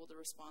be able to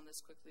respond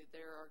this quickly.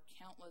 There are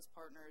countless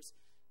partners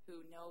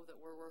who know that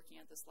we're working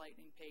at this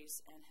lightning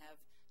pace and have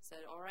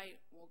said, all right,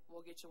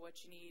 we'll get you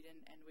what you need,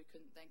 and we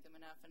couldn't thank them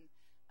enough. And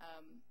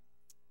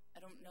I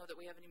don't know that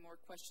we have any more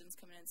questions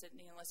coming in,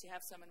 Sydney, unless you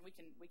have some, and we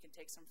can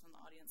take some from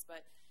the audience.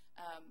 But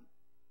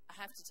I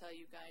have to tell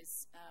you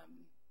guys,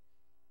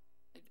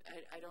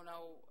 I don't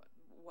know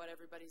what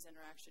everybody's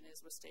interaction is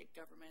with state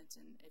government,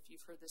 and if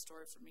you've heard this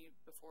story from me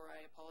before,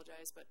 I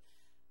apologize, but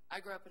I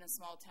grew up in a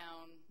small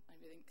town. I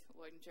think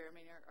Lloyd and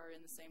Jeremy are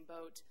in the same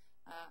boat.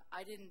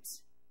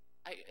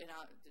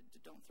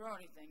 Don't throw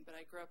anything, but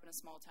I grew up in a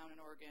small town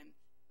in Oregon,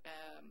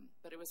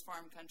 but it was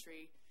farm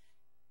country,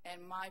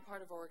 and my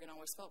part of Oregon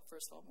always felt,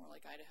 first of all, more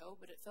like Idaho,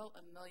 but it felt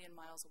a million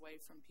miles away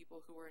from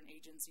people who were in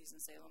agencies in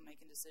Salem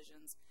making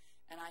decisions,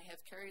 and I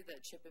have carried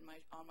that chip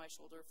on my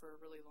shoulder for a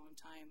really long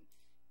time.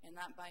 And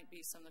that might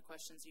be some of the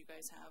questions you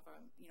guys have.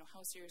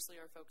 How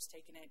seriously are folks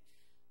taking it?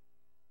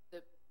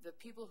 The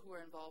people who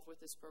are involved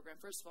with this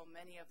program, first of all,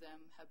 many of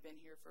them have been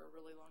here for a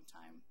really long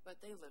time, but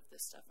they live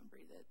this stuff and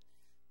breathe it.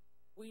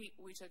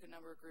 We took a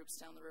number of groups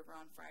down the river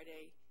on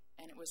Friday,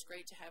 and it was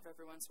great to have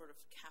everyone sort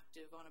of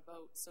captive on a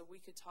boat so we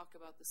could talk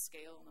about the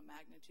scale and the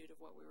magnitude of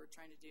what we were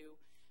trying to do,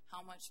 how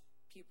much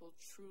people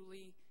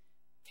truly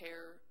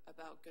care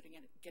about getting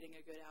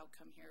a good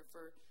outcome here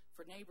for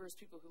neighbors,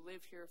 people who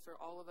live here, for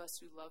all of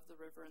us who love the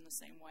river in the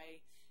same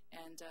way.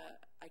 And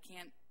I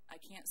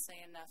can't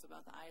say enough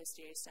about the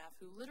ISDA staff,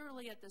 who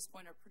literally at this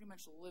point are pretty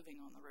much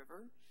living on the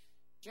river.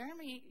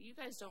 Jeremy, you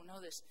guys don't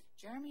know this,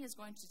 Jeremy is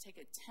going to take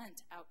a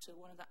tent out to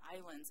one of the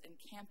islands and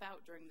camp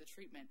out during the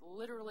treatment,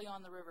 literally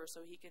on the river,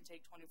 so he can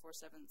take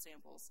 24/7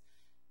 samples.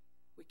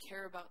 We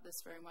care about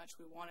this very much.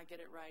 We want to get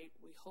it right.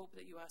 We hope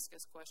that you ask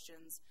us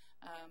questions.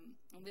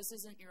 And this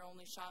isn't your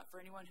only shot. For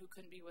anyone who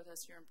couldn't be with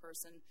us here in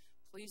person,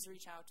 please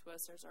reach out to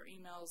us. There's our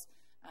emails.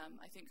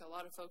 I think a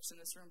lot of folks in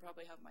this room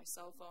probably have my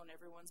cell phone.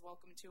 Everyone's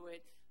welcome to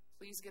it.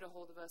 Please get a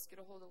hold of us. Get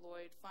a hold of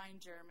Lloyd. Find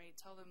Jeremy.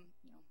 Tell them,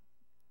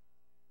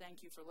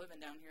 thank you for living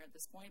down here at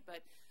this point.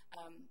 But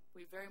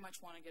we very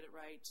much want to get it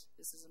right.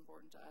 This is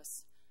important to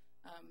us.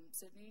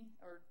 Sydney,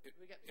 or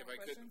we got more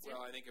questions?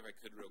 Well, I think if I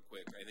could real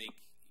quick, I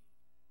think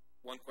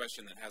one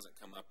question that hasn't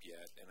come up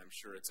yet, and I'm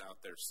sure it's out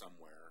there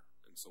somewhere,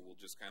 and so we'll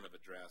just kind of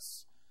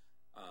address,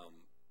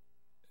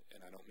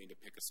 and I don't mean to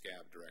pick a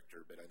scab,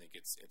 Director, but I think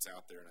it's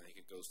out there, and I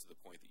think it goes to the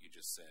point that you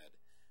just said.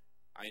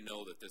 I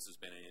know that this has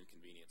been an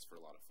inconvenience for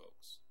a lot of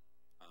folks,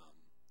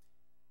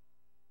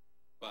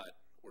 but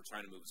we're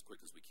trying to move as quick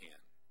as we can,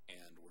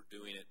 and we're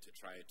doing it to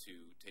try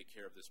to take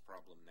care of this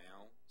problem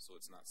now, so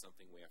it's not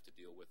something we have to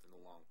deal with in the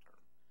long term.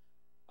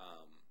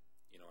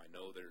 I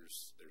know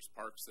there's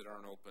parks that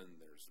aren't open,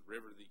 there's the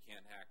river that you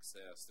can't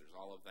access, there's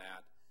all of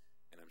that,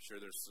 and I'm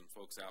sure there's some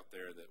folks out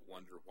there that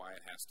wonder why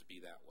it has to be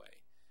that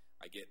way.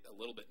 I get a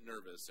little bit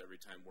nervous every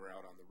time we're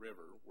out on the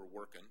river. We're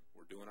working,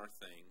 we're doing our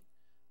thing,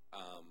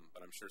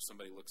 but I'm sure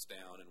somebody looks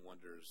down and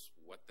wonders,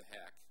 what the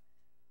heck?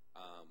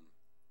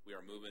 We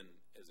are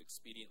moving as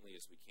expediently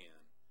as we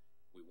can.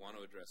 We want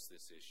to address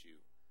this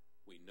issue.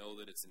 We know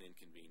that it's an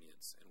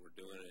inconvenience, and we're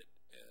doing it.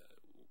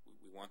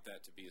 We want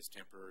that to be as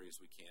temporary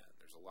as we can.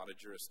 There's a lot of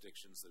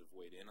jurisdictions that have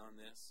weighed in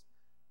on this,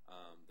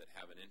 that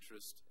have an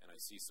interest, and I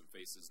see some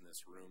faces in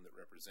this room that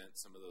represent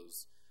some of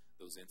those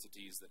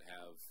entities that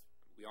have,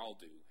 we all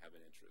do have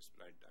an interest,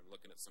 but I'm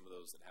looking at some of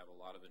those that have a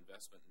lot of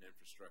investment in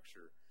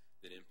infrastructure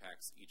that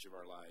impacts each of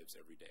our lives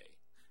every day.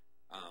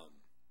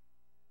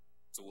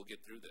 So we'll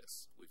get through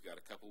this. We've got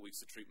a couple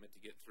weeks of treatment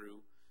to get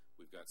through.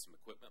 We've got some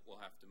equipment we'll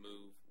have to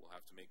move. We'll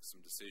have to make some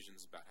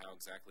decisions about how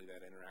exactly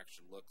that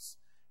interaction looks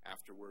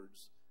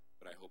afterwards.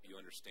 But I hope you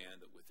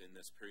understand that within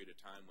this period of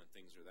time when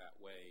things are that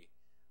way,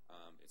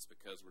 it's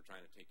because we're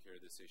trying to take care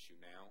of this issue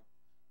now.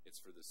 It's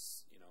for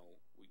this,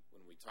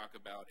 when we talk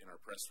about in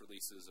our press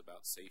releases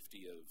about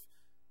safety of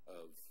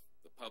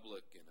the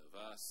public and of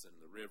us and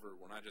the river,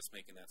 we're not just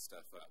making that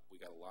stuff up. We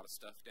got a lot of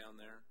stuff down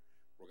there.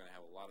 We're going to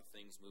have a lot of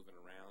things moving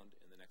around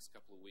in the next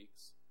couple of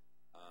weeks.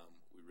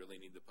 We really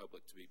need the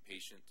public to be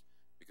patient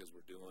because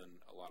we're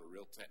doing a lot of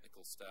real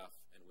technical stuff,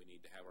 and we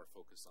need to have our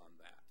focus on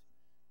that.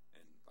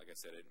 And like I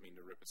said, I didn't mean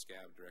to rip a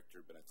scab,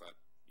 Director, but I thought,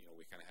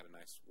 we kind of had a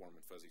nice warm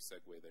and fuzzy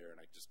segue there, and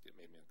it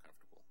made me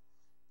uncomfortable.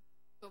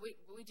 But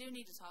we do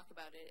need to talk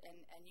about it,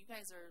 and you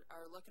guys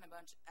are looking at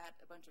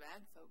a bunch of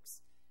ag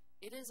folks.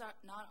 It is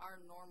not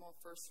our normal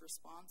first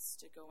response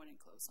to go in and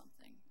close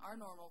something. Our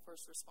normal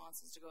first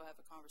response is to go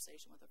have a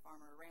conversation with a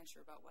farmer or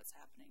rancher about what's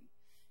happening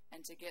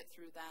and to get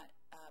through that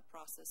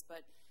process.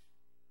 But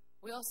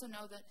we also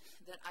know that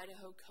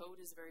Idaho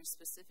code is very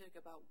specific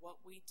about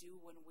what we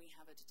do when we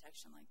have a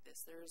detection like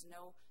this. There's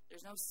no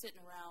sitting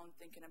around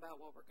thinking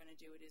about what we're going to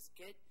do. It is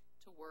get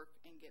to work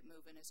and get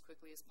moving as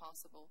quickly as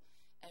possible.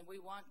 And we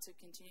want to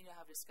continue to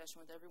have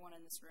discussion with everyone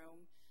in this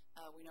room.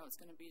 We know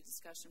it's going to be a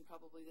discussion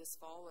probably this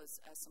fall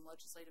as some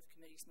legislative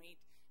committees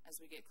meet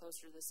as we get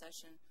closer to the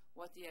session,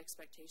 what the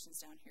expectations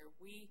down here.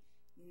 We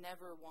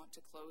never want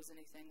to close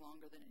anything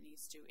longer than it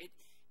needs to.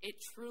 It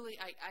truly,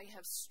 I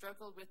have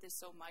struggled with this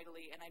so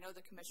mightily, and I know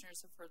the commissioners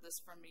have heard this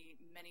from me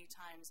many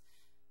times.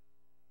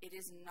 It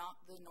is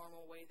not the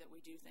normal way that we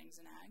do things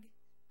in ag,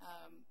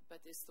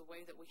 but it's the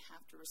way that we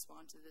have to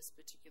respond to this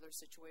particular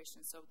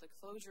situation. So the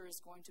closure is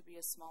going to be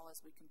as small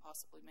as we can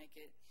possibly make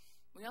it.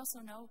 We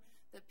also know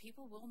that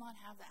people will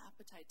not have the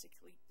appetite to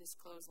keep this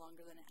closed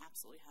longer than it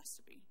absolutely has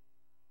to be.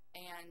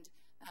 And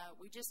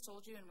we just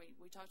told you, and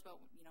we talked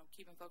about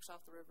keeping folks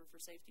off the river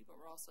for safety,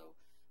 but we're also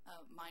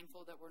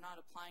mindful that we're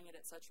not applying it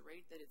at such a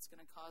rate that it's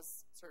going to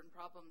cause certain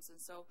problems. And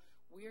so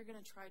we are going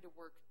to try to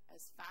work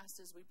as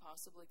fast as we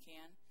possibly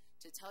can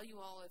to tell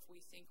you all if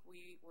we think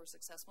we were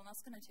successful. And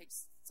that's going to take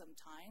some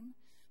time,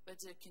 but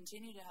to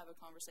continue to have a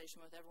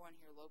conversation with everyone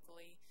here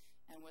locally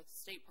and with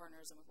state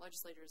partners and with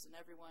legislators and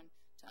everyone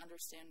to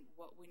understand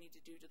what we need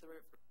to do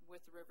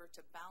with the river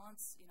to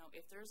balance,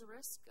 if there's a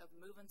risk of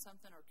moving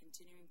something or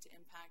continuing to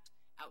impact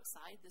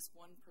outside this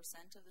 1%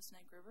 of the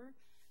Snake River,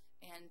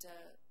 and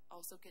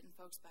also getting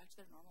folks back to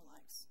their normal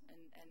lives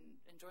and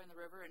enjoying the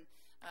river. And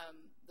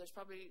there's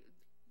probably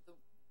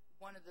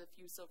one of the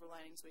few silver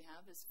linings we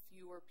have is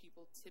fewer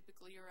people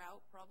typically are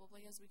out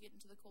probably as we get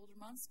into the colder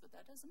months, but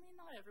that doesn't mean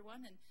not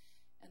everyone.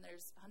 And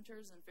there's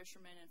hunters and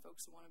fishermen and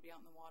folks who want to be out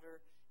in the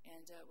water.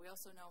 And we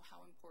also know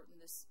how important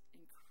this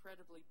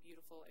incredibly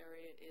beautiful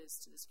area is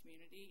to this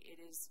community. It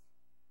is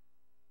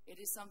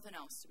something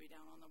else to be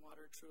down on the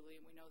water, truly,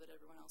 and we know that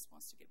everyone else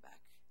wants to get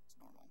back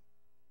to normal.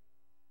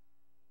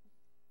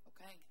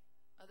 Okay.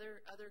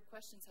 Other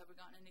questions? Have we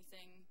gotten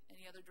anything,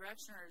 any other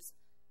direction, or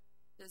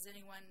does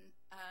anyone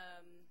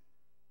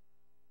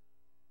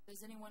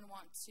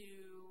want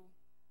to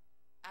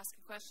ask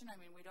a question? I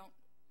mean, we don't.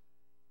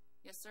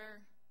 Yes,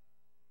 sir.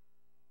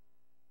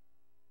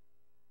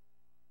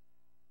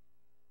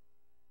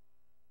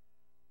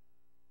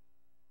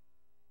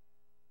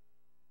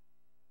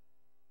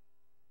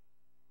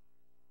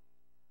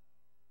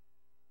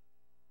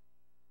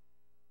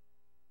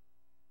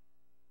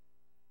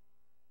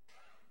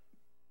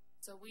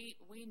 So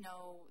we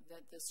know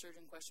that the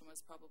sturgeon question was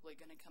probably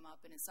going to come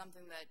up, and it's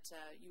something that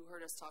you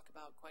heard us talk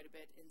about quite a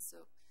bit. And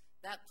so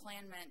that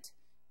plan meant,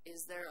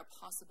 is there a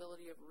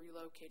possibility of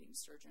relocating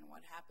sturgeon?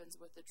 What happens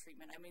with the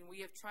treatment? I mean, we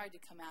have tried to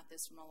come at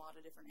this from a lot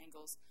of different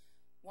angles.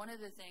 One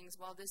of the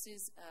things, while this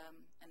is,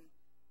 and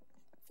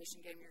Fish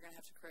and Game, you're going to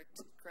have to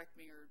correct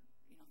me or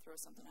throw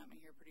something at me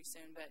here pretty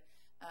soon, but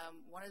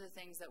one of the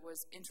things that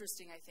was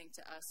interesting, I think,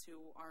 to us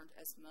who aren't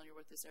as familiar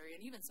with this area,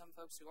 and even some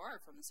folks who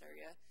are from this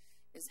area,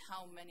 is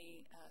how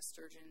many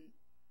sturgeon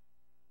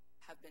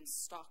have been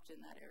stocked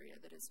in that area,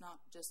 that it's not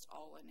just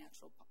all a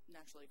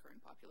naturally occurring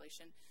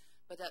population.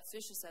 But that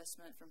fish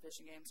assessment from Fish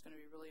and Game is going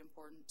to be really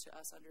important to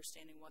us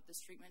understanding what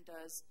this treatment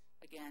does,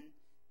 again,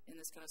 in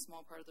this kind of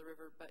small part of the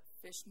river. But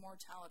fish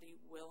mortality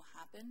will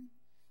happen.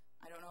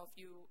 I don't know if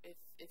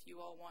you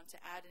all want to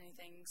add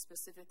anything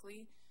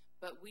specifically,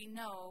 but we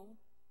know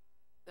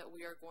that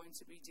we are going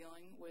to be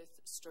dealing with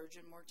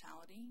sturgeon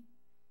mortality.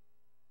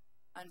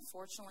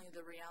 Unfortunately,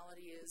 the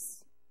reality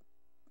is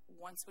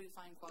once we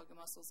find quagga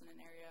mussels in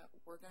an area,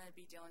 we're going to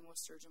be dealing with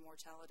sturgeon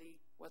mortality,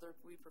 whether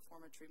we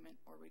perform a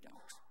treatment or we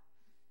don't.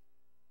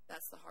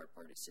 That's the hard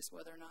part. It's just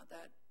whether or not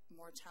that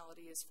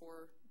mortality is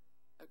for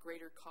a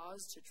greater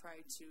cause to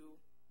try to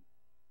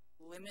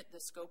limit the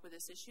scope of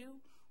this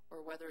issue, or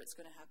whether it's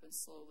going to happen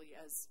slowly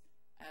as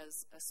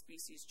a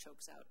species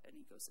chokes out an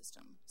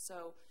ecosystem.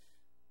 So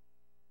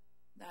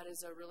that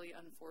is a really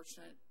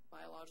unfortunate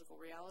biological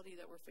reality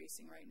that we're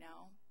facing right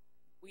now.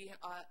 We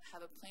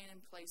have a plan in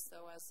place,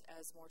 though,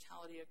 as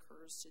mortality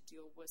occurs to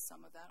deal with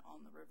some of that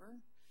on the river,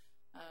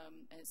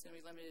 and it's going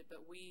to be limited.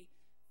 But we,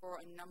 for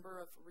a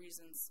number of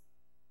reasons,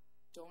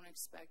 don't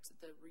expect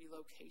the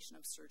relocation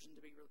of sturgeon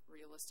to be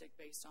realistic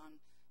based on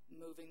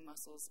moving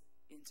mussels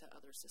into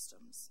other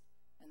systems.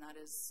 And that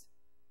is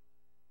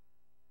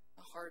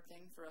a hard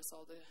thing for us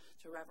all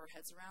to wrap our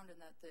heads around, and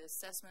that the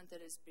assessment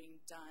that is being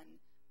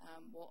done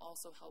will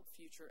also help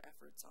future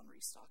efforts on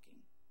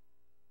restocking.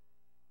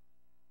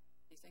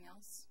 Anything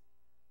else?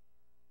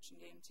 Fish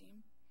and Game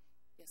team?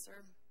 Yes,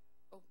 sir.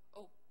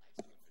 Oh.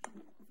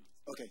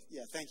 Okay,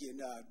 yeah, thank you,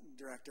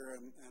 Director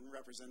and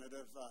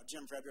Representative.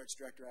 Jim Fredericks,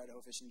 Director,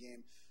 Idaho Fish and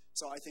Game.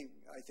 So I think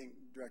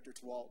Director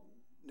Twalt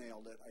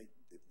nailed it.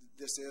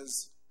 This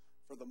is,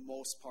 for the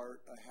most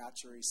part, a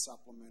hatchery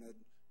supplemented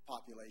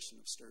population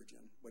of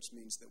sturgeon, which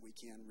means that we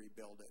can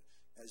rebuild it.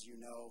 As you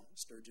know,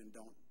 sturgeon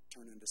don't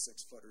turn into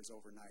 6-footers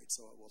overnight,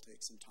 so it will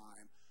take some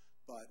time.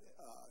 But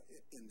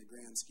in the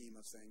grand scheme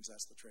of things,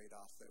 that's the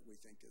trade-off that we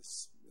think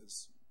is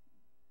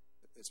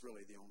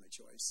really the only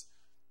choice.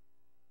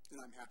 And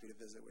I'm happy to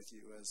visit with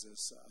you, as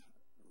is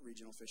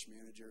Regional Fish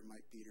Manager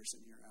Mike Peterson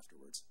here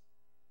afterwards.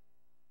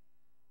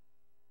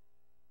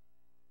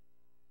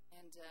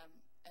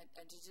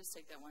 And to just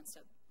take that one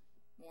step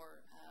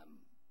more,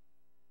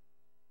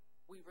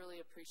 we really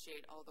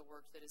appreciate all the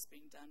work that is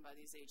being done by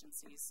these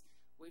agencies.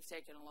 We've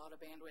taken a lot of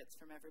bandwidth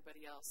from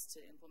everybody else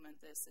to implement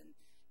this,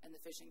 and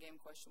the fish and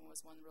game question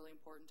was one really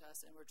important to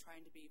us, and we're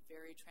trying to be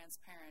very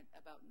transparent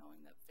about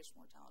knowing that fish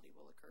mortality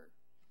will occur.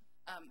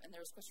 And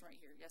there's a question right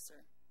here. Yes,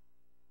 sir.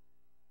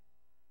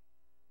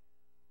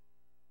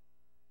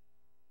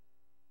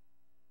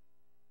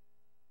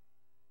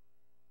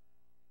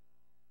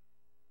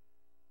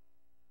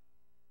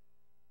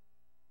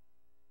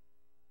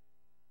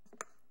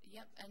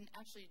 Yep, and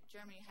actually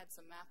Jeremy had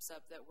some maps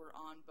up that were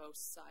on both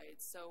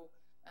sides. So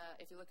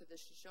if you look at the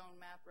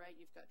Shoshone map, right,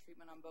 you've got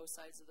treatment on both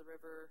sides of the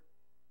river.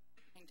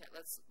 Hang tight,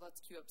 let's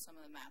queue up some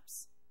of the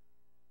maps.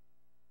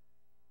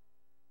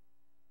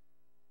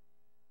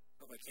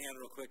 If I can,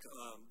 real quick,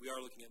 we are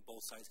looking at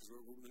both sides, because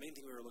the main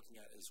thing we were looking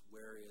at is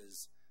where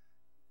is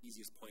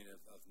easiest point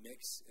of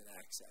mix and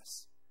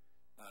access.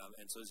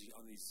 And so as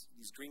on these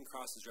green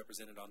crosses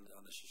represented on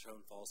the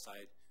Shoshone Falls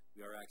side,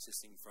 we are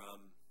accessing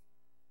from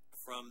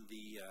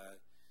the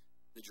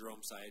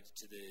Jerome side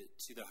to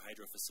the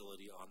hydro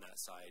facility on that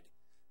side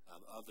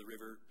of the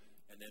river.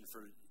 And then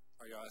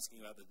are you asking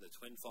about the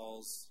Twin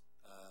Falls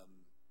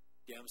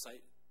dam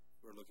site?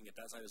 We're looking at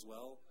that side as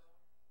well.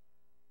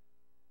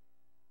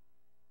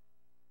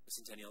 The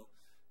Centennial.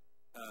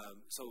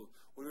 So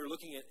when we were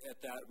looking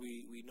at that,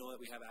 we know that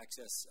we have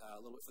access a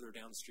little bit further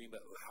downstream,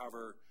 but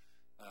however,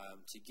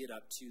 to get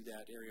up to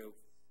that area,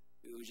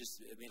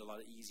 it made it a lot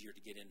easier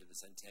to get into the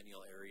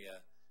Centennial area.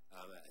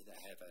 That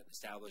have an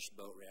established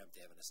boat ramp. They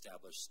have an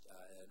established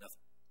enough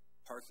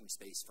parking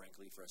space,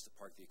 frankly, for us to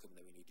park the equipment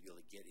that we need to be able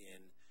to get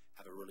in,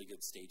 have a really good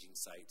staging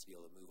site to be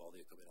able to move all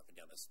the equipment up and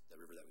down the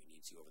river that we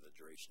need to over the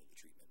duration of the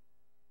treatment.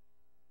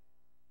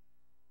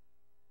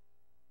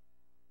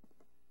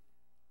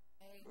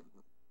 Okay.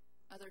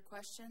 Other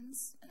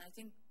questions? And I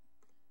think,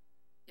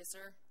 yes,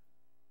 sir.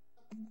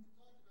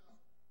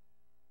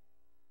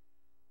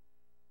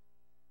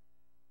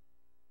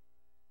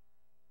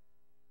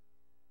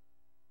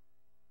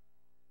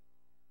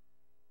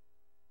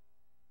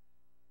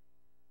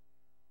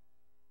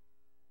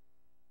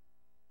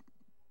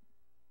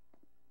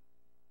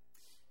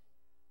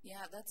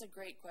 Yeah, that's a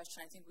great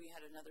question. I think we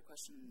had another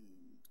question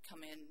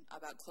come in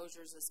about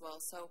closures as well.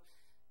 So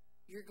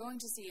you're going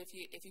to see, if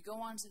you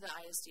go onto the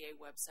ISDA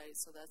website,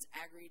 so that's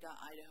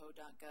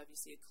agri.idaho.gov, you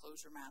see a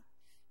closure map.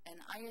 And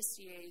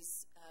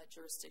ISDA's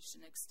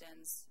jurisdiction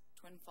extends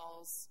Twin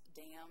Falls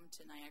Dam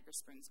to Niagara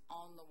Springs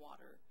on the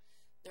water.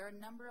 There are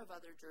a number of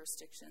other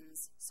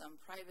jurisdictions,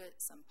 some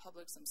private, some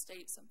public, some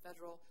state, some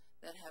federal,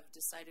 that have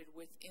decided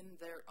within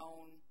their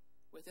own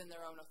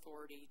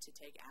authority to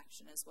take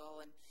action as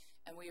well.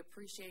 And we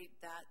appreciate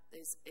that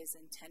is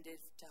intended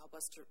to help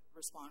us to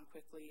respond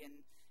quickly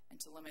and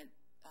to limit,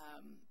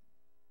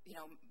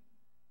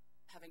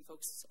 having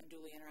folks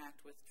unduly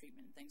interact with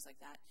treatment and things like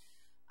that.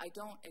 I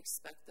don't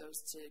expect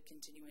those to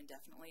continue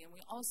indefinitely. And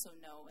we also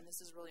know, and this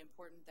is really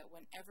important, that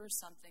whenever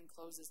something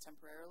closes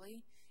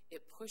temporarily,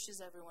 it pushes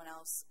everyone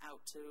else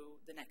out to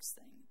the next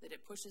thing. That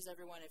it pushes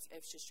everyone,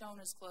 if Shoshone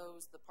is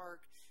closed, the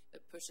park,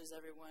 it pushes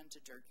everyone to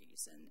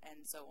Durkee's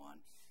and so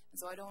on. And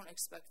so I don't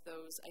expect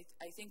those.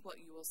 I think what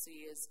you will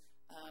see is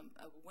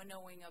a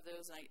winnowing of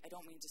those. And I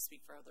don't mean to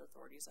speak for other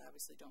authorities. I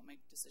obviously don't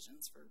make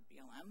decisions for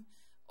BLM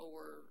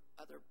or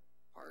other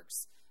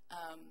parks.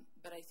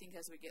 But I think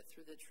as we get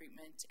through the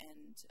treatment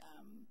and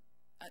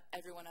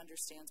everyone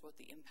understands what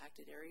the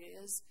impacted area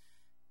is,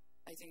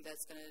 I think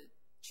that's going to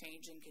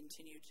change and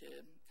continue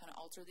to kind of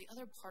alter. The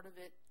other part of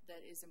it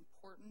that is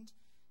important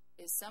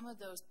is some of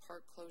those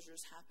park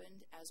closures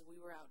happened as we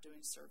were out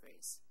doing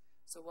surveys.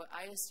 So what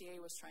ISDA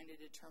was trying to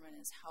determine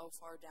is how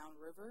far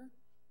downriver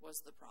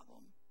was the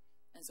problem.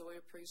 And so we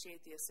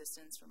appreciate the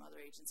assistance from other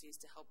agencies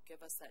to help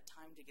give us that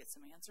time to get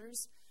some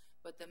answers.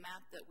 But the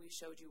map that we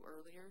showed you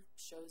earlier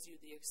shows you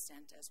the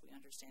extent as we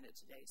understand it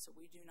today. So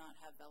we do not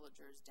have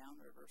villagers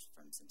downriver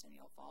from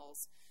Centennial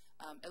Falls,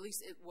 at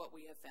least what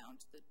we have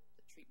found. The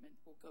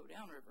treatment will go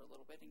downriver a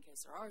little bit in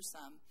case there are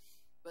some.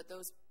 But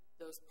those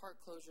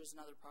park closures and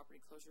other property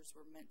closures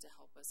were meant to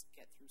help us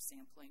get through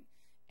sampling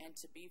and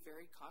to be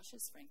very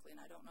cautious, frankly.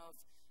 And I don't know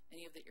if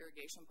any of the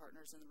irrigation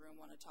partners in the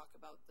room want to talk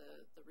about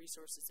the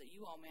resources that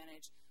you all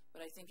manage,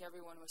 but I think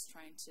everyone was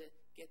trying to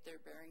get their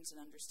bearings and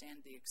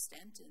understand the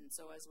extent. And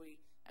so as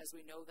we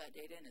know that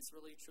data, and it's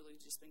really truly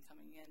just been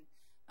coming in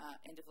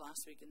end of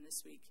last week and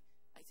this week,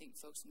 I think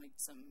folks will make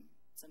some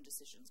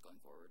decisions going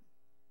forward.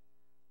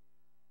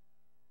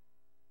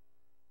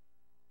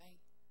 Okay.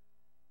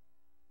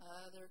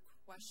 Other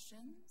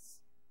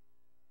questions?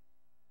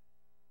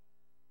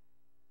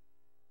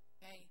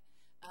 Okay.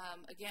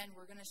 Again,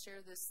 we're going to share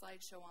this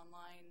slideshow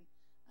online.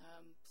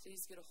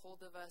 Please get a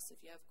hold of us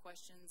if you have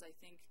questions. I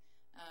think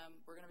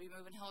we're going to be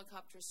moving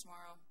helicopters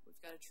tomorrow.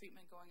 We've got a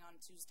treatment going on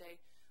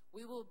Tuesday.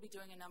 We will be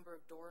doing a number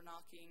of door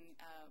knocking.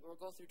 We'll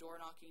go through door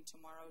knocking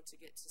tomorrow to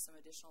get to some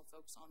additional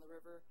folks on the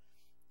river.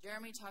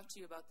 Jeremy talked to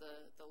you about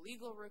the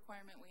legal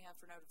requirement we have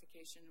for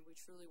notification. We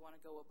truly want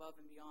to go above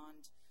and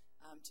beyond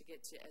to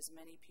get to as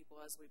many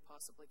people as we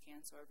possibly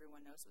can so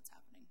everyone knows what's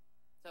happening.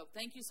 So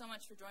thank you so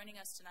much for joining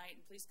us tonight,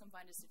 and please come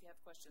find us if you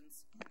have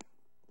questions.